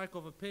 at the strike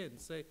of a pen,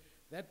 say,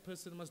 that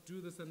person must do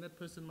this and that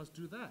person must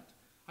do that.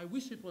 I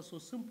wish it was so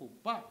simple,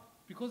 but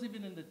because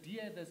even in the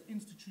DA there's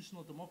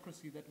institutional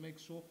democracy that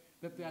makes sure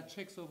that there are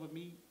checks over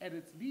me and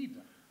its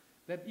leader,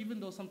 that even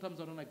though sometimes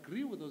I don't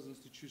agree with those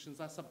institutions,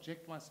 I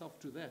subject myself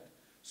to that.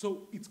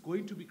 So it's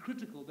going to be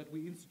critical that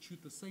we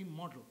institute the same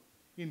model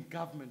in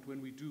government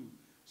when we do,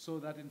 so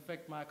that in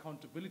fact my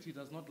accountability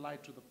does not lie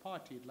to the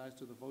party, it lies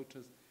to the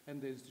voters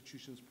and the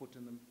institutions put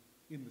in them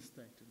in the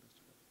state.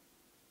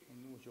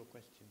 And what was your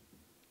question?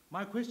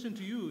 My question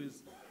to you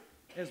is,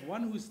 as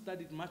one who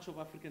studied much of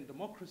African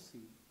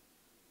democracy,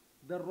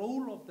 the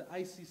role of the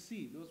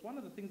ICC, there was one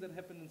of the things that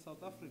happened in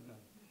South Africa,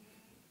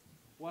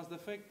 was the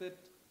fact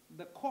that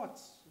the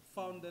courts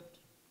found that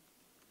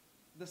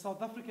the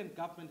South African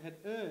government had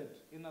erred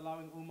in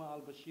allowing Omar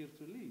al-Bashir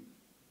to leave.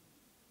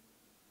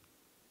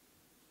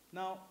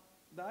 Now,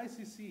 the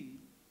ICC,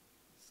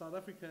 South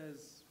Africa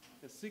is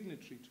a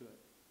signatory to it.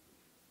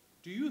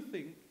 Do you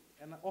think,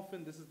 and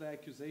often this is the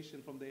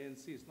accusation from the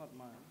ANC, it's not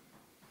mine,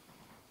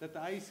 that the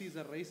ICC is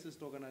a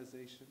racist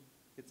organization,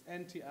 it's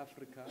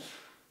anti-Africa,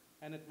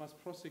 and it must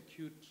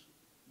prosecute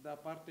the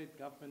apartheid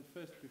government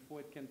first before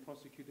it can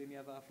prosecute any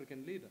other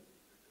African leader?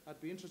 I'd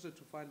be interested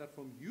to find out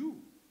from you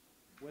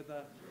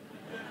whether,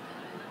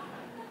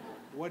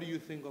 what do you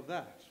think of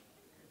that?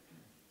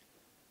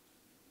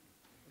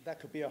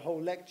 That could be a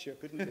whole lecture,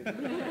 couldn't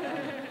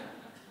it?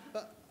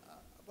 But,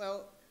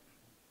 well,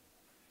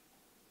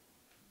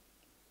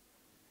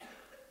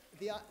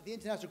 the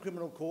International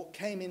Criminal Court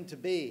came into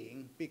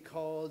being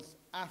because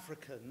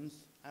African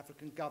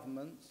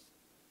governments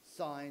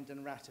signed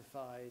and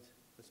ratified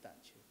the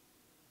statute.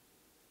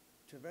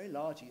 To a very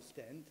large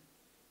extent,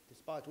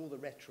 despite all the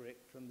rhetoric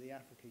from the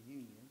Africa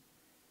Union,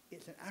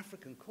 it's an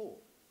African court,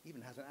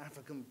 even has an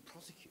African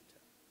prosecutor.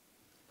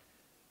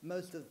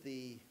 Most of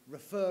the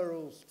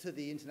referrals to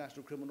the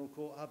International Criminal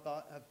Court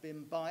have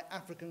been by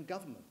African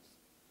governments.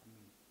 I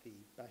mean,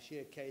 the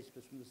Bashir case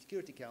was from the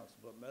Security Council,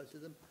 but most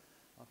of them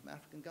are from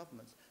African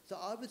governments. So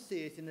I would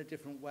see it in a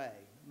different way,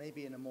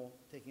 maybe in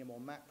taking a more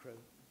macro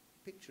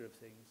picture of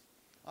things.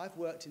 I've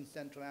worked in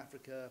Central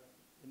Africa,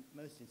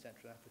 mostly in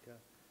Central Africa,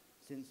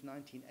 since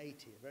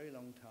 1980, a very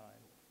long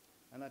time,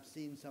 and I've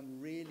seen some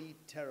really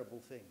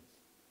terrible things.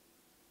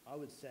 I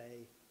would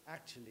say,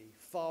 actually,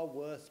 far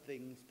worse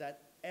things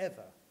that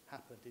ever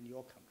happened in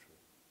your country.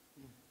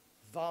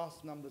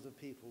 Vast numbers of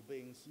people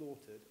being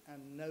slaughtered,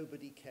 and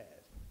nobody cared.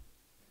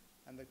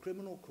 And the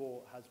criminal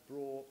court has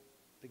brought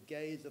the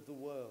gaze of the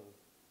world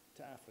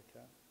to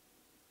Africa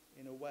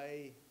in a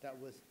way that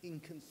was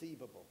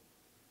inconceivable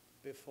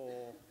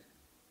before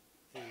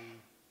the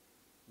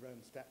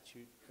Rome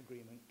Statute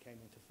agreement came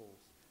into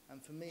force.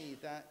 And for me,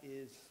 that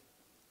is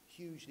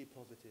hugely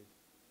positive.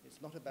 It's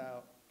not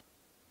about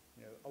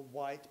a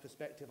white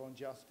perspective on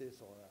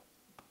justice or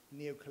a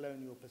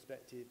neo-colonial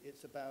perspective.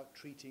 It's about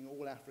treating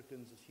all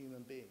Africans as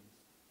human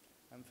beings.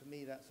 And for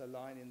me, that's a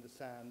line in the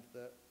sand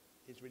that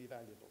is really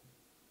valuable.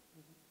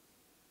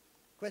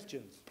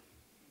 Questions?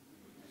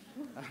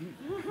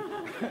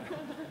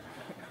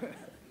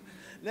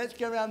 Let's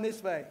go around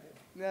this way.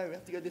 No, we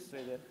have to go this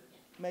way then.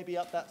 Maybe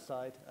up that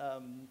side.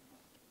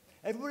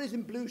 Everybody's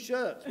in blue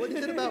shirts. What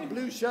is it about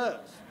blue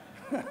shirts?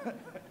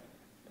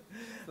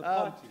 The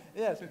party.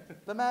 Yes,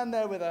 the man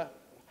there with a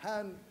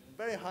hand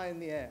very high in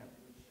the air.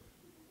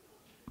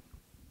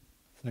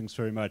 Thanks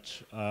very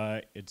much.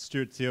 It's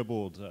Stuart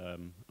Theobald.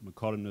 I'm a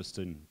columnist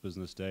in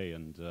Business Day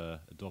and a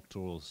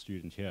doctoral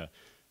student here.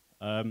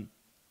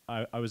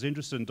 I was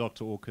interested in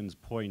Dr. Orkin's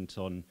point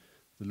on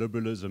the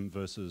liberalism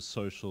versus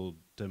social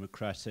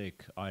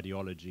democratic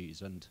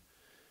ideologies and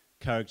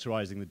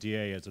characterizing the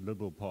DA as a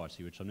liberal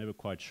party, which I'm never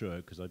quite sure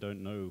because I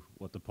don't know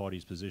what the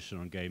party's position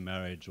on gay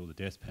marriage or the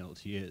death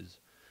penalty is.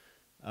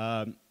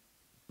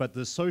 But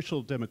the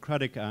social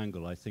democratic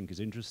angle, I think, is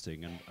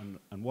interesting.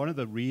 And one of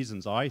the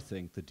reasons I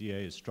think the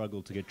DA has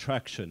struggled to get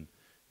traction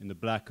in the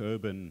black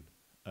urban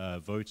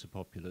voter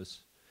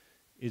populace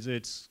is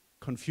its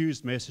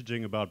confused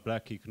messaging about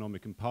black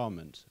economic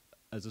empowerment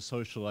as a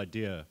social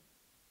idea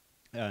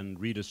and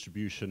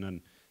redistribution and,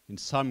 in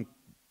some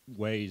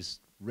ways,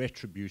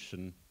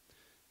 retribution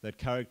that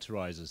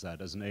characterizes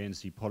that as an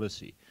ANC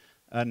policy.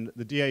 And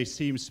the DA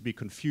seems to be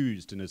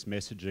confused in its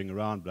messaging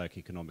around black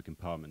economic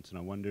empowerment, and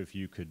I wonder if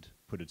you could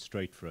put it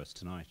straight for us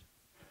tonight.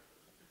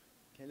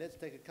 Okay, let's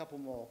take a couple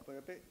more. We're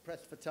a bit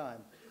pressed for time.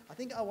 I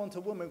think I want a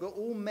woman. We've got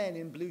all men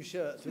in blue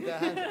shirts with their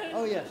hands.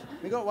 Oh, yes.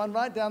 We've got one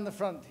right down the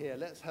front here.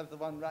 Let's have the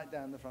one right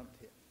down the front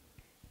here.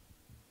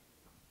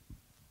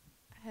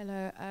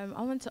 Hello.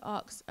 I want to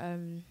ask,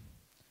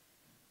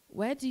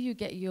 where do you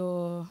get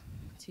your,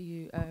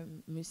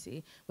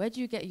 Mmusi, where do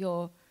you get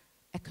your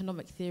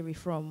economic theory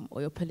from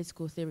or your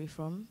political theory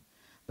from?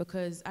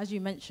 Because as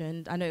you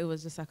mentioned, I know it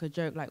was just like a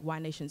joke, like Why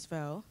Nations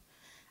Fell,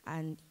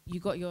 and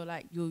you got your,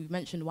 like, you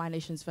mentioned Why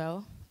Nations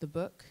Fell, the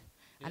book,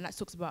 yeah. And that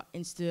talks about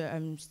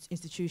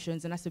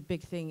institutions, and that's a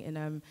big thing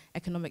in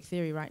economic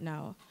theory right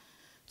now.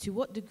 To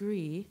what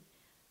degree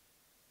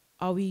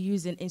are we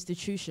using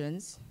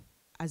institutions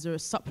as a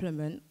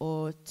supplement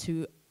or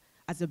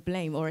as a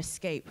blame or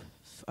escape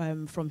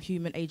from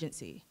human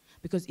agency?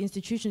 Because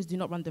institutions do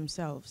not run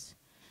themselves.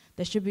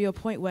 There should be a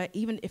point where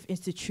even if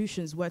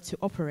institutions were to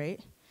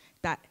operate,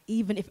 that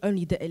even if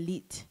only the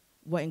elite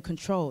were in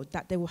control,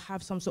 that they will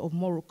have some sort of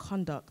moral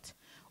conduct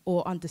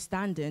or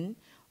understanding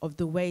of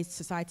the way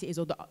society is,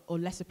 or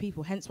lesser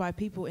people. Hence why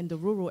people in the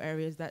rural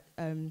areas that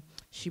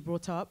she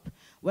brought up,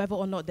 whether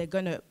or not they're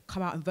going to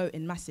come out and vote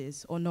in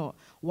masses or not,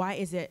 why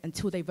is it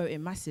until they vote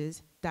in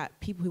masses that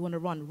people who want to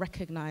run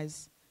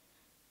recognize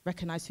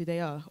who they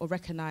are or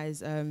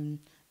recognize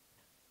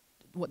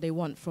what they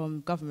want from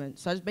government?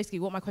 So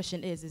basically what my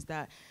question is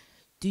that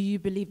do you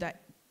believe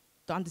that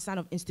the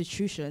understanding of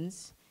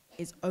institutions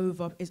is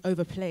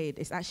overplayed?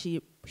 It's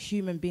actually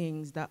human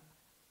beings that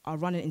are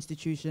running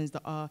institutions,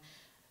 that are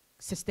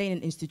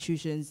sustaining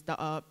institutions, that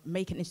are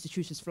making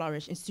institutions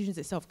flourish. Institutions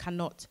itself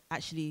cannot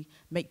actually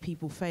make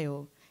people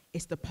fail.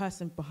 It's the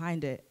person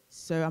behind it.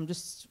 So I'm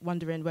just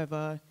wondering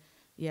whether,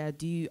 yeah,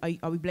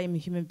 are we blaming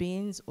human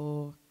beings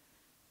or,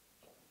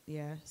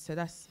 yeah, so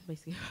that's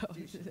basically what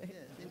I was saying. Yeah,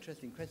 it's an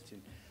interesting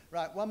question.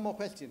 Right, one more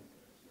question.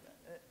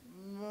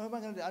 What am I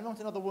going to do? I want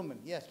another woman.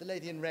 Yes, the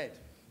lady in red.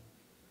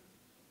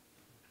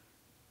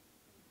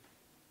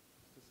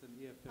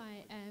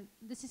 Hi,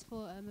 this is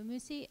for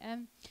Mmusi.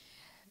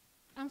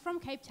 I'm from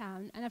Cape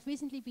Town, and I've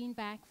recently been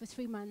back for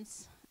 3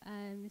 months,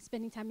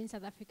 spending time in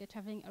South Africa,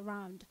 traveling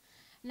around.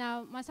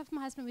 Now, myself and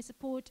my husband, we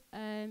support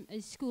a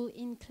school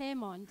in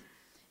Claremont,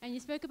 and you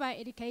spoke about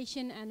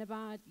education and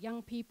about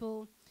young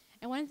people.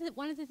 And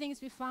one of the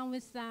things we found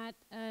was that,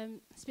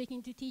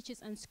 speaking to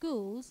teachers and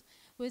schools,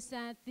 was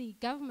that the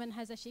government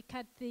has actually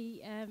cut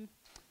the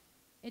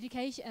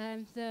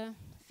education, the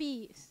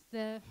fees,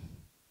 the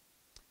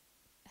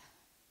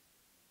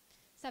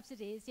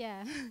subsidies,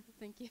 yeah,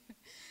 thank you,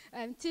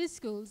 to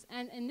schools,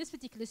 and in this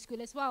particular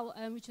school as well,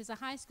 which was a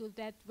high school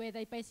where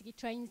they basically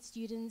train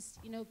students,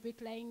 you know,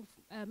 bricklaying,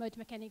 motor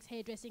mechanics,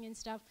 hairdressing and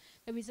stuff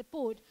that we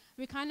support.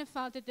 We kind of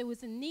felt that there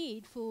was a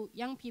need for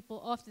young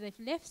people after they've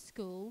left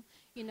school,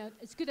 you know,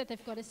 it's good that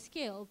they've got a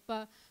skill,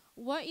 but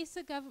what is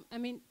the government, I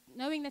mean,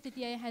 knowing that the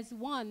DA has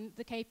won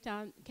the Cape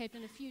Town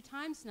a few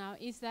times now,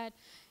 is that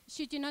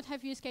should you not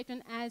have used Cape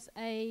Town as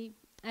a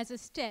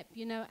step,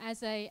 you know,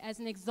 as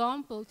an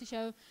example to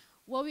show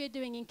what we are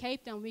doing in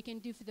Cape Town, we can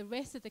do for the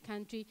rest of the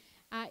country,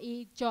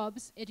 i.e.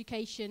 jobs,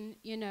 education,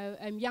 you know,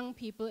 young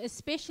people,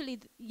 especially,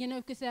 you know,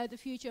 because they're the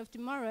future of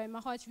tomorrow, and my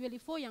heart's really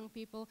for young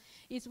people,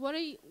 is what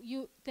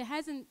are there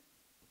hasn't,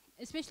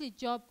 especially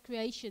job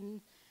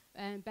creation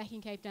back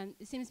in Cape Town,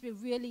 it seems to be a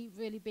really,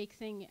 really big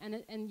thing,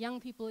 and young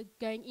people are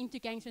going into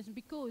gangsterism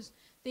because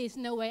there's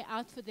no way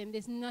out for them,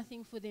 there's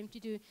nothing for them to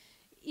do.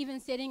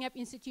 Even setting up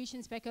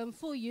institutions back home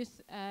for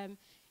youth,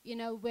 you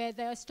know, where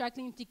they are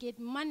struggling to get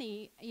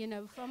money, you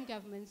know, from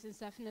governments and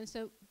stuff. You know,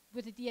 so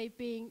with the DA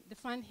being the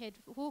front head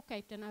for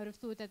Cape Town, I would have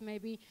thought that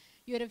maybe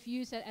you would have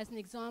used that as an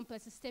example,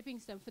 as a stepping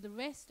stone for the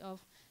rest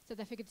of South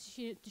Africa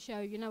to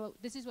show, you know,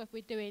 this is what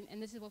we're doing and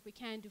this is what we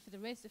can do for the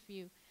rest of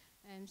you.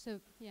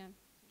 So, yeah.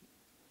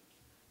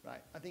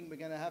 Right, I think we're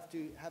going to have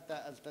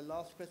that as the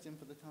last question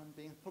for the time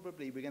being.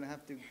 Probably we're going to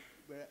have to,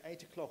 we're at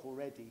 8 o'clock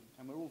already,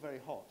 and we're all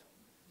very hot.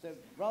 So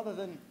rather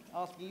than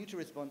asking you to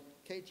respond,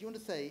 Kate, do you want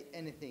to say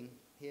anything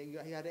here? You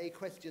had a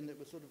question that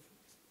was sort of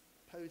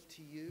posed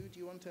to you.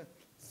 Do you want to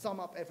sum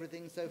up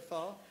everything so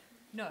far?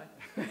 No.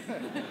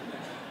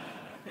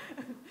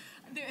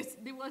 there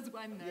was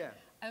one though. Yeah.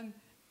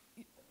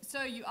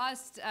 So you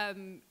asked,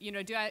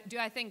 do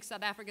I think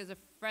South Africa is a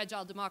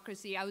fragile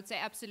democracy? I would say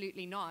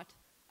absolutely not.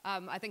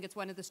 I think it's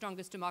one of the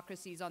strongest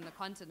democracies on the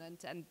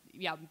continent, and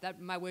yeah,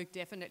 my work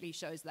definitely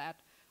shows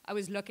that. I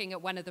was looking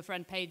at one of the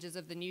front pages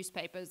of the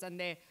newspapers, and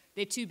there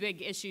are two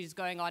big issues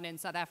going on in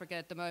South Africa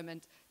at the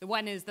moment. The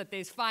one is that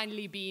there's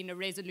finally been a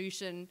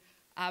resolution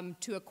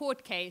to a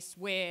court case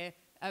where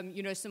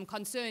some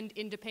concerned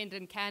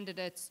independent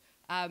candidates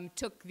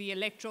took the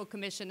Electoral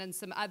Commission and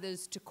some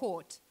others to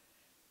court.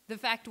 The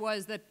fact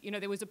was that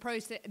there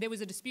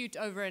was a dispute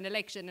over an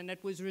election, and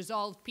it was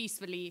resolved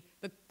peacefully.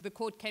 The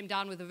court came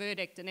down with a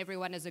verdict, and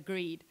everyone has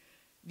agreed.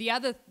 The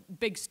other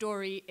big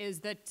story is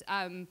that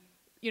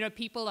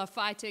people are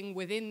fighting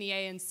within the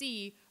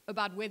ANC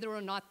about whether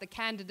or not the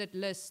candidate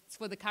lists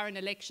for the current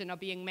election are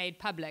being made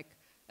public.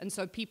 And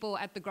so people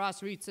at the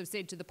grassroots have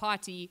said to the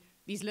party,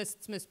 these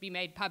lists must be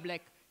made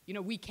public.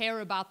 We care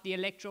about the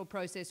electoral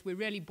process. We're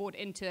really bought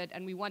into it,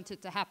 and we want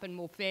it to happen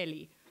more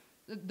fairly.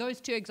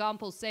 Those two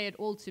examples say it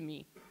all to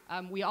me.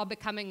 We are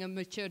becoming a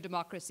mature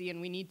democracy,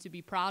 and we need to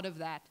be proud of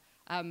that,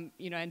 and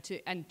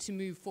to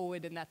move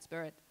forward in that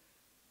spirit.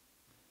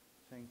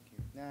 Thank you.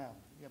 Now,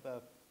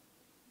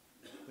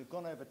 we've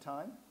gone over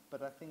time,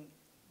 but I think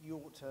you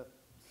ought to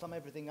sum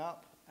everything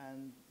up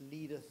and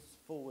lead us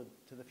forward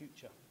to the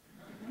future.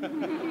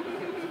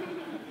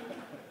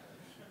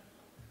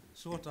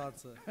 Short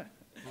answer,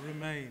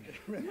 remain.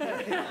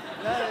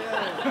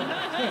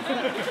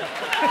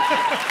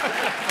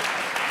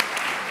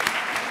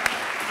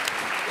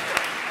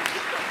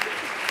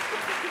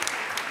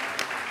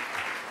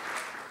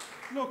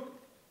 Look,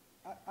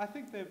 I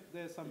think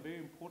there's some very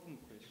important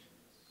questions.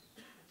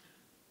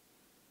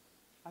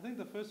 I think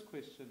the first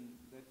question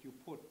that you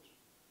put,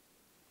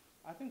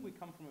 I think we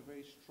come from a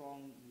very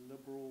strong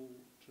liberal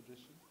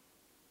tradition,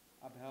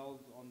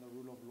 upheld on the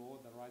rule of law,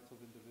 the rights of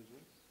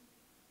individuals.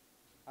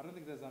 I don't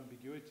think there's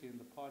ambiguity in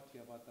the party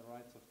about the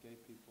rights of gay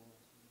people.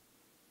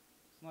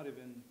 It's not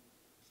even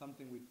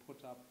something we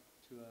put up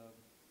to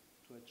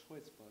a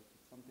choice vote.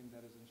 It's something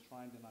that is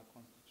enshrined in our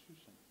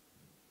constitution.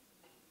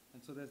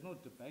 And so there's no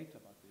debate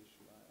about the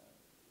issue.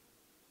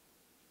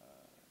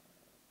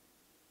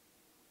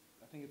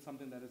 I think it's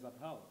something that is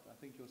upheld. I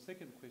think your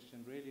second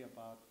question really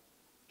about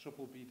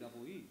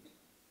BBBEE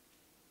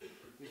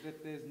is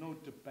that there's no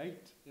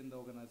debate in the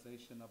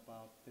organization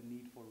about the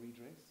need for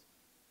redress.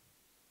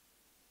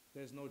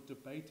 There's no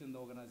debate in the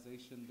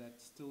organization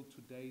that still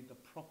today the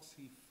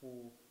proxy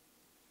for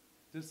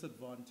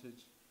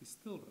disadvantage is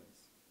still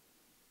race.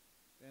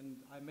 And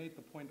I made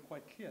the point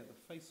quite clear,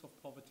 the face of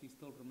poverty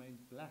still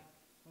remains black.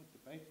 There's no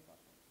debate about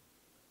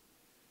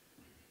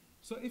that.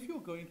 So if you're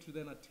going to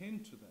then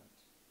attend to that,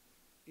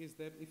 is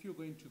that if you're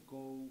going to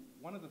go,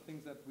 one of the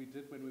things that we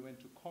did when we went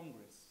to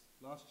Congress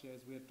last year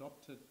is we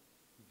adopted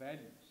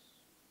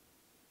values.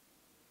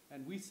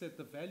 And we said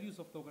the values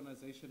of the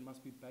organization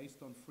must be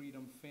based on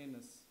freedom,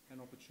 fairness,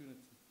 and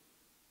opportunity.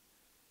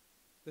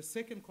 The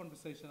second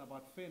conversation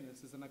about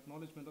fairness is an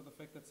acknowledgement of the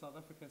fact that South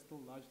Africa is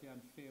still largely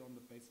unfair on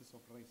the basis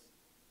of race.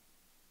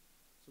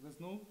 So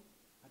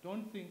I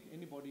don't think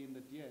anybody in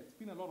the DA, it's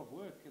been a lot of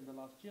work in the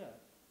last year,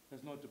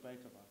 there's no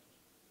debate about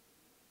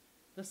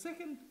it. The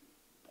second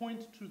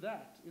point to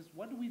that is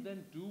what do we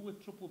then do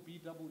with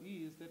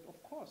BBBEE is that,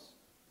 of course,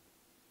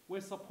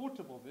 we're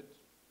supportive of it,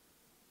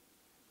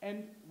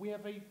 and we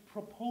have a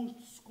proposed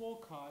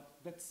scorecard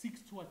that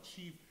seeks to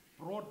achieve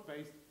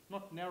broad-based,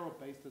 not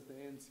narrow-based as the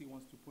ANC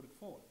wants to put it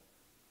forward.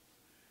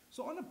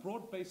 So on a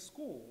broad-based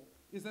score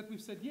is that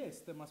we've said, yes,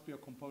 there must be a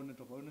component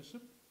of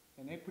ownership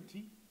and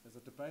equity. There's a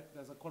debate,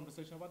 there's a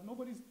conversation about,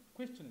 nobody's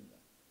questioning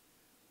that.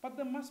 But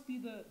there must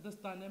be this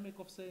dynamic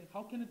of saying,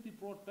 how can it be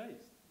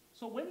broad-based?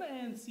 So when the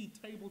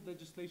ANC tabled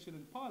legislation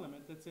in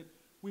Parliament that said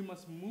we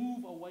must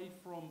move away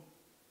from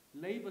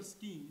labor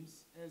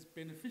schemes as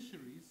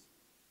beneficiaries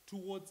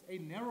towards a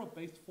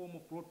narrow-based form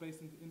of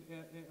broad-based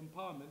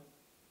empowerment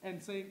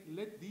and saying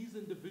let these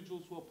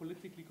individuals who are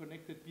politically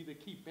connected be the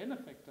key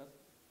benefactors,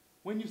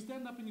 when you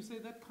stand up and you say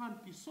that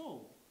can't be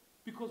so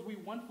because we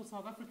want for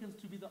South Africans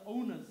to be the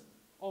owners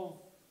of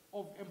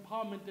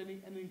empowerment and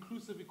an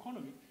inclusive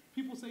economy,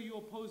 people say you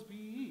oppose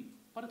BEE,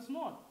 but it's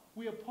not.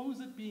 We oppose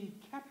it being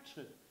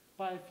captured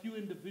by a few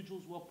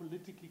individuals who are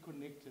politically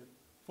connected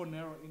for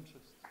narrow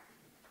interests.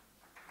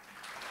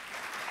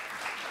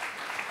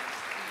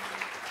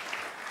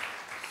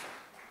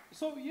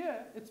 So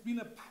yeah, it's been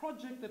a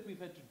project that we've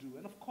had to do.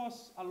 And of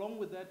course, along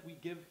with that, we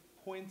give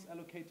points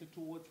allocated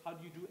towards how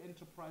do you do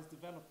enterprise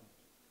development.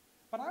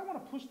 But I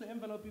want to push the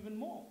envelope even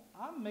more.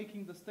 I'm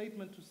making the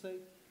statement to say,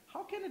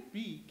 how can it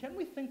be? Can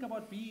we think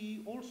about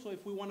BEE also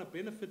if we want to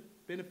benefit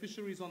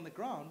beneficiaries on the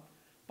ground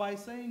by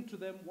saying to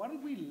them, why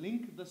don't we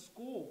link the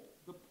score,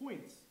 the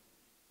points,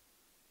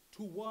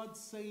 towards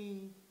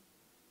saying,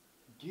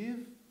 give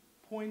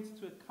points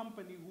to a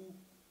company who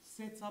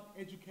sets up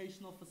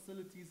educational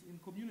facilities in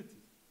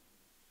communities.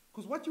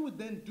 Because what you would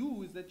then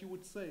do is that you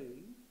would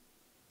say,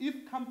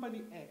 if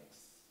company X,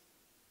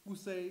 who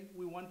say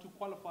we want to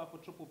qualify for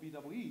triple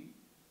BEE,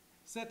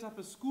 set up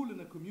a school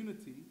in a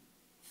community,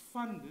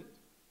 fund it,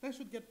 they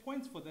should get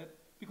points for that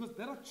because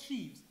that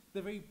achieves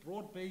the very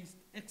broad-based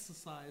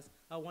exercise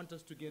I want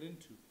us to get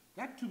into.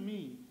 That, to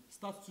me,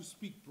 starts to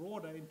speak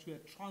broader into a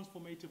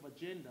transformative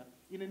agenda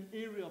in an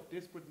area of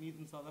desperate needs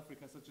in South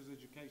Africa, such as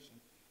education,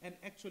 and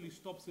actually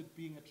stops it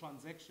being a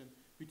transaction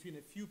between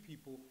a few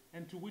people,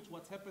 and to which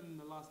what's happened in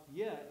the last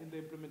year in the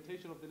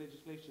implementation of the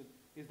legislation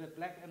is that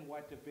black and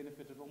white have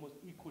benefited almost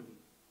equally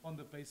on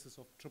the basis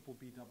of triple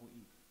BEE.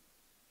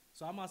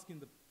 So I'm asking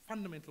the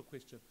fundamental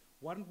question,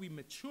 why don't we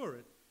mature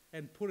it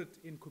and put it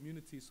in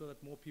communities so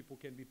that more people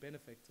can be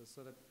benefactors,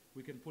 so that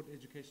we can put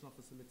educational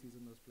facilities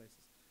in those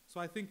places. So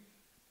I think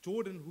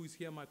Jordan, who's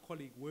here, my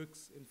colleague,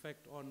 works, in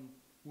fact, on,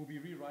 will be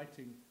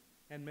rewriting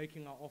and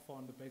making our offer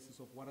on the basis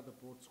of what are the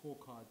broad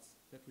scorecards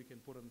that we can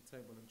put on the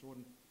table, and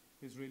Jordan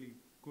is really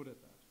good at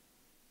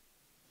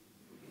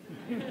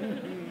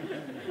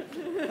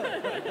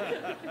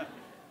that.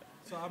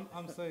 So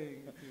I'm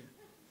saying,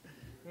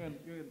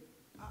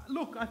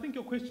 look, I think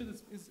your question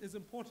is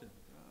important.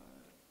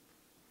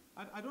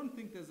 I don't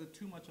think there's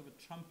too much of a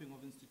trumping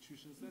of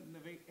institutions. That in the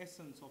very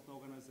essence of the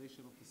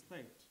organization of the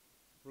state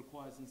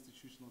requires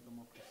institutional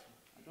democracy.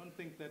 I don't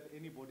think that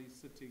anybody's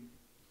sitting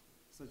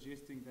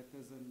suggesting that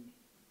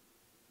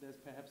there's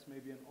perhaps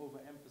maybe an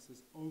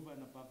overemphasis over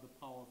and above the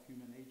power of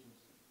human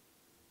agency.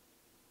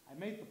 I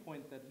made the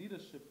point that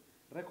leadership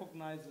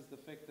recognizes the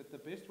fact that the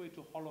best way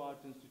to hollow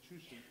out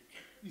institutions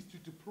is to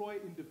deploy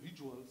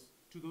individuals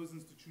to those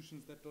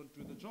institutions that don't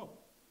do the job.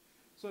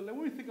 So when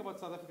we think about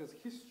South Africa's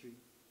history,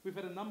 we've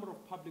had a number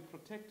of public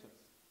protectors.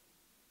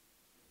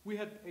 We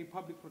had a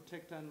public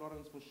protector in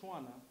Lawrence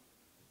Mushwana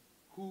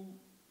who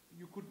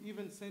you could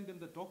even send him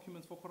the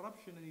documents for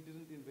corruption and he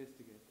didn't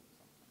investigate them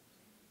sometimes.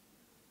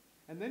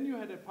 And then you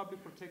had a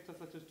public protector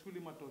such as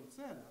Thuli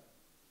Madonsela,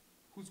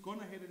 who's gone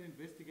ahead and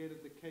investigated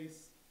the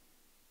case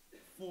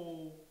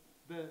for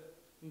the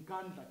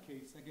Nkandla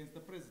case against the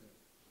president.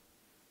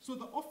 So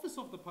the office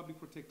of the public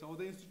protector, or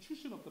the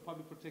institution of the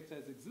public protector,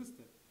 has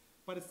existed,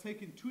 but it's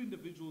taken two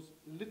individuals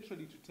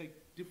literally to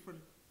take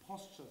different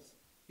postures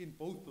in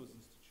both those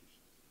institutions.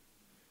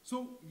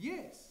 So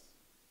yes,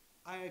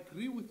 I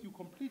agree with you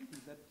completely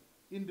that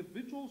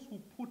individuals who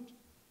put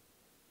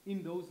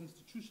in those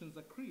institutions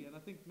agree, and I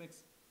think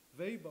Max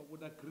Weber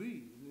would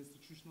agree in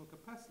institutional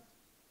capacity,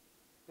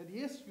 that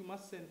yes, you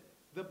must send,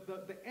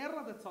 the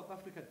error that South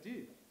Africa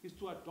did is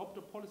to adopt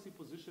a policy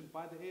position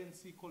by the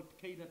ANC called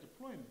cadre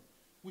deployment,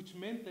 which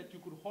meant that you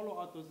could hollow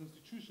out those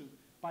institutions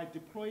by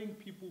deploying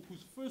people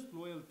whose first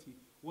loyalty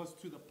was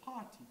to the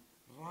party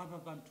rather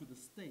than to the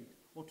state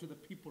or to the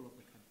people of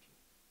the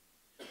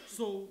country.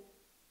 So,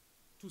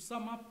 to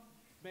sum up,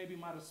 maybe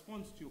my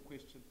response to your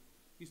question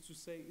is to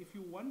say, if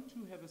you want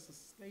to have a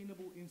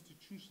sustainable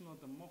institutional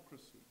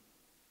democracy,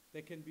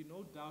 there can be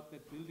no doubt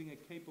that building a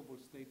capable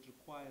state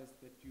requires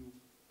that you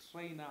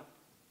train up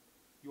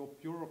your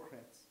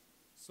bureaucrats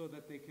so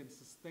that they can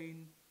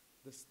sustain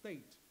the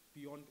state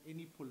beyond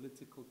any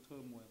political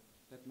turmoil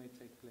that may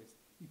take place.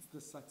 It's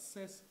the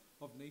success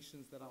of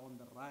nations that are on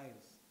the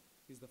rise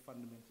is the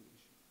fundamental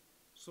issue.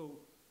 So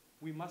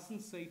we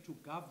mustn't say to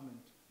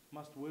government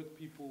must work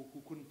people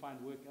who couldn't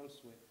find work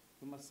elsewhere.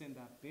 We must send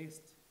our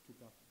best to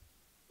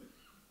government.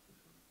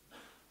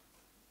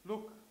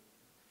 Look,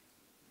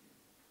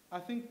 I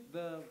think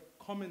the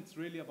comments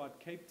really about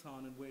Cape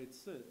Town and where it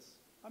sits,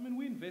 I mean,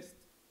 we invest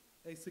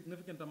a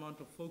significant amount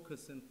of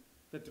focus in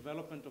the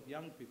development of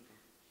young people.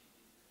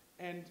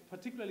 And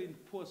particularly in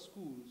poor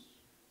schools,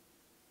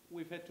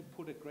 we've had to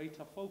put a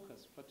greater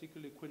focus,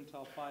 particularly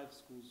quintile 5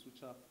 schools,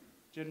 which are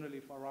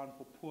generally around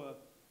for poor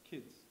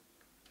kids.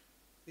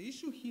 The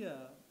issue here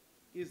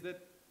is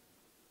that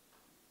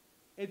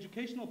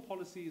educational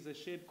policy is a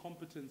shared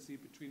competency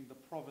between the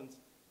province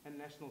and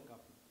national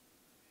government.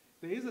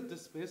 There is a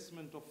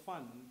disbursement of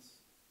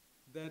funds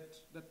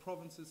that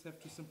provinces have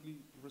to simply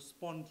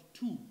respond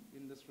to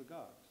in this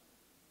regard.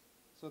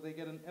 So they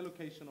get an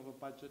allocation of a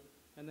budget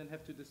and then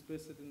have to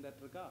disperse it in that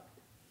regard.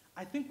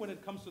 I think when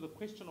it comes to the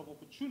question of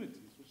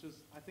opportunities, which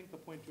is, I think, the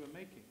point you are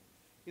making,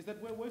 is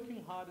that we're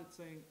working hard at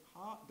saying,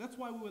 that's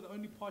why we were the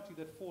only party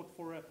that fought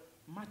for a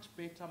much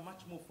better,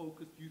 much more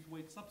focused youth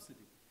wage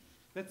subsidy.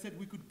 That said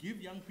we could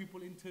give young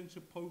people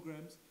internship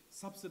programs,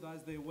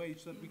 subsidize their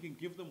wage so that we can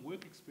give them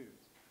work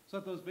experience. So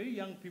that those very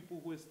young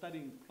people who are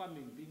studying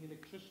plumbing, being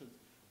electricians,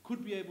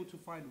 could be able to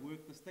find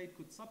work, the state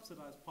could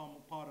subsidize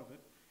part of it,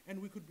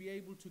 and we could be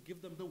able to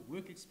give them the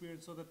work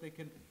experience so that they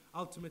can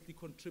ultimately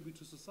contribute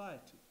to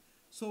society.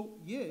 So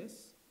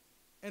yes,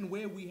 and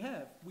where we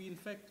have, we in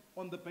fact,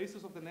 on the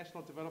basis of the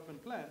National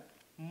Development Plan,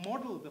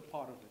 modeled a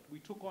part of it. We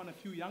took on a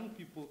few young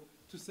people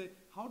to say,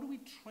 how do we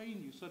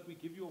train you so that we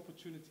give you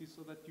opportunities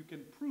so that you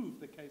can prove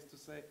the case to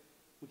say,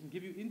 we can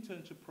give you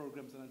internship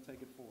programs and then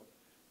take it forward.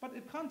 But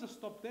it can't just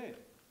stop there.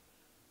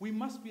 we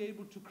must be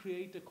able to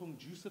create a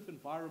conducive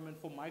environment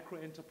for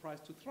micro-enterprise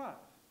to thrive.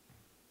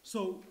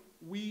 So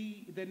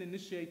we then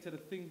initiated a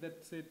thing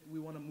that said we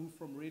want to move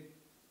from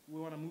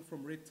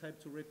red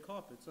tape to red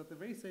carpet. So the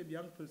very same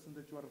young person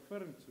that you are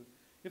referring to,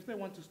 if they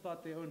want to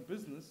start their own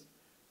business,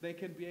 they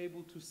can be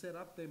able to set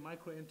up their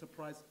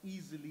micro-enterprise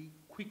easily,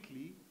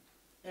 quickly,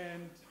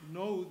 and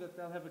know that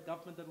they'll have a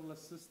government that will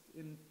assist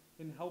in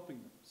helping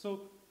them.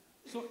 So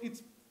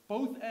it's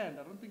both and.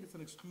 I don't think it's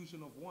an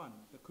exclusion of one.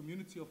 The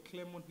community of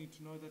Claremont need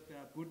to know that there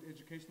are good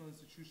educational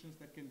institutions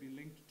that can be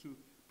linked to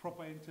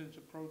proper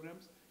internship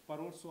programs, but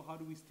also how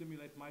do we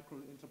stimulate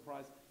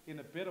micro-enterprise in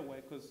a better way?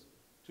 Because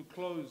to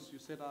close, you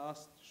said I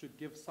should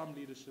give some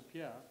leadership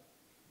here,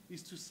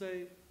 is to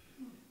say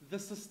the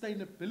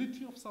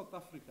sustainability of South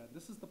Africa,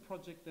 this is the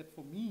project that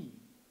for me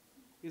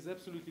is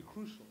absolutely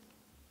crucial,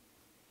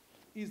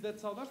 is that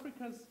South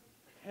Africa's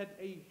had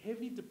a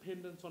heavy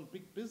dependence on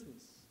big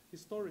business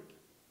historically.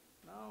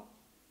 Now,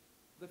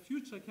 the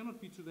future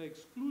cannot be to the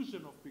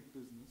exclusion of big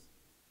business,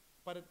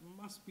 but it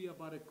must be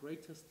about a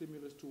greater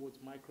stimulus towards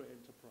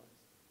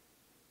micro-enterprise.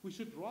 We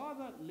should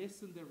rather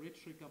lessen the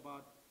rhetoric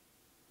about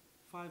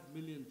 5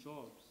 million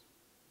jobs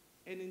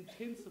and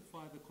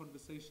intensify the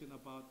conversation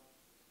about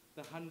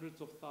the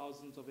hundreds of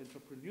thousands of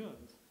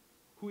entrepreneurs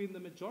who in the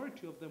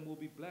majority of them will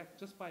be black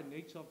just by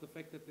nature of the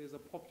fact that there's a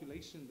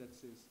population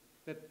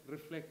that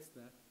reflects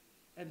that.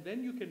 And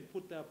then you can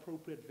put the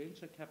appropriate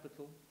venture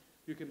capital,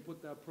 you can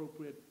put the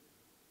appropriate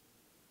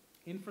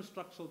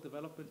infrastructural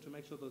development to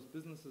make sure those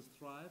businesses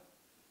thrive.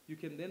 You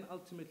can then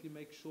ultimately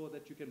make sure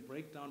that you can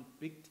break down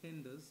big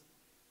tenders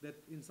that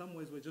in some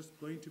ways were just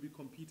going to be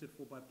competed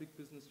for by big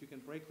business. You can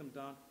break them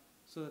down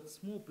so that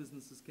small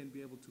businesses can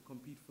be able to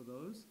compete for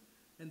those.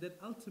 And that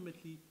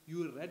ultimately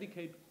you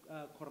eradicate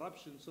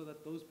corruption so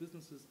that those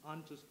businesses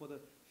aren't just for the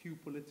few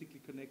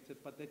politically connected,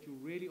 but that you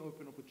really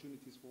open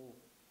opportunities for all.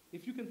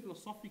 If you can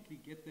philosophically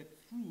get that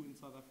through in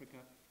South Africa,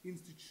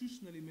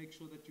 institutionally make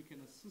sure that you can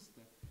assist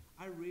that,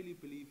 I really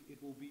believe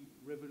it will be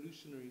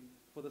revolutionary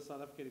for the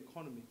South African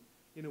economy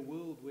in a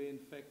world where, in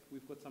fact,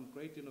 we've got some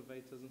great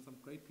innovators and some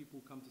great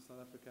people who come to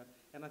South Africa.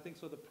 And I think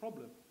so the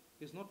problem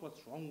is not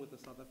what's wrong with the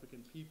South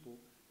African people,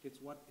 it's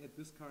what, at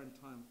this current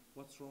time,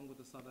 what's wrong with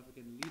the South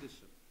African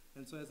leadership.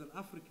 And so as an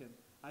African,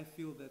 I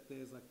feel that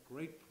there's a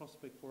great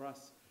prospect for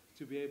us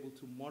to be able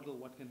to model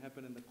what can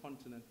happen in the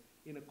continent,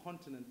 in a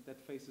continent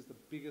that faces the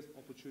biggest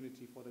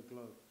opportunity for the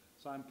globe.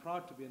 So I'm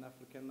proud to be an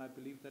African, and I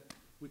believe that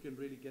we can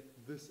really get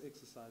this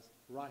exercise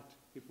right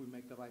if we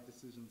make the right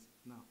decisions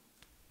now.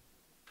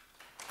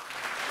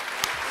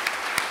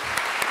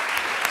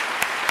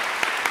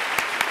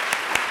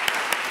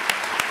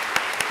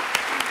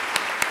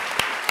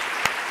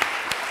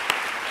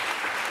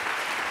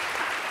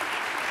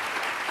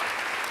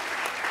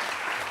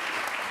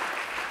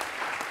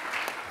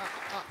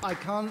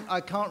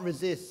 I can't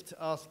resist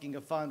asking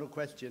a final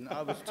question.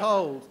 I was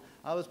told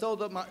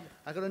that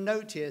I got a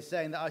note here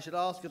saying that I should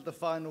ask at the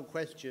final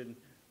question,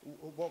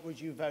 what would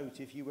you vote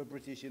if you were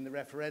British in the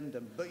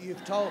referendum? But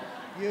you've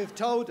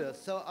told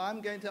us, so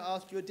I'm going to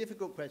ask you a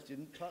difficult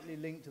question, partly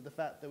linked to the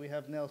fact that we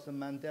have Nelson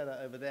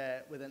Mandela over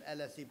there with an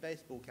LSE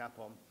baseball cap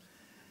on.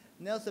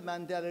 Nelson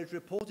Mandela is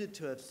reported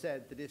to have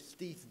said that if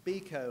Steve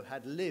Biko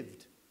had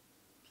lived,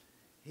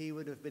 he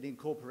would have been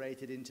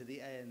incorporated into the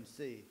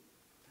ANC.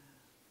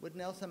 Would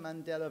Nelson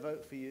Mandela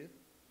vote for you?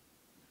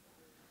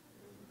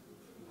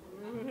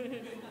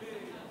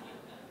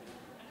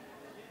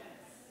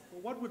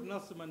 Well, what would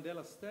Nelson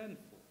Mandela stand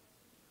for?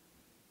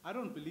 I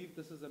don't believe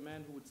this is a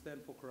man who would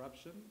stand for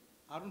corruption.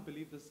 I don't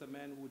believe this is a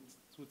man who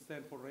would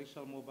stand for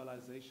racial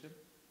mobilization.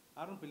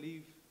 I don't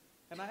believe,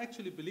 and I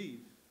actually believe,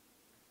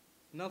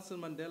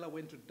 Nelson Mandela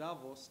went to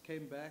Davos,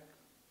 came back,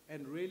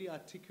 and really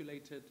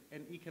articulated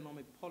an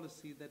economic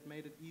policy that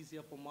made it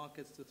easier for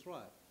markets to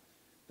thrive.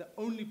 The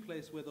only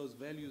place where those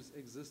values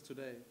exist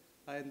today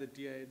are in the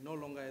DA, no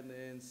longer in the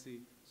ANC.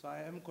 So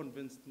I am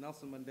convinced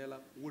Nelson Mandela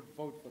would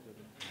vote for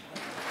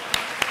them.